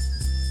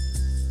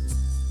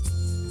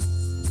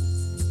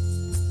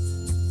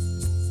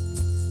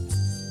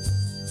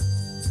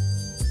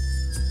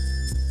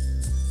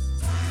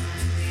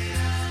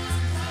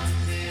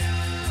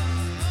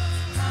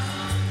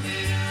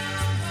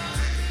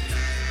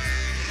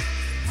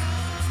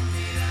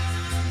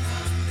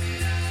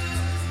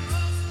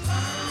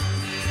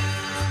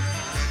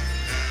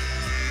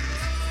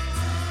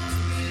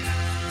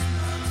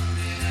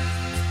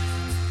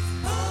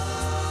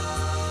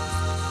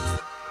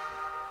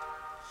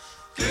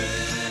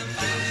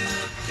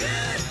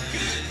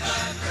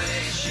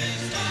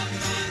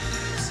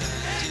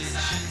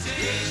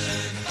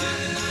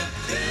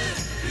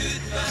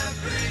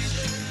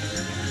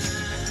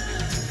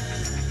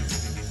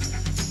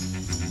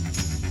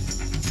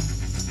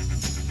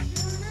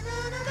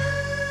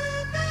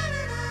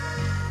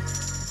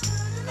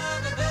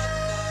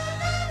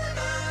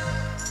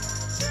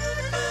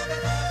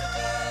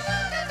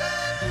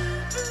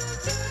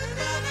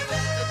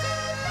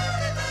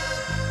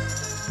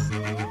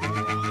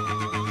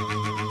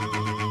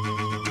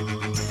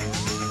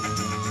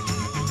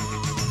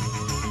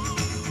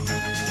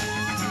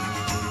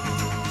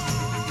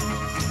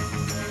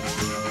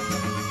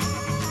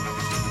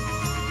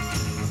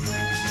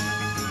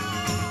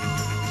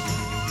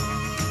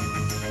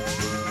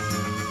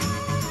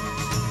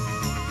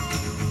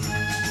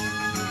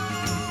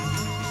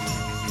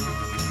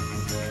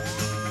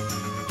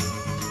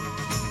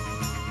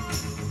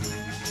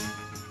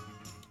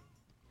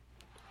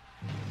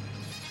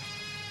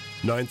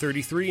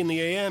 .933 in the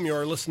AM, you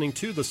are listening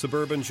to the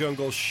Suburban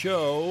Jungle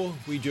Show.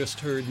 We just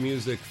heard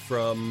music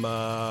from,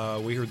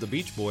 we heard the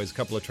Beach Boys, a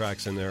couple of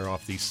tracks in there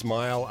off the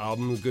Smile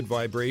album, Good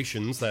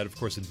Vibrations. That, of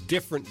course, a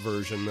different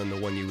version than the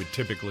one you would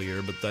typically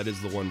hear, but that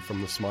is the one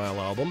from the Smile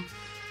album.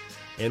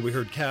 And we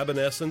heard Cabin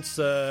Essence.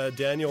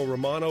 Daniel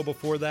Romano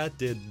before that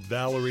did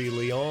Valerie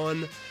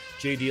Leon.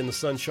 JD and the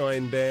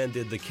Sunshine Band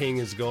did The King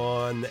Is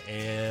Gone,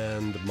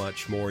 and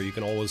much more. You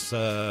can always see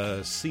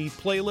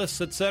playlists,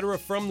 etc.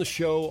 from the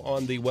show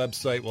on the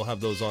website. We'll have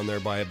those on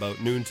there by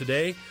about noon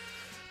today.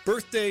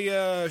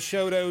 Birthday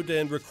shout-out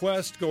and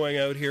request going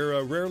out here.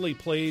 A rarely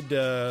played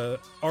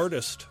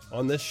artist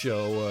on this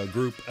show,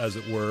 group as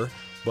it were.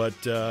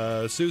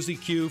 But Susie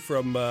Q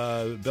from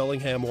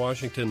Bellingham,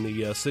 Washington,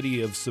 the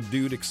city of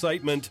subdued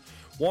excitement,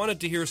 wanted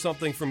to hear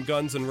something from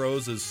Guns N'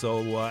 Roses,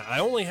 so I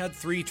only had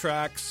 3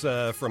 tracks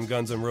from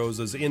Guns N'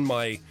 Roses in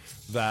my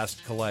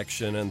vast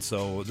collection, and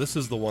so this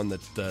is the one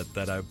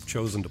that I've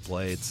chosen to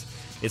play.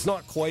 It's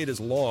not quite as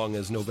long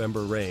as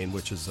November Rain,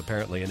 which is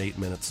apparently an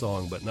 8-minute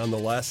song, but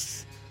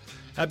nonetheless,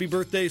 happy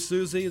birthday,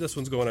 Susie. This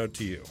one's going out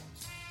to you.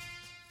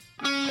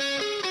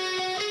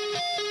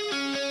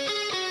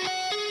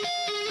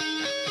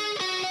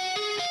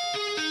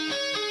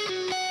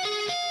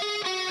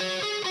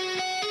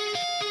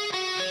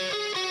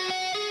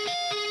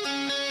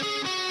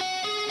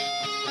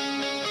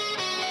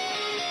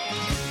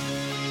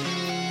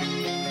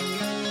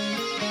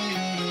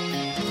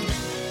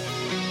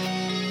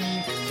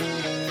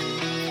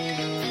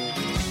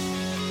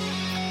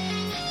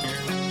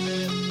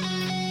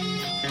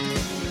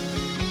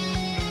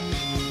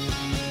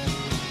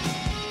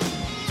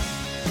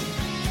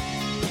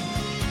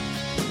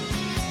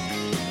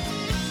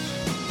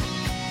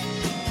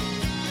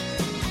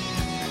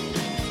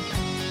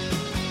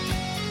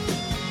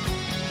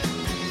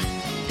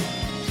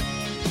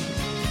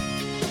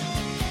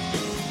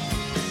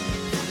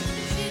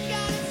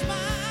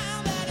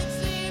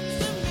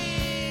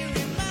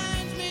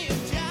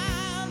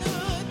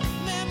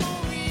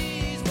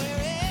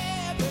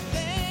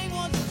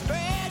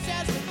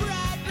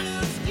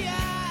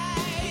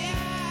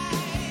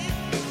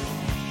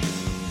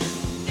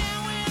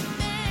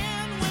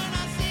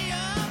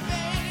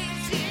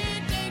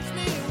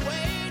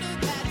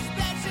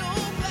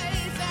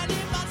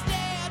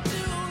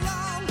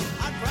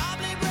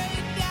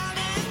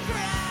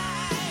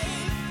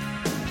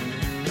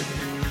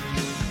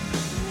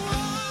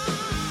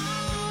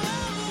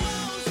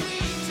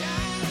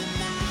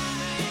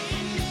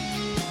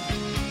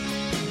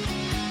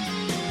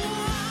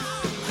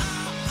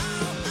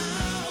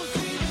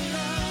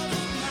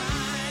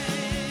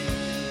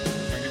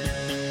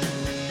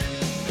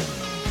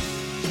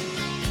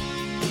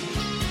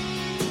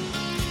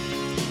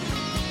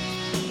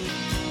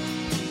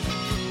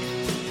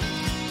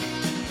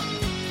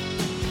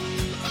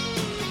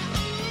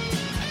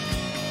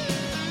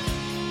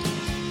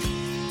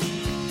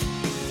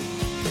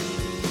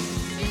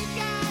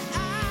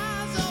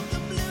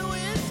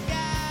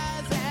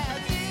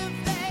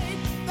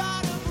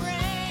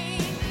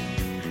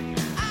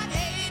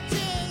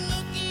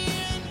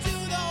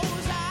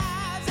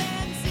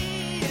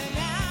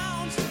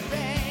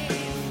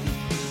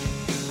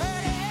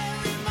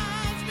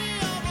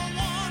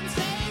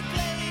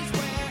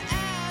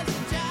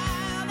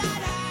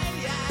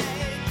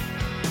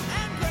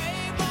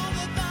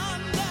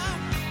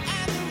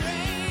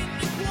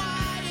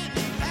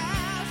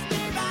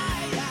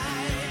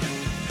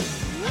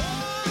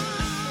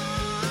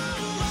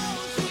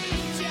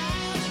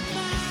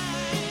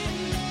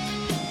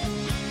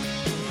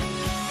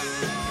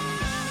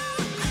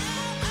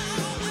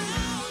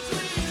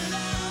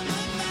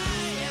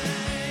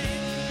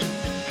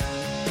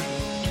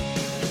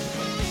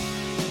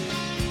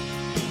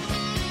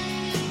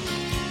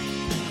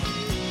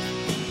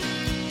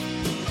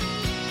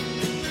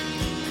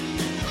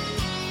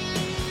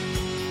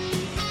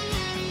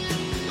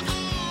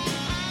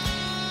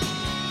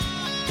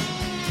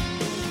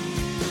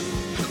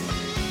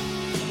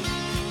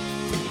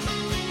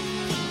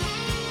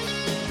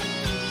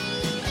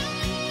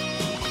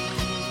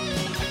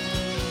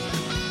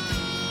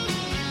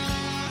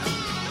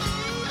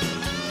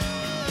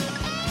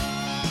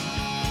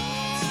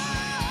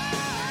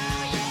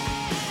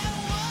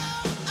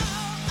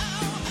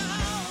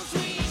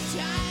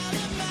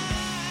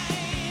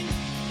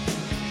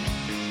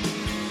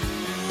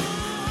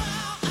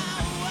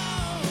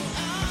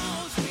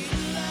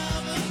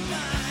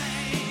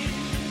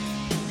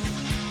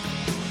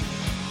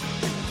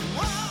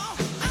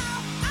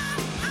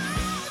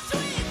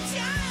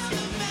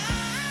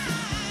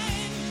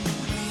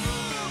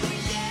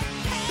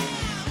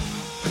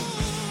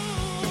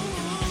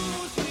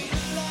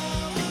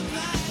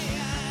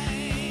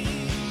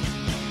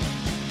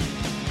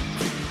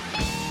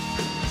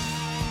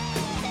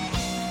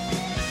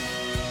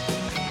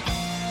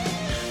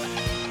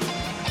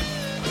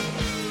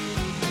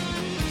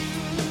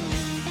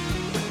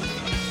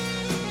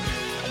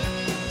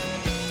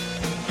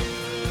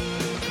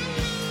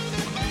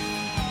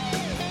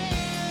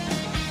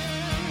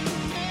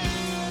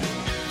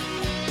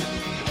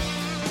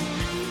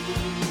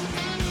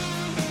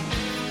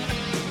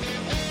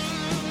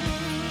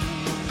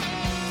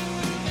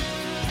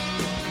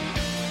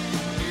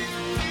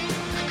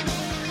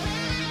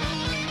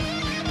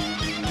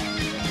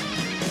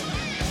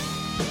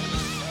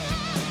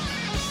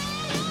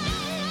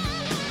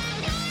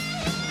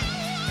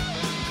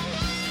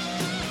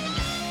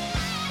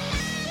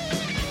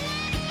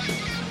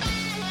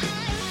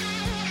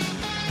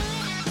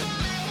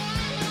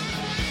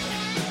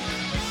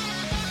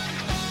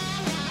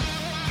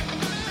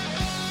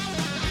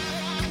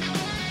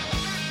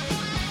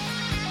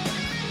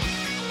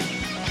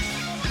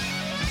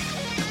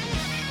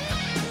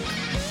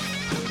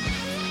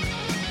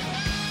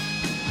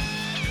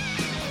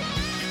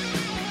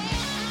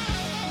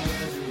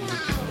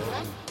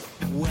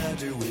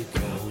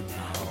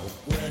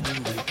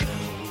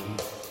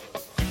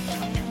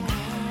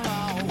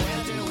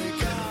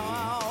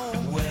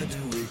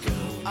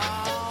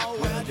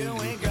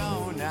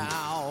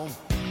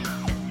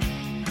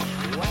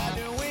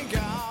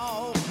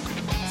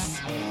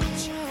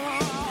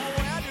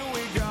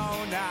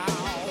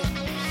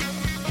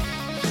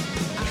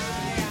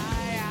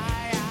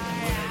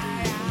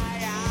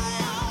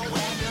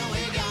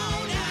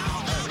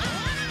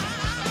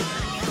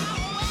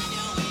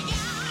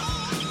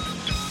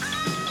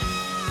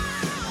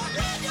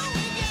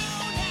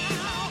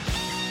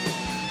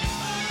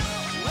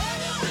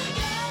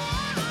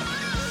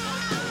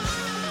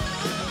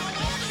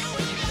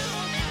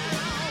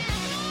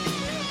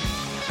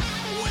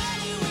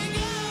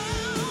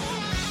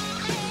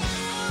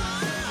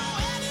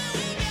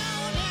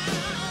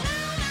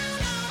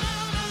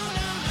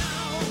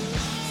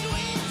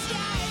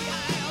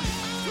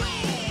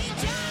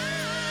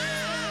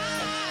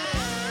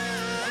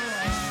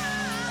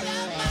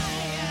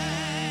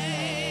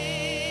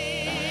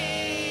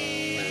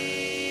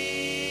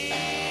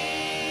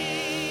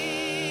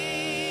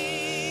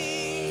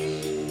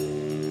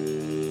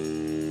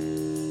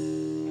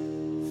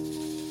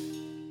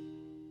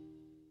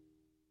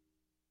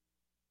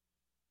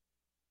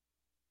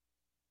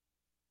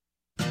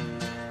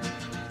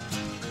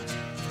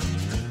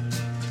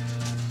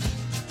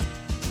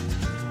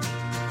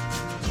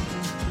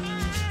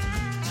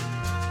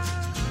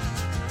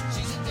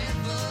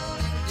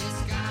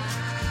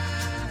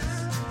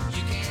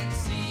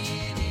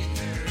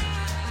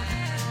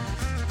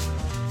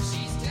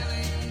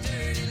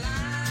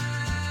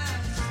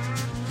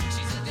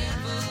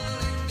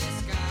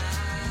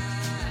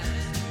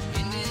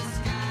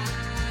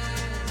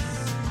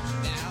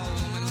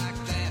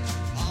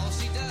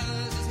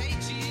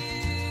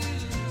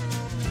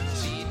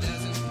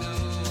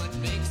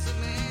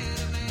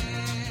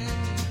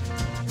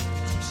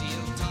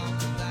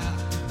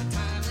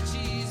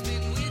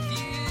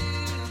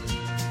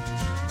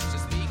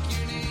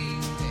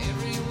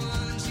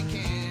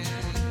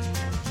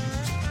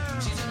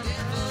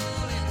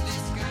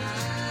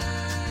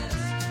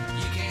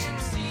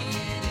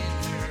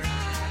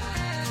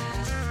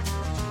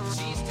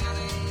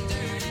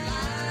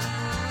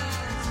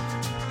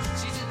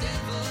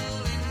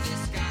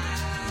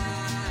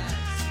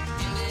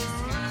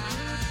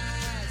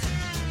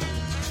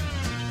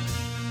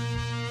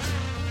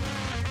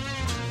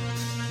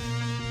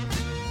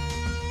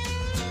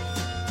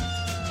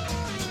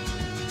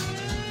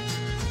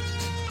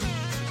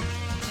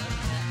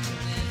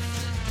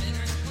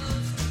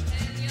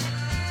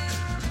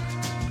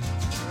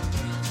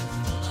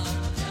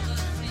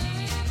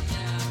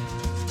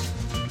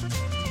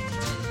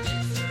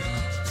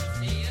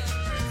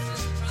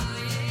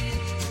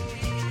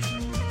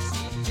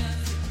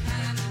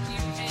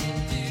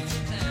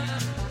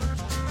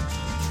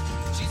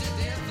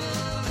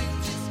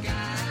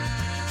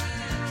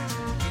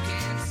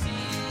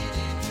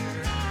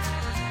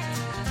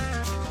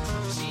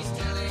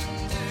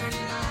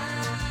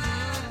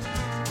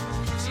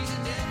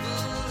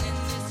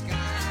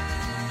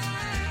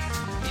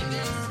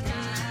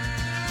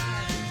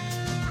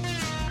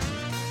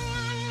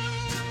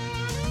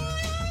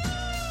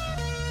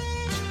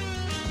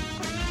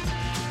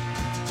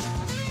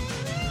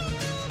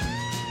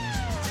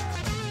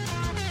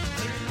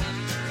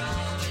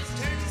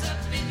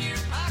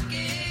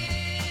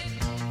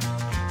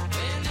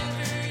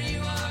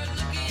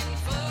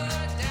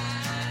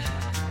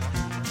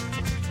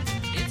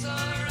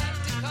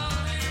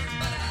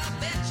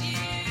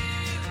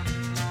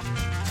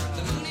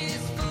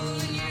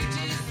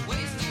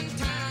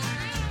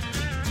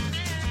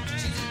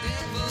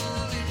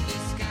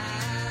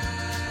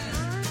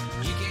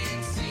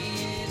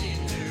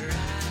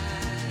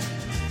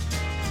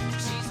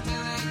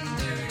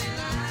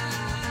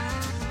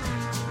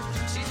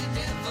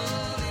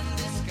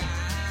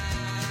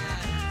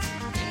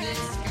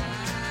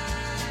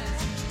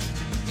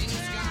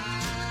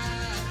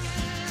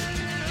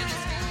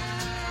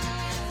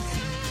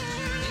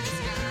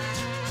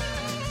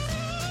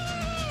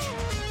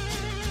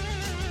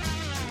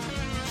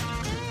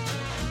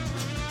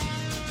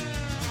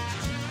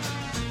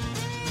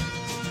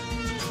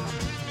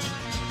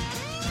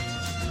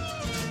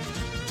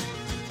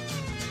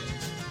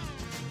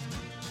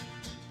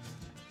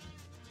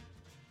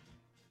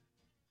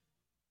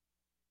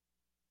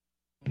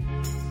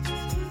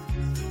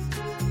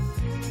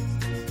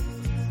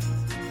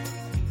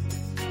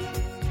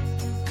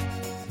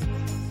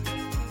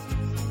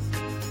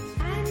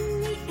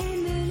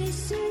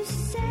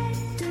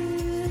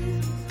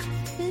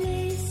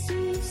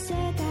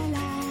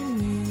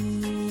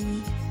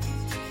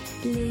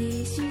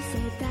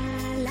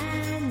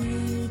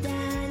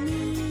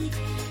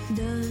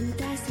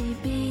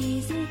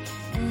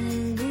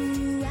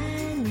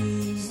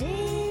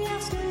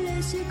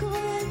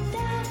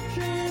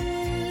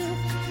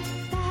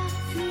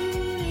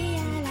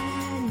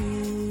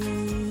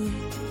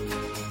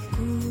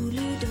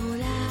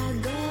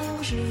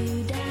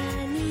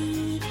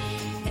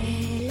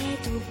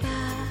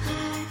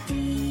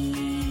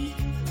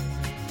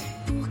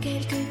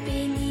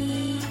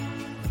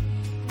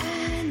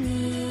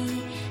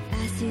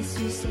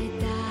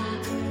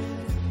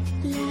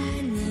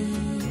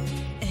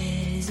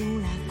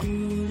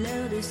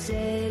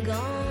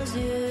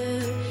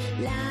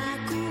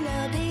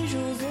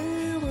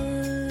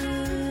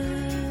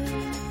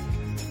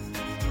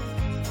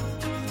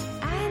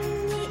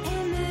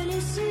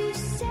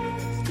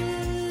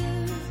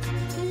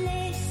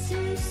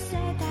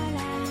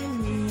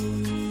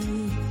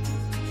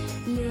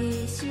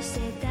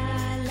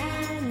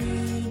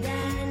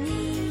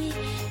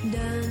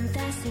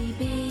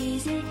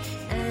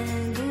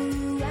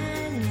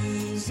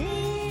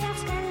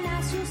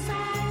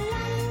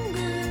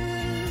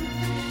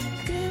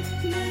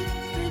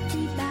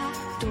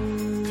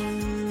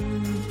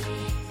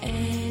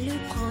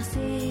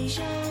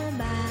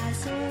 jambes à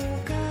son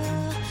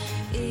corps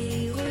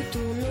et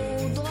retourne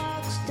au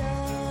drugstore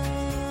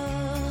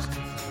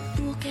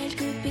pour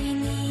quelques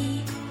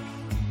pennies.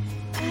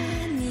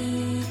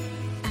 Annie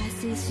a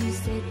ses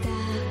sucettes à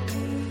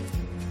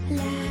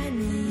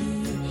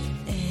l'Annie.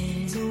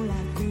 Elles ont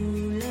la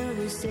couleur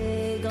de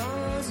ses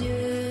grands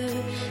yeux,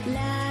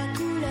 la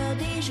couleur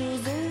des jours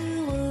heureux.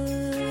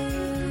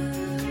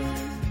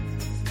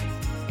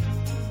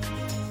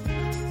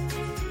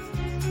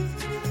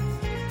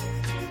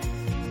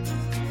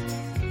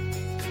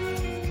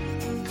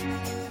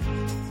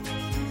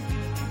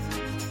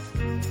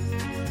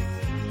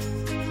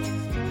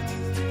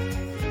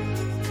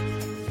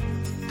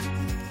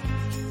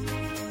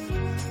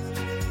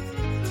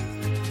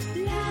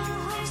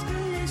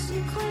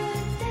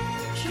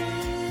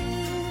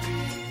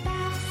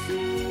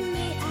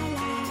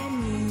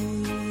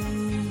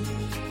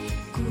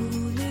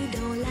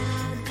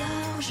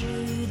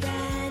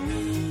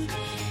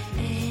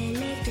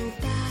 Elle est au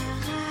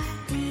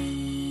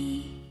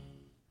paradis.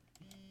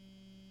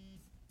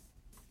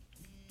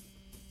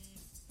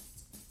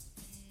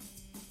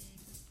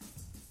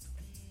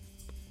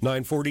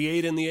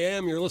 9:48 in the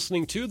AM. You're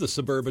listening to the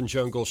Suburban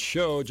Jungle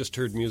Show. Just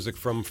heard music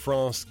from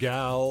France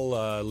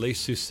Gall, Les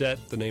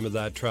Sucettes, the name of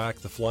that track.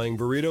 The Flying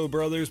Burrito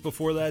Brothers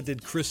before that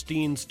did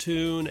Christine's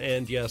Tune.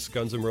 And yes,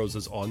 Guns N'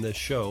 Roses on this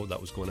show.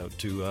 That was going out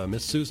to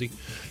Miss Susie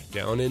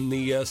down in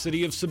the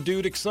city of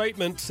subdued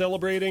excitement,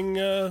 celebrating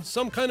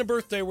some kind of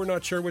birthday. We're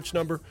not sure which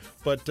number,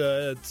 but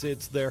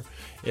it's there.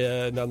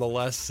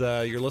 Nonetheless,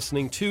 you're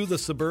listening to the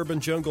Suburban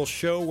Jungle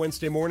Show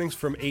Wednesday mornings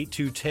from 8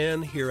 to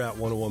 10 here at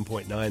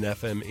 101.9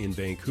 FM in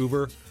Vancouver.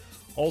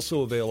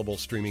 Also available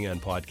streaming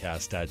and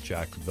podcast at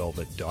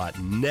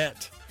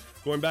jackvelvet.net.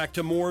 Going back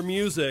to more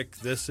music,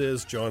 this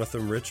is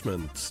Jonathan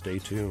Richmond. Stay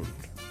tuned.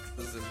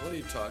 Listen, what are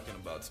you talking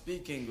about?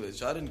 Speak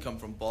English. I didn't come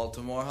from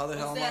Baltimore. How the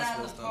hell am I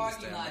supposed to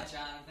understand that?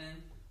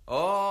 Jonathan?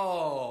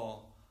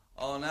 Oh,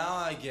 now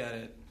I get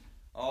it.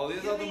 Oh,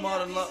 these other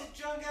modern lovers.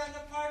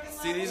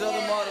 See, these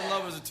other modern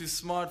lovers are too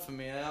smart for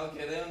me.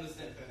 Okay, they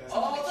understand.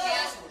 Oh,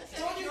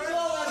 don't you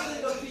call that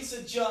thing a piece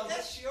of junk?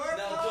 That's your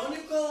Now, car? don't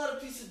you call that a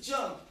piece of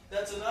junk?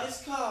 That's a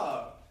nice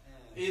car.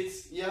 It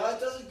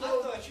doesn't go.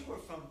 I thought you were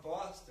from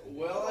Boston.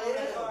 Well, I You own a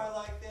am. car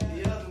like that?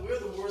 Yeah, we're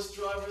the worst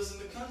drivers in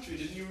the country.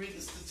 Didn't you read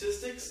the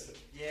statistics?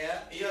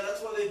 Yeah. Yeah,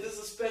 that's why this is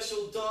a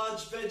special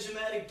Dodge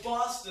Vegematic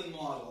Boston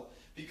model,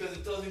 because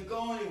it doesnn't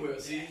go anywhere,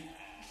 see?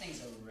 That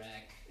thing's a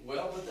wreck.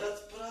 Well, but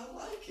I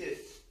like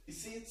it. You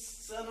see, it's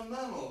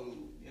sentimental,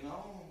 you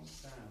know?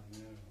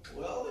 Sentimental.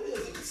 Well, it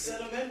is. It's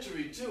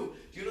sedimentary, too.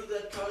 Do you know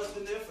that car's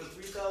been there for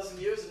 3,000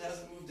 years and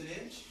hasn't moved an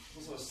inch?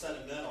 So it's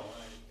sentimental,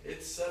 right?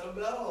 It's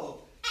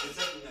sentimental. It's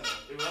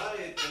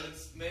right, and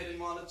it's made in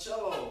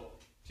Monticello.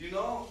 Do you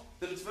know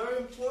that it's very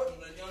important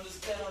that you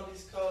understand how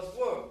these cars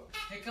work?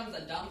 Here comes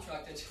a dump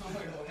truck to tow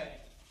it away.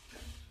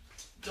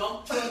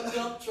 Dump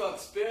truck,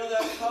 spare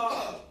that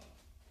car.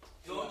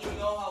 Don't you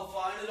know how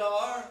fine it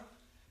are?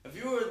 If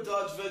you were a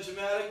Dodge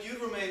Vegematic, you'd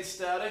remain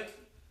static.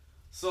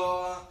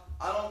 So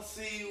I don't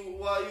see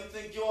why you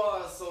think you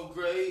are so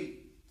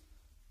great.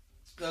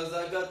 Because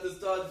I got this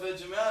Dodge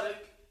Vegematic,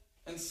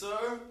 and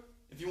sir,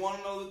 if you want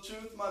to know the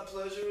truth, my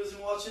pleasure is in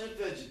watching it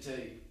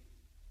vegetate.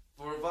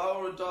 For if I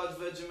were a Dodge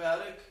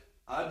Vegematic,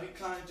 I'd be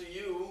kind to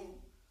you.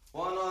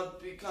 Why not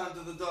be kind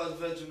to the Dodge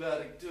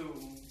Vegematic too?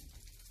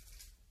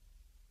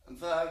 In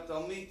fact,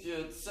 I'll meet you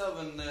at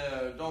 7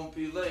 there. Don't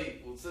be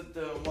late. We'll sit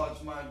there and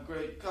watch my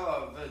great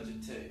car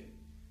vegetate.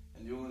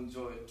 And you'll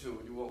enjoy it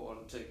too. You won't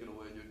want to take it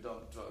away in your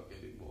dump truck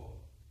anymore.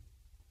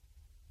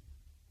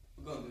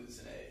 We're going to do this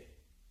in A.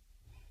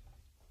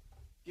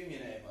 Give me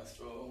an A,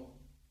 maestro.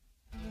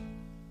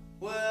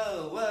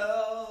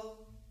 Well,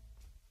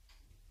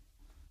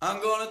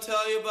 I'm going to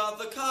tell you about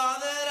the car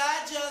that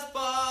I just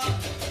bought.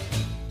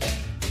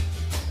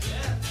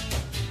 Yeah.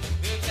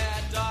 With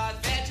that Dodge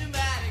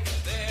Vegematic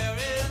there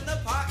in the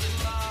parking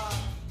lot.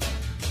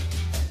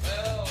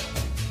 Well,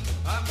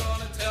 I'm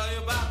going to tell you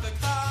about the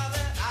car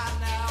that I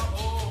now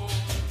own.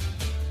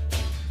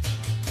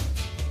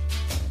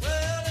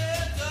 Well,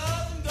 it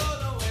doesn't go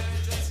nowhere,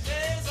 it just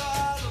stays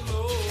all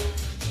alone.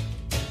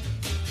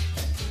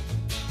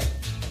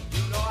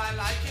 You know I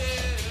like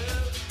it.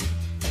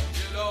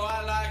 You know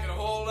I like it.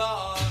 Hold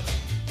on.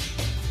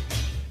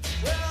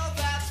 Well,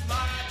 that's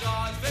my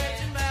Dodge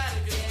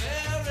Vegematic. It's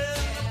there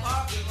in the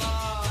parking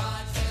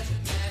lot.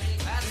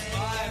 That's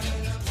my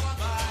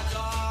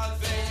Dodge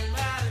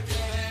Vegematic. It's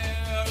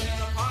there in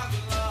the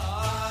parking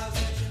lot.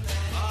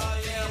 Oh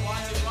yeah,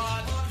 watch it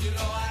run. You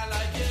know I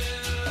like it.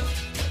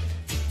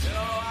 You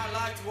know I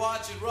like to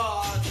watch it run.